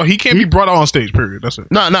talking about he can't be brought out on stage. Period. That's it.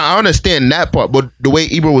 No, I understand that part. But the way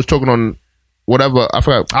Ebro was talking on whatever, I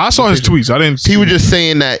forgot. I saw his tweets. I didn't. He was just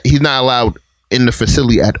saying that he's not allowed in the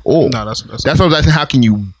facility at all. No, that's That's what I was asking. How can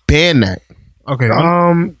you ban that? okay.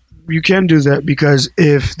 You can do that because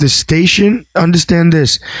if the station, understand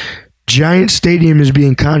this, Giant Stadium is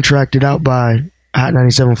being contracted out by Hot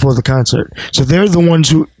 97 for the concert, so they're the ones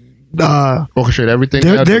who Orchestrate everything.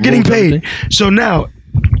 they're getting paid. So now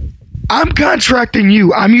I'm contracting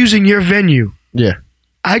you. I'm using your venue. Yeah.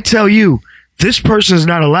 I tell you, this person is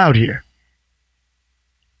not allowed here.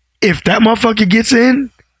 If that motherfucker gets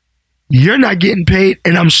in, you're not getting paid,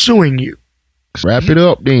 and I'm suing you. Wrap it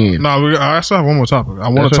up then. No, I still have one more topic. I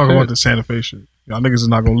want That's to talk okay. about the Santa Fe shit. Y'all niggas is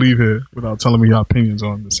not gonna leave here without telling me your opinions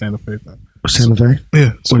on the Santa Fe thing. Santa Fe?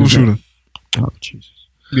 Yeah, school is that? shooting. Oh, Jesus.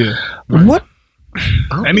 Yeah. What?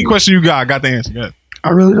 Any question you got, I got the answer. Yeah. I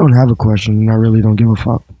really don't have a question, and I really don't give a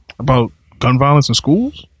fuck. About gun violence in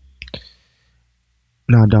schools?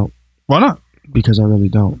 No, I don't. Why not? Because I really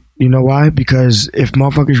don't. You know why? Because if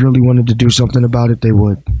motherfuckers really wanted to do something about it, they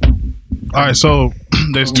would. All right, so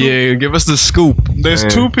there's two. Yeah, give us the scoop. There's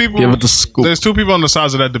two people. Give it the scoop. There's two people on the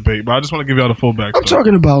sides of that debate, but I just want to give y'all the full backstory. I'm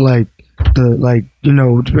talking about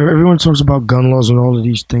everyone talks about gun laws and all of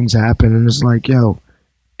these things happen, and it's like, yo,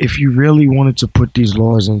 if you really wanted to put these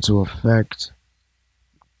laws into effect,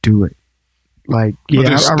 do it. Like, But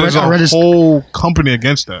yeah, there's I read a whole company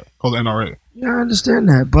against that called NRA. Yeah, I understand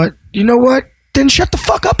that, but you know what? Then shut the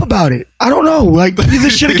fuck up about it. I don't know. Like, leave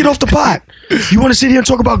this shit and get off the pot. You want to sit here and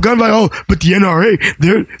talk about gun violence? Oh, but the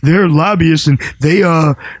NRA, they're lobbyists and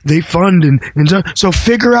they fund and so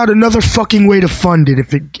figure out another fucking way to fund it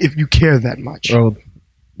if you care that much. Oh,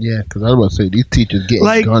 yeah, because I was about to say these teachers getting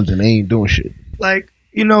Like- guns and they ain't doing shit. Like,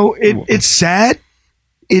 you know, it's sad.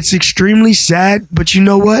 It's extremely sad. But you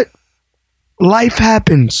know what? life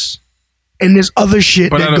happens, and there's other shit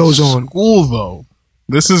But that at goes a on. school though,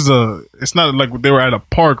 it's not like they were at a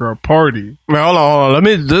park or a party. Man, hold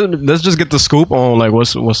on. Let's just get the scoop on like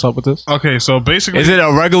what's up with this. Okay, so basically, Is it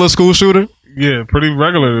a regular school shooter? yeah, pretty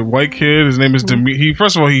regular white kid. His name is He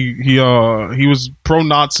first of all he was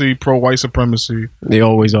pro-Nazi, pro-white supremacy. They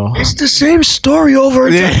always are. It's the same story over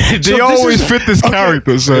again. Yeah, they always fit this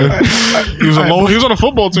character. So He was alone. He was on a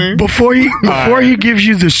football team. Before he gives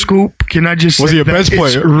you the scoop, can I just say Was he a that bench it's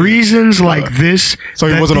player? reasons like this So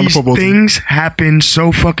he that wasn't on the these football team. things happen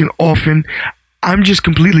so fucking often. I'm just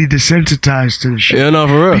completely desensitized to this shit. yeah, no,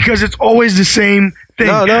 for real. Because it's always the same thing.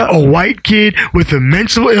 No. A white kid with a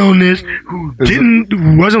mental illness who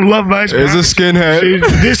wasn't loved by his Is a parents.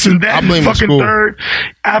 skinhead. This and that. I blame the fucking school. third.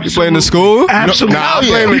 You Absolutely. blame the school? Absolutely. Nah, I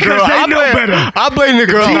blame the Because girl. they know better. I blame the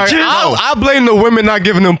girl. Teachers? I blame the women not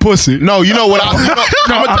giving them pussy. No, you know what?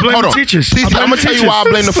 I blame the teachers. I'm gonna tell you why I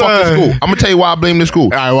blame the fucking Son. school. I'm gonna tell you why I blame the school. All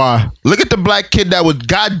right, why? Look at the black kid that was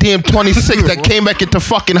goddamn 26 that came back into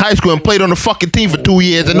fucking high school and played on the fucking team for 2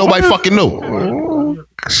 years and nobody fucking knew.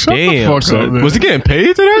 Damn, fuck son. up, man. Was he getting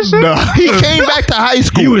paid to that shit? No. He came back to high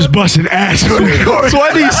school. He was busting ass on the court.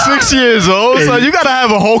 26 years old, so you gotta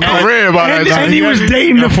have a whole career by that time. And he was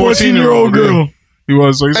dating the 14-year-old girl. He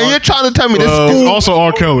was. So he's and you're trying to tell me this he's school, also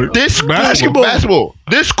R. Kelly. this Basketball. basketball,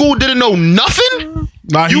 this school didn't know nothing.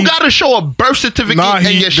 Nah, You he- gotta show a birth certificate Nah, and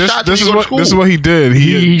he, your shots. this when is you go to what school. this is what he did.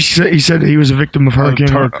 He said that he was a victim of Hurricane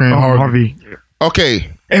Harvey. Okay,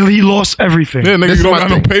 And he lost everything. Yeah, nigga, This you is don't my got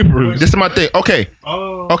no thing. papers. this is my thing.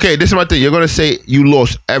 Okay, this is my thing. You're gonna say you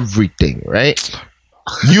lost everything, right?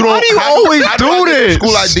 You don't. do you always how do I get your this?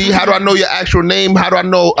 School ID. How do I know your actual name? How do I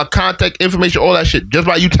know a contact information? All that shit. Just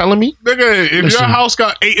by you telling me. Nigga, if Listen. your house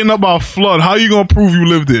got eaten up by a flood, how you gonna prove you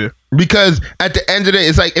lived there? Because at the end of the day,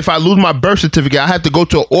 it's like if I lose my birth certificate, I have to go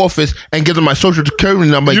to an office and give them my social security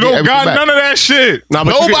number. You and get don't got everything back. none of that shit. Nah,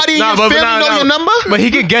 but you Nobody in your but family know your number? But he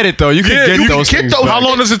can get it though. You can Yeah, get you can those get things. those. back. How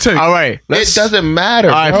long does it take? All right, It doesn't matter.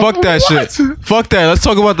 All right, bro. fuck that What? shit. Fuck that. Let's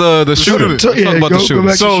talk about the shooter. Let's shooter. talk about the Go shooter.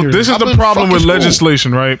 back to So shooter. this is I've the been problem with fucking school.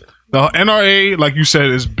 legislation, right? The NRA, like you said,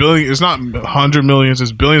 is billion. It's not 100 millions.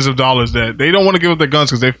 It's billions of dollars that they don't want to give up their guns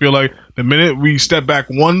because they feel like the minute we step back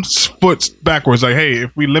one foot backwards, like, hey,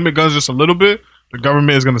 if we limit guns just a little bit, the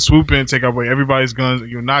government is going to swoop in, take away everybody's guns.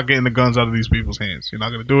 You're not getting the guns out of these people's hands. You're not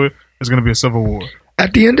going to do it. It's going to be a civil war.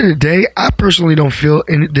 At the end of the day, I personally don't feel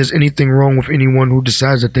there's anything wrong with anyone who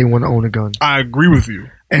decides that they want to own a gun. I agree with you.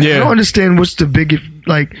 And Yeah. I don't understand what's the biggest,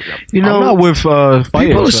 like, you I'm know, not with fighting.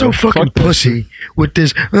 people are so fucking Fuck that pussy with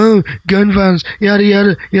this, gun violence, yada,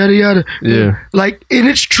 yada, yada, yada. Yeah. Like, and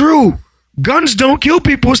it's true. Guns don't kill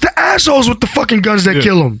people. It's the assholes with the fucking guns that Yeah.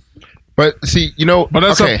 kill them. But see, you know, But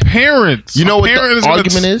that's okay. a parent. You know A what parent the gonna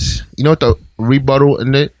argument is? You know what the rebuttal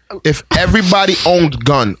in it? If everybody owns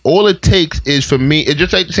gun, all it takes is for me. It's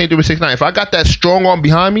just like the same thing with 6ix9ine. If I got that strong arm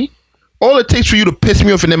behind me, all it takes for you to piss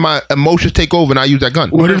me off and then my emotions take over and I use that gun.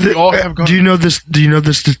 What if is we it? all have guns? Do you know this? Do you know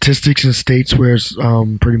the statistics in states where it's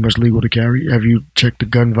pretty much legal to carry? Have you checked the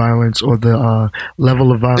gun violence or the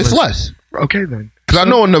level of violence? It's less. Okay, then. Because I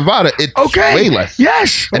know in Nevada, it's Okay. way less.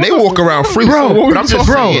 Yes. And they walk around free. Bro, but I'm just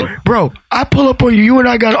saying. bro, I pull up on you. You and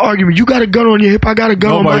I got an argument. You got a gun on your hip. I got a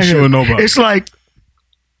gun on my Nobody's hip. shooting nobody. It's like,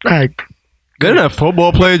 Didn't that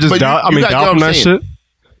football player just But you- doubt? you gotta doubt get from what I'm that saying. shit.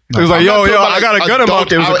 It was like, I'm yo, not talking about, I got a like, gun in my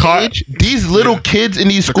adults It was a our car. age. These little kids in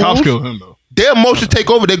these The cops schools, killed him, though. their emotions take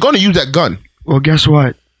over. They're going to use that gun. well, guess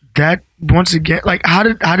what? That once again, like, how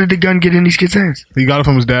did the gun get in these kids' hands? He got it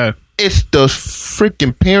from his dad. It's the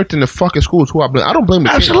freaking parents in the fucking schools who I blame. I don't blame the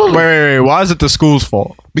kids. Absolutely. Wait. Why is it the school's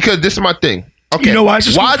fault? Because this is my thing. Okay. You know why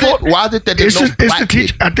it's the why is school's it? fault? Why is it that there's It's no just, it's black the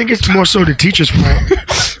teacher. kid? I think it's more so the teacher's fault.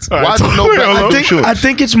 Why is it no black kid? I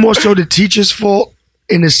think it's more so the teacher's fault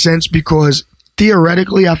in a sense because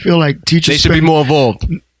theoretically, I feel like They teachers should be more involved.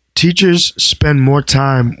 teachers spend more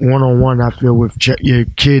time one-on-one. I feel with your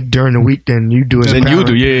kid during the week than you do as a Than you parent.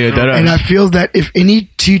 do, yeah, that And I feel that if any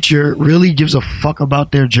teacher really gives a fuck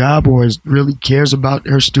about their job or really cares about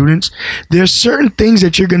her students, there's certain things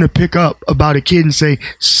that you're going to pick up about a kid and say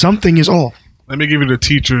something is off. Let me give you the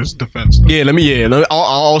teacher's defense. though. Yeah, I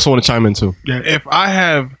also want to chime in too. If I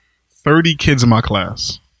have 30 kids in my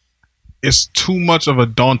class, it's too much of a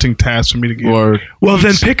daunting task for me to get. Word. Well,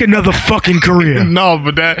 then pick another fucking career. No,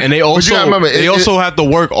 but that And they you also gotta remember, they it- also have to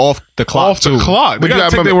work off the clock off the too. clock. They But you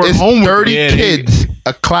gotta gotta take their remember, work it's home with 30 Yeah, they- kids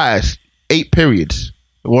a class, 8 periods.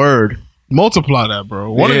 Word. Multiply that,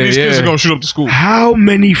 bro. One of Yeah, these kids yeah. are gonna shoot up the school. How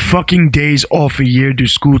many fucking days off a year do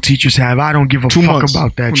school teachers have? I don't give a 2 fuck months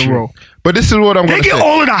about that in a shit. row. But this is what I'm They going to get say.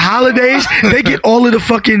 all of the holidays. They get all of the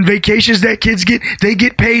fucking vacations that kids get. They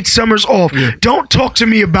get paid summers off. Don't talk to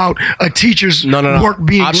me about a teacher's No. work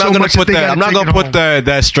being I'm so not gonna much put that they that. gotta I'm not take gonna it put home.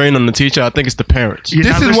 that strain on the teacher. I think it's the parents. You're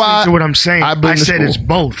This not is listening why to what I'm saying. I blame the said school. it's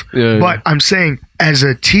both. Yeah, but yeah. I'm saying as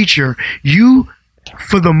a teacher, you,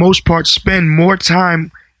 for the most part, spend more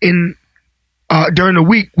time in during the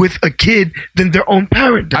week with a kid than their own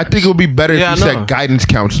parent does. I think it would be better Yeah, if you I know. said guidance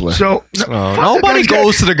counselor. So Nobody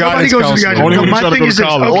goes to the guidance counselor. Only when you My try to thing go is to this.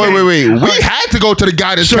 college. Okay. Wait. We had to go to the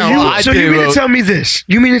guidance So counselor. you mean to tell me this?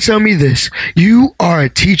 You mean to tell me this? You are a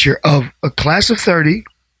teacher of a class of 30.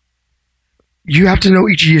 You have to know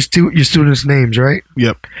each of your students' names, right?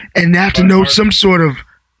 Yep. And they have to know some sort of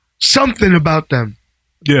something about them.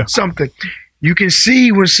 Yeah. Something. You can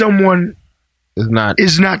see when someone It's not.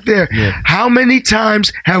 is not there. Yeah. How many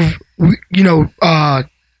times have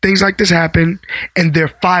things like this happen and their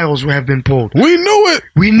files have been pulled? We knew it.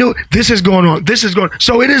 We knew this is going on. This is going.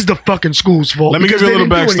 So it is the fucking school's fault. Let me give because you a little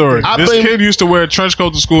they didn't do backstory. anything. This kid used to wear a trench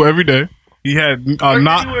coat to school every day. He had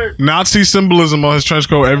Nazi symbolism on his trench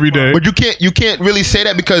coat every day. But you can't really say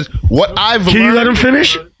that because what I've Can learned. you let him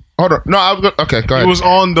finish? Hold on. No, I was okay. Go He ahead. was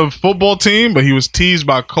on the football team, but he was teased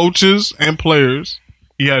by coaches and players.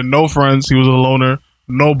 He had no friends. He was a loner.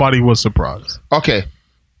 Nobody was surprised. Okay.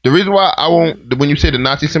 The reason why I won't when you say the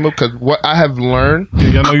Nazi symbol because what I have learned.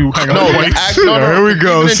 Yeah, I know you hang out with whites. Here we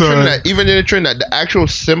go, son. Even in Trinidad, the actual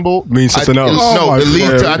symbol Means something else. Oh, it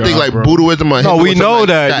leads to my I think God, like bro. Buddhism or No, we Hinduism know like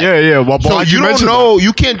that. Yeah. Well, So why'd you don't mention know.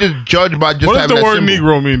 You can't just judge by just What does having the that word symbol.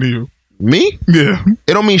 Negro mean to you? Me? Yeah.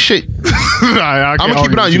 It don't mean shit. I'm gonna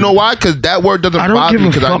keep it on. You know why? Because that word doesn't I don't bother give me a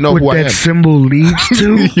because I fuck know what who I that am. symbol leads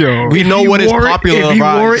to. Yo. We know what is popular. If he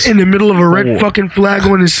wore it in the middle of a red fucking flag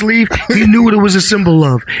on his sleeve, he knew what it was a symbol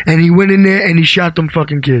of, and he went in there and he shot them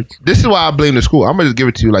fucking kids. This is why I blame the school. I'm gonna just give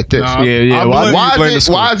it to you like this. Nah, Yeah. I Why blame- do you blame the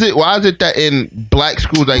school? Why is it that in black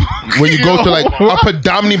schools, like when you go to like a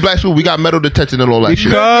predominantly black school, we got metal detecting and all that shit.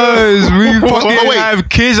 Because we But fucking wait. have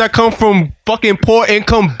kids that come from fucking poor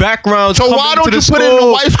income backgrounds. So coming why don't to you the put it in the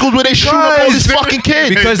school white schools where they shoot up all these fucking kids?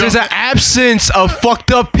 Because there's an absence of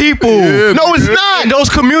fucked up people. No, it's not. In those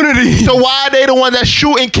communities. So why are they the ones that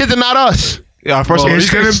shooting kids and not us? Yeah, first of all,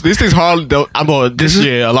 it's these things hardly. This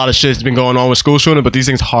year, a lot of shit's been going on with school shooting, but these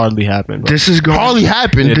things hardly happen. Bro. This is going. Hardly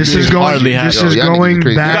happened. This is going. hardly This happened. is Yo, y'all niggas going crazy.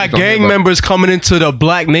 You back. got gang members coming into the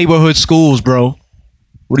black neighborhood schools, bro.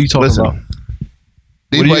 What are you talking Listen, about?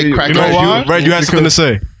 These What do white you crackers. know why? Red, you had something to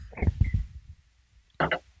say.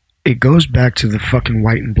 It goes back to the fucking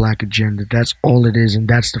white and black agenda. That's all it is, and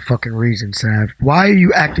that's the fucking reason, Sav. Why are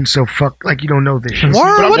you acting so like you don't know this shit? But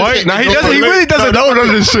I'm What? saying- Nah, he doesn't. He really doesn't know none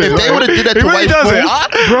of this shit. If they would have did that He to really white doesn't.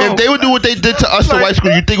 schools, Bro. if they would do what they did to us to white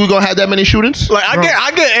school, you think we're gonna have that many shootings? Like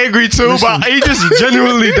I get angry too, but he just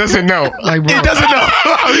genuinely doesn't know. Like, bro, He doesn't know.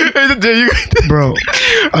 you bro,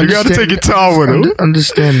 gotta take your time with him.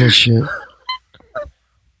 Understand this shit.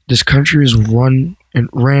 This country is run and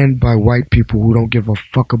ran by white people who don't give a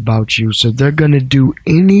fuck about you. So they're gonna do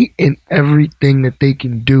any and everything that they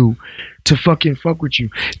can do to fucking fuck with you.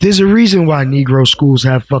 There's a reason why Negro schools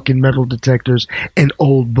have fucking metal detectors and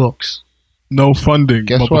old books. No funding,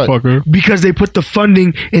 Guess what? motherfucker. Because they put the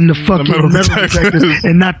funding in the fucking metal metal detectors. detectors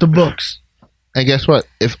and not the books. And guess what?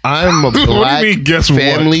 If I'm a do you black mean, guess what?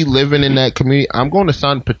 family living in that community, I'm going to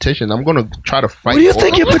sign petitions. I'm going to try to fight. What do you for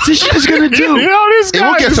think it. your petition is gonna do? this It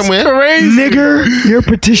will get somewhere. Nigger, your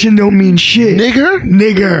petition don't mean shit. Nigger?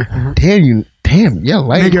 Nigger. Damn, yeah,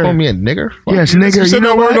 like Nigger. call me a nigger? Fuck Yes, You nigger. said You know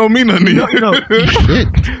that word why? don't mean nothing. No, no.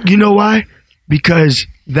 shit. You know why? Because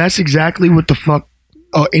that's exactly what the fuck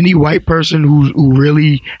any white person who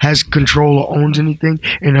really has control or owns anything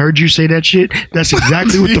and heard you say that shit, that's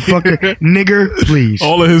exactly what the fuck nigger, please.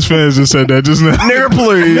 All of his fans just said that just now. Nigger,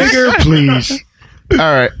 please. Nigger, please. All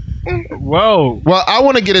right. Whoa. Well, I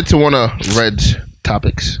want to get into one of Red's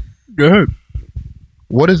topics. Go ahead.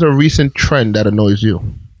 What is a recent trend that annoys you?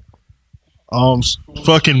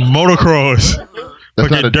 Fucking motocross. That's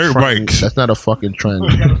Fucking dirt trend. bikes. That's not a fucking trend.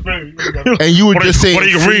 And you were just saying. What do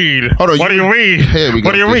you read? Hold on, What do you read? Here we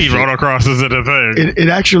What go. do you This read? shit. Motocross is it a thing? It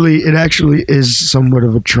actually is somewhat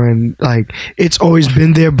of a trend. Like, it's always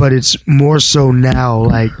been there, but it's more so now.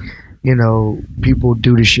 Like, you know, people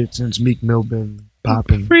do the shit since Meek Mill been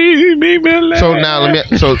popping. So now let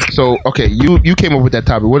me. So okay. You came up with that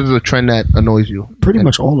topic. What is a trend that annoys you? Pretty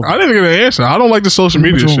much all of I them. didn't get an answer. I don't like the social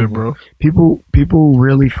media shit, bro. People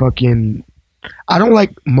really fucking. I don't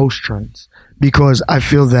like most trends because I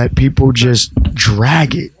feel that people just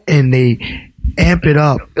drag it and they amp it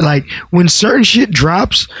up. Like when certain shit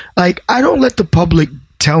drops, like I don't let the public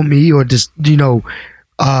tell me or just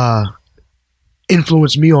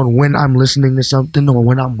influence me on when I'm listening to something or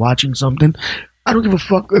when I'm watching something. I don't give a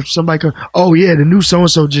fuck if somebody goes, oh yeah, the new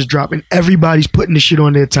so-and-so just dropped and everybody's putting the shit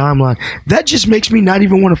on their timeline. That just makes me not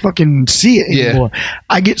even want to fucking see it anymore.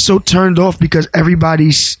 I get so turned off because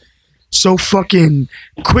everybody's so fucking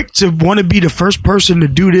quick to want to be the first person to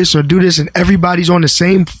do this or do this, and everybody's on the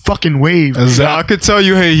same fucking wave. I could tell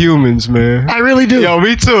you hate humans, man. I really do. Yo,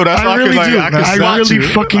 me too. That's I really do. I really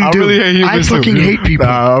fucking do. I really hate humans I fucking too. hate people.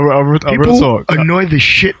 I People talk. annoy the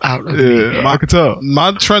shit out of me. Yeah, I could tell.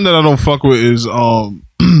 My trend that I don't fuck with is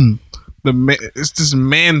it's this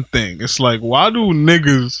man thing. It's like, why do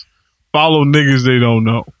niggas follow niggas they don't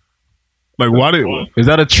know? Like, why did? Is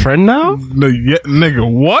that a trend now? No, yeah,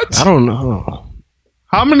 nigga, what? I don't know.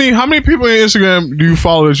 How many people on Instagram do you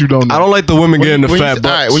follow that you don't know? I don't like the women getting the fat All butts.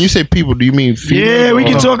 right, when you say people, do you mean female? Yeah, we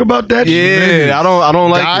can talk about that. Yeah, I don't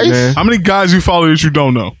like Guys? it, man. How many guys you follow that you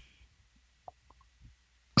don't know?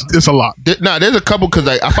 It's a lot. There's a couple because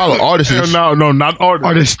I follow artists. No, not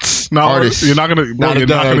artists. Not artists. You're not gonna. Not You're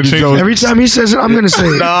not a gonna dog, change. Joe. Every time he says it, I'm gonna say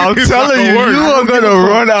it. No, I'm It's telling not you, gonna work. you are gonna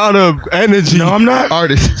run out of energy. No, I'm not.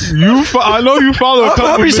 Artists. I know you follow a couple.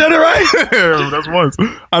 Bobby said it right. Yeah, that's once.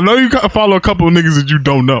 I know you follow a couple of niggas that you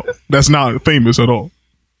don't know. That's not famous at all.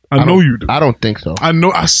 I know you do. I don't think so. I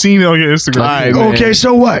know. I seen it on your Instagram. All right, man. Okay,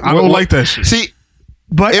 so what? I don't like that shit. See,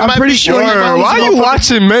 But It I'm might pretty be- sure he Word, follows Why are you motherfuckers-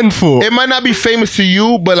 watching men for? it might not be famous to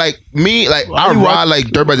you, but like me, like I you ride like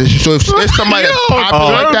dirt bikes. So if it's somebody that's Yo,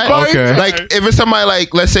 popular like dirt that, bikes? Okay. like if it's somebody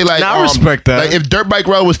like, let's say like, Nah, I respect that. Like if Dirt Bike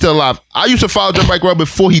Row was still alive, I used to follow Dirt Bike Row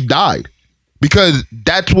before he died because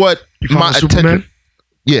that's what You my follow attention. Superman?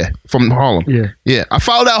 Yeah, from Harlem. Yeah. I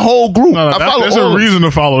follow that whole group. No, I follow there's all a of them. reason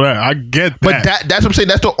to follow that. I get that. But that's what I'm saying.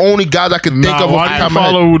 That's the only guys I can think Nah, of. why off the do top you of my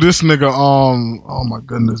head. follow this nigga? Oh my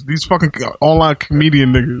goodness, these fucking online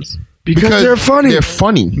comedian niggas. Because they're funny. They're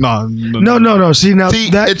funny. Nah, No. See now, See,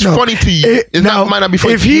 that, it's no. funny to you. It's not- might not be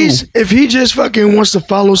funny if to you. if he just fucking wants to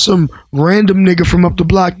follow some random nigga from up the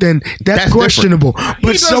block, then that's That's questionable. But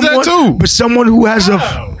does that too. But someone who has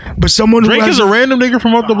Drake is a random nigga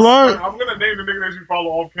from up the block. I'm gonna name the nigga that you follow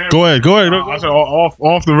off camera. Go ahead. I said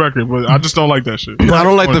off the record, but I just don't like that shit. I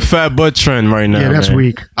don't like the fat butt trend right now. Yeah, that's man.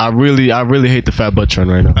 weak. I really hate the fat butt trend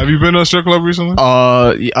right now. Have you been to a strip club recently?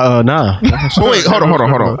 Nah. Oh, wait, hold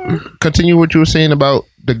on. Continue what you were saying about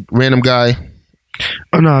the random guy.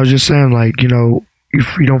 Oh no, I was just saying, like,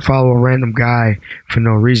 if you don't follow a random guy for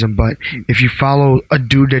no reason, but if you follow a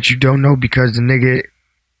dude that you don't know because the nigga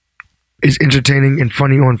is entertaining and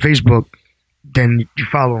funny on Facebook, then you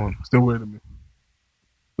follow him. Still weird to me.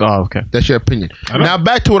 Oh, okay. That's your opinion. Now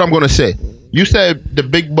back to what I'm going to say. You said the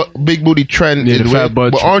big booty trend Yeah, is the fat weird,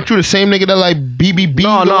 butt but trend. aren't you the same nigga that like BBB? No,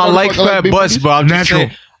 I like fat big butts, booties? but I'm just Natural.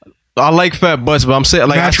 saying. I like fat butts, but I'm saying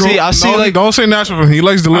like Natural? I see No, like don't say natural for him. He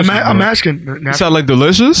likes delicious. I'm bro. asking. you sound like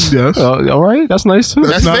delicious. Yes. All right, that's nice too.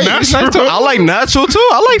 That's not fake. natural. Nice too. I like natural too.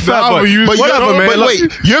 I like fat Nah, butt. but you- But Whatever, you're, man. But Like-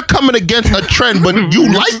 wait, you're coming against a trend, but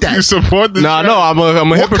you like You that. support the Nah, trend? no, I'm a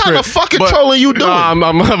What hypocrite. kind of fucking But- trolling you doing? Nah,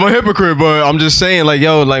 I'm a hypocrite, but I'm just saying, like,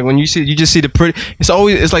 yo, like when you just see the pretty.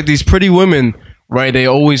 It's like these pretty women, right? They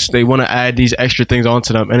want to add these extra things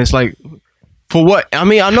onto them, and it's like. For what? I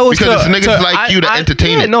mean, I know it's Because it's niggas like you to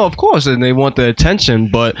entertain yeah, it. no, of course, and they want the attention,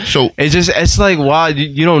 but So- it's like why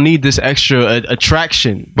you don't need this extra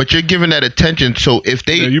attraction. But you're giving that attention. So if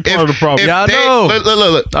they, Yeah, you part of the problem. If Yeah, I they,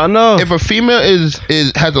 know. Look. I know. If a female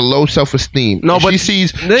has a low self esteem, No, but- she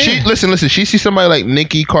sees Yeah. listen, she sees somebody like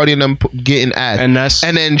Nicki, Cardi, and them getting ass,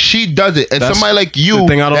 And then she does it, and that's somebody like you the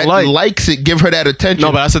thing I don't that like. likes it, give her that attention.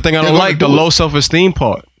 No, but that's the thing I They're don't gonna like, the do it. low self-esteem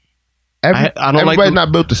part. I don't like everybody's the-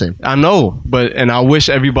 not built the same. I know, and I wish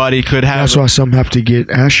everybody could have. That's why some have to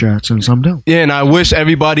get ass shots and some don't. Yeah, and I wish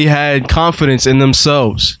everybody had confidence in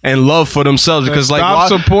themselves and love for themselves because, like, Stop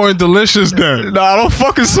why- supporting delicious then. Nah, I don't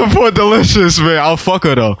fucking support delicious, man. I'll fuck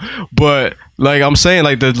her though. But like I'm saying,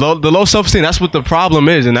 like the low self-esteem, that's what the problem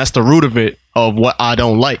is, and that's the root of it of what I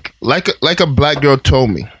don't like. Like a black girl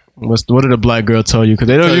told me. What did a black girl tell you? Because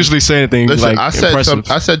they don't usually say anything Listen, like I said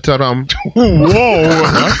impressive. I said to them, Whoa,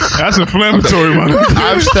 that's inflammatory, man.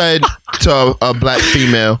 I've said to a black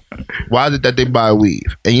female, why is it that they buy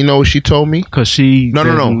weave? And you know what she told me? Because she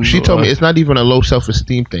No. She told me it's not even a low self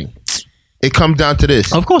esteem thing. It comes down to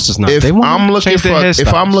this. Of course, it's not. If They wanna I'm looking change for their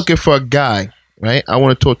if I'm hairstyles. looking for a guy, right? I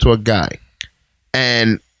want to talk to a guy,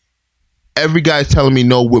 and every guy's telling me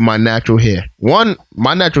no with my natural hair. One,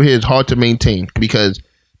 my natural hair is hard to maintain because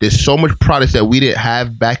there's so much products that we didn't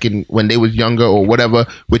have back in when they was younger or whatever,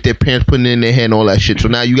 with their parents putting it in their hair and all that shit. So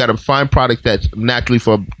now you got to find products that's naturally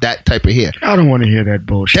for that type of hair. I don't want to hear that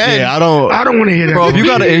bullshit. Yeah, I don't want to hear that. Bro, if you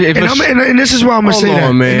gotta, and this is why I'm gonna say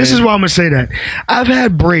that. Man. And this is why I'm gonna say that. I've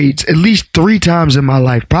had braids at least 3 times in my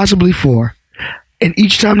life, possibly 4. And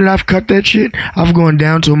each time that I've cut that shit, I've gone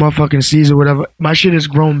down to a motherfucking C's or whatever. My shit has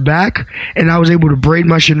grown back, and I was able to braid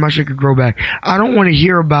my shit. And my shit could grow back. I don't want to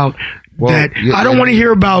hear about that. I don't want to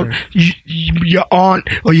hear about your aunt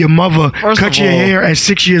or your mother cut your hair at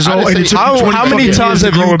 6 years old. And it took you 20 how many fucking times years to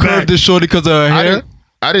have grow you it back. curved this shorty because of her hair?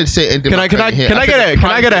 I didn't say anything. Can I get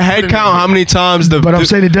a head count? How many times But I'm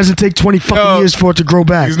saying it doesn't take 20 fucking years for it to grow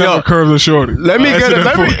back. He's never curved a shorty. Let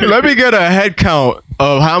me get a head count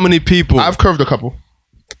of how many people I've curved a couple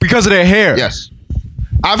because of their hair. Yes.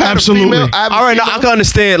 I've had Absolutely. a female. All right, now I can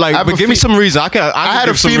understand. Like, but give me some reason. I had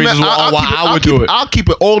a give some female. reasons why I would do it. I'll keep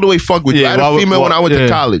it all the way fuck with you. I had a female when I went to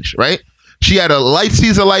college, right? She had a light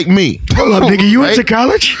Caesar like me. Hold up, nigga. You went to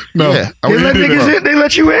college? No. Yeah. They let niggas in? They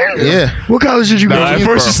let you in? Yeah. What college did you go to? At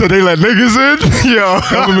first you said they let niggas in. Yo,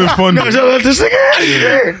 government funded. No, let this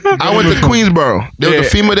nigga in. I went to Queensboro. There was a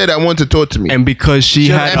female there that wanted to talk to me. And because she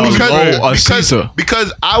had a Caesar.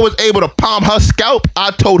 Because I was able to palm her scalp, I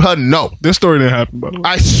told her no. This story didn't happen, by the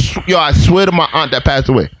way. I swear to my aunt that passed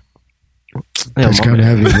away. That's kind of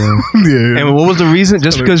heavy, bro. Yeah. And what was the reason?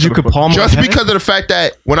 Just because you could palm her Just head? because of the fact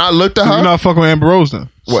that when I looked at her, You're not fucking with Amber Rose then.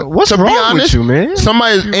 what? What's to be wrong honest, with you, man?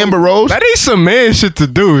 Somebody's Amber Rose. That ain't some man shit to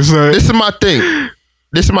do, son. This is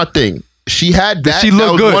my thing. She had that. Did she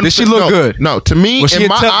look good? Did she look good? No, to me, Was she in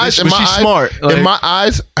my eyes, was she smart? in my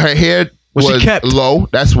eyes, her hair Was was she kept? low.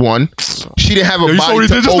 That's one. She didn't have a Yo, you saw what body he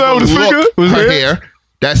to did just now with his finger? overlook With his her hair? hair.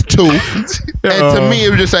 That's 2. And to me,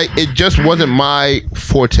 it was just like it just wasn't my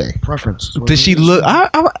forte. Preference. Did she look?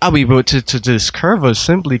 I mean, but to just curve her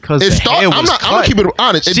simply because It the start, hair was I'm gonna cut. keep it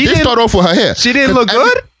honest. It She did didn't- start off with her hair. She didn't 'Cause look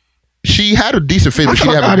good. She had a decent face, but she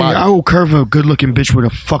didn't have a body. I will curve a good looking bitch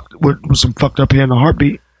with some fucked up hair in a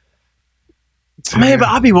heartbeat. Man, but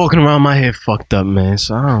I be walking around my hair fucked up, man.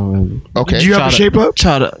 So I don't really. Okay. Did you have a shape up?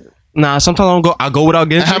 Try to. Nah, sometimes I don't go. I go without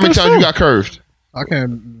getting. And how many times you got curved? I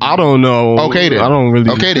can't. I don't know. Okay then. I don't really.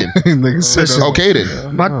 Okay then. Nigga said that. Okay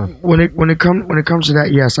then. When it comes to that,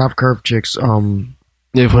 yes, I've curved chicks.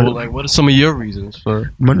 Yeah, but like, what are some of your reasons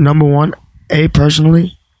for? But number one,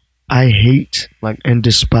 personally, I hate and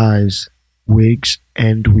despise wigs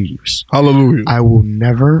and weaves. Hallelujah. I will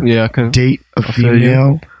never Yeah, I can. date a feel you.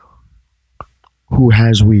 female who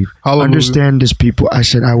has weave. Hallelujah. Understand this, people. I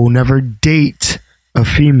said I will never date a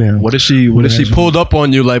female. What if she pulled up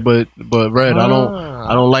on you like, but Red, I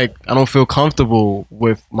don't feel comfortable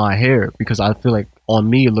with my hair because I feel like on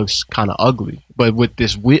me it looks kind of ugly. But with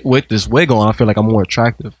this wig on, I feel like I'm more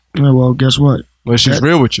attractive. Yeah, well, guess what? But she's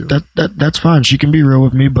real with you. That's fine. She can be real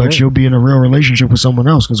with me, but she'll be in a real relationship with someone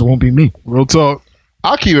else because it won't be me. Real talk.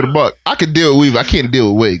 I'll keep it a buck. I can deal with weave. I can't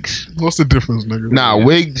deal with wigs. What's the difference, nigga? Nah,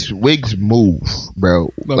 wigs move,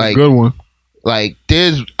 bro. That's Like a good one. Like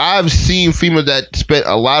I've seen females that spent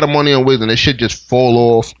a lot of money on wigs and the shit just fall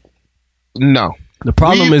off. No. The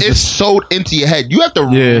problem Weave is it's sewed into your head. You have to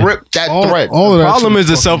rip that thread. All of the that problem shit is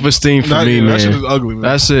the fucking- self-esteem for That- me, yeah, man. That shit is ugly, man.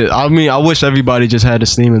 That's it. I mean, I wish everybody just had the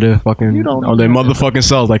steam of their fucking on their motherfucking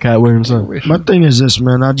selves like Cat Williams said. My thing is this,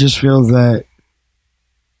 man. I just feel that.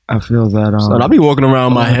 Son, I be walking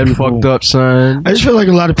around my head fucked up, son. I just feel like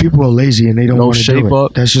a lot of people are lazy and they don't No want to shape do it.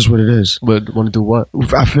 up. That's just what it is. But want to do what?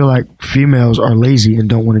 I feel like females are lazy and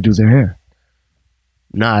don't want to do their hair.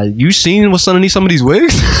 Nah, you seen what's underneath some of these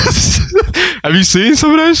wigs? Have you seen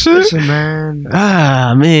some of that shit? Listen, man.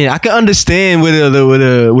 Ah, man, I can understand where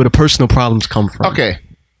the personal problems come from. Okay.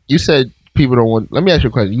 You said people don't want. Let me ask you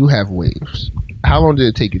a question. You have waves. How long did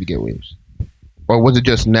it take you to get waves? Or was it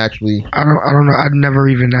just naturally? I don't know. I never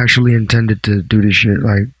even actually intended to do this shit.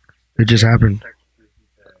 Like, it just happened.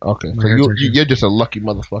 Okay. My So hair texture. you're just a lucky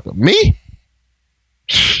motherfucker. Me?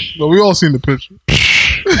 But we all seen the picture.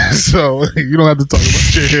 So you don't have to talk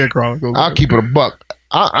about your hair chronicles. I'll keep it a buck.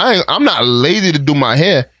 I'm not lazy to do my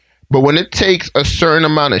hair, but when it takes a certain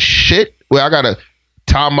amount of shit where I gotta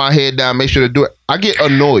tie my hair down, make sure to do it, I get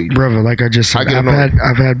annoyed. Brother, like I just said, I get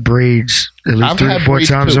I've had braids at least I've 3 had or 4 braids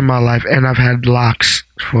times too. in my life, and I've had locks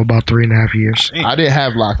for about 3.5 years. I didn't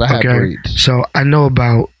have locks. I had braids. So I know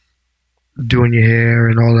about doing your hair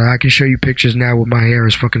and all that. I can show you pictures now where my hair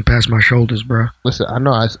is fucking past my shoulders, bro. Listen, I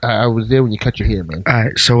know I was there when you cut your hair, man. All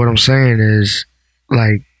right, so what I'm saying is,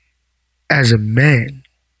 like, as a man,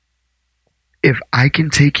 if I can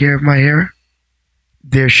take care of my hair,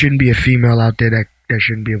 there shouldn't be a female out there that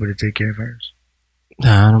shouldn't be able to take care of hers.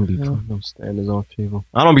 Nah, I don't be putting no standards on people.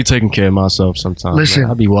 I don't be taking care of myself sometimes. Listen,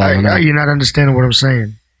 I be wilding out. you're not understanding what I'm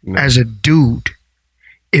saying. as a dude,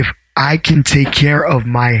 if I can take care of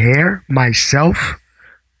my hair myself,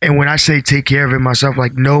 and when I say take care of it myself,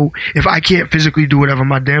 like no, if I can't physically do whatever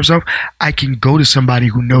my damn self, I can go to somebody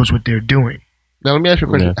who knows what they're doing. Now let me ask you a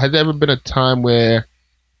question. Has there ever been a time where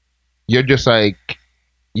you're just like,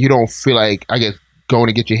 you don't feel like, I guess, going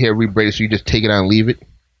to get your hair rebraided, so you just take it out and leave it?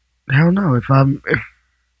 Hell no. If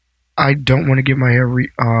I don't want to get my hair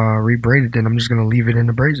rebraided, then I'm just gonna leave it in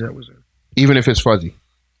the braids that was in. Even if it's fuzzy?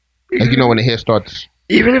 Like, you know, when the hair starts...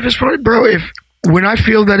 Even if it's fuzzy, bro, when I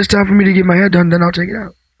feel that it's time for me to get my hair done, then I'll take it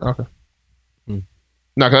out. Okay.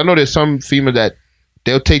 Now, because I know there's some females that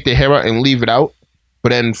they'll take their hair out and leave it out, but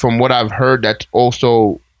then from what I've heard, that's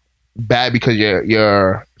also bad because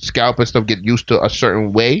your scalp and stuff get used to a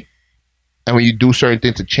certain way, and when you do certain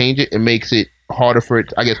things to change it, it makes it harder for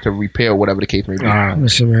it, I guess, to repair or whatever the case may be.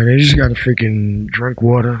 Listen, man, they just gotta freaking drink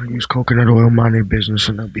water, use coconut oil, mind their business,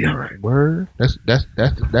 and they'll be all right. Word? That's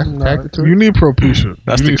tactic to it? You need Propecia.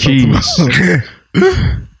 That's You the need keys. something else.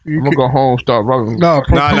 I'm gonna go home, start rubbing. Nah,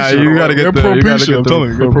 Propecia. you gotta get the- you gotta Propecia. get I'm the telling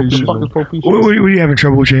you, get Propecia. What the Propecia. fuck is Propecia? What are you having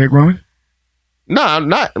trouble with your hair growing? Nah, I'm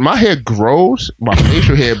not. My hair grows. My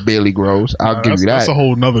facial hair barely grows. I'll give you that. That's a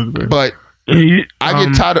whole nother debate. But I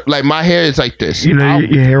get tired of, like, my hair is like this. You know,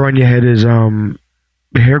 your hair on your head is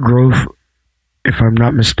hair growth, if I'm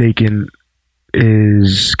not mistaken,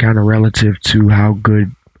 is kind of relative to how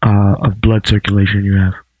good of blood circulation you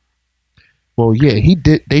have. Well, yeah,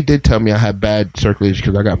 they did tell me I had bad circulation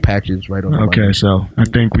because I got patches right on. Okay, so I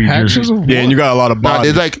think we Patches just of Yeah, and you got a lot of Nah,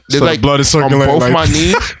 body. there's So the like blood is on circulating both like- my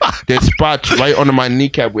knees. There's spots right under my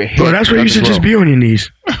kneecap where hair. bro, that's where you should just be on your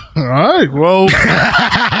knees. All right, well,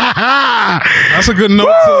 that's a good note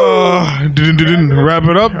to wrap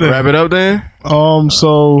it up then. Wrap it up then.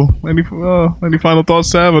 So any final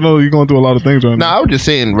thoughts to have? I know you're going through a lot of things right Nah, now. I was just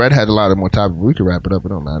saying Red had a lot of more topics. We could wrap it up. It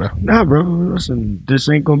don't matter. Nah, bro, listen, this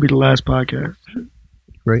ain't gonna be the last podcast.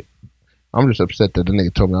 I'm just upset that the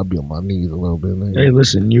nigga told me I'd be on my knees a little bit. Man. Hey,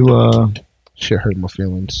 listen, you Shit hurt my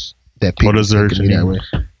feelings. That What people does it hurt thinking me your that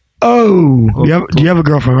way. do you have a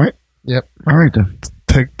girlfriend, right? Yep. All right then.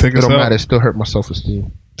 Take It us don't out. matter. It still hurt my self-esteem.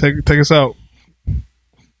 Take us out.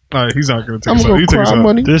 All right, he's not gonna take I'm us out. gonna You take us cry out.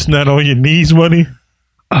 money. This not on your knees, money.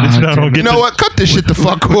 This not on You get know the, what? Cut this shit the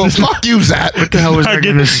fuck off. Fuck you, Zach. What the hell was I not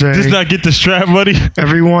get, gonna say? this not get the strap, money.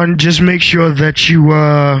 Everyone, just make sure that you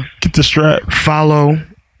Get the strap. follow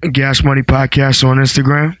Gas Money Podcast on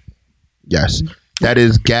Instagram. Yes. That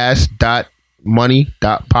is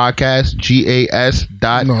gas.money.podcast. GAS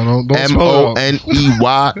dot No, don't spell it out. MONEY He's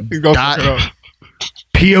gonna fuck it dot up.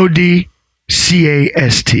 PODCAST.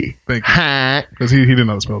 Thank you. ha. Because he didn't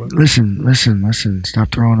know how to spell it. Listen.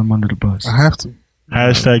 Stop throwing them under the bus. I have to.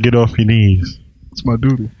 Hashtag get off your knees. It's my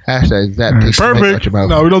duty. Hashtag Zach. takes the Perfect. mic out your mouth.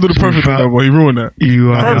 No, we don't do the perfect thing, though, boy. He ruined that.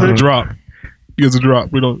 You He gets a drop. He gets a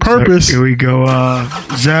drop. We don't. Purpose. Here we go.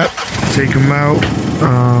 Zap, take him out.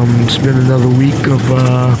 It's been another week of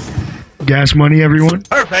Gas Money, everyone.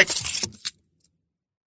 Perfect.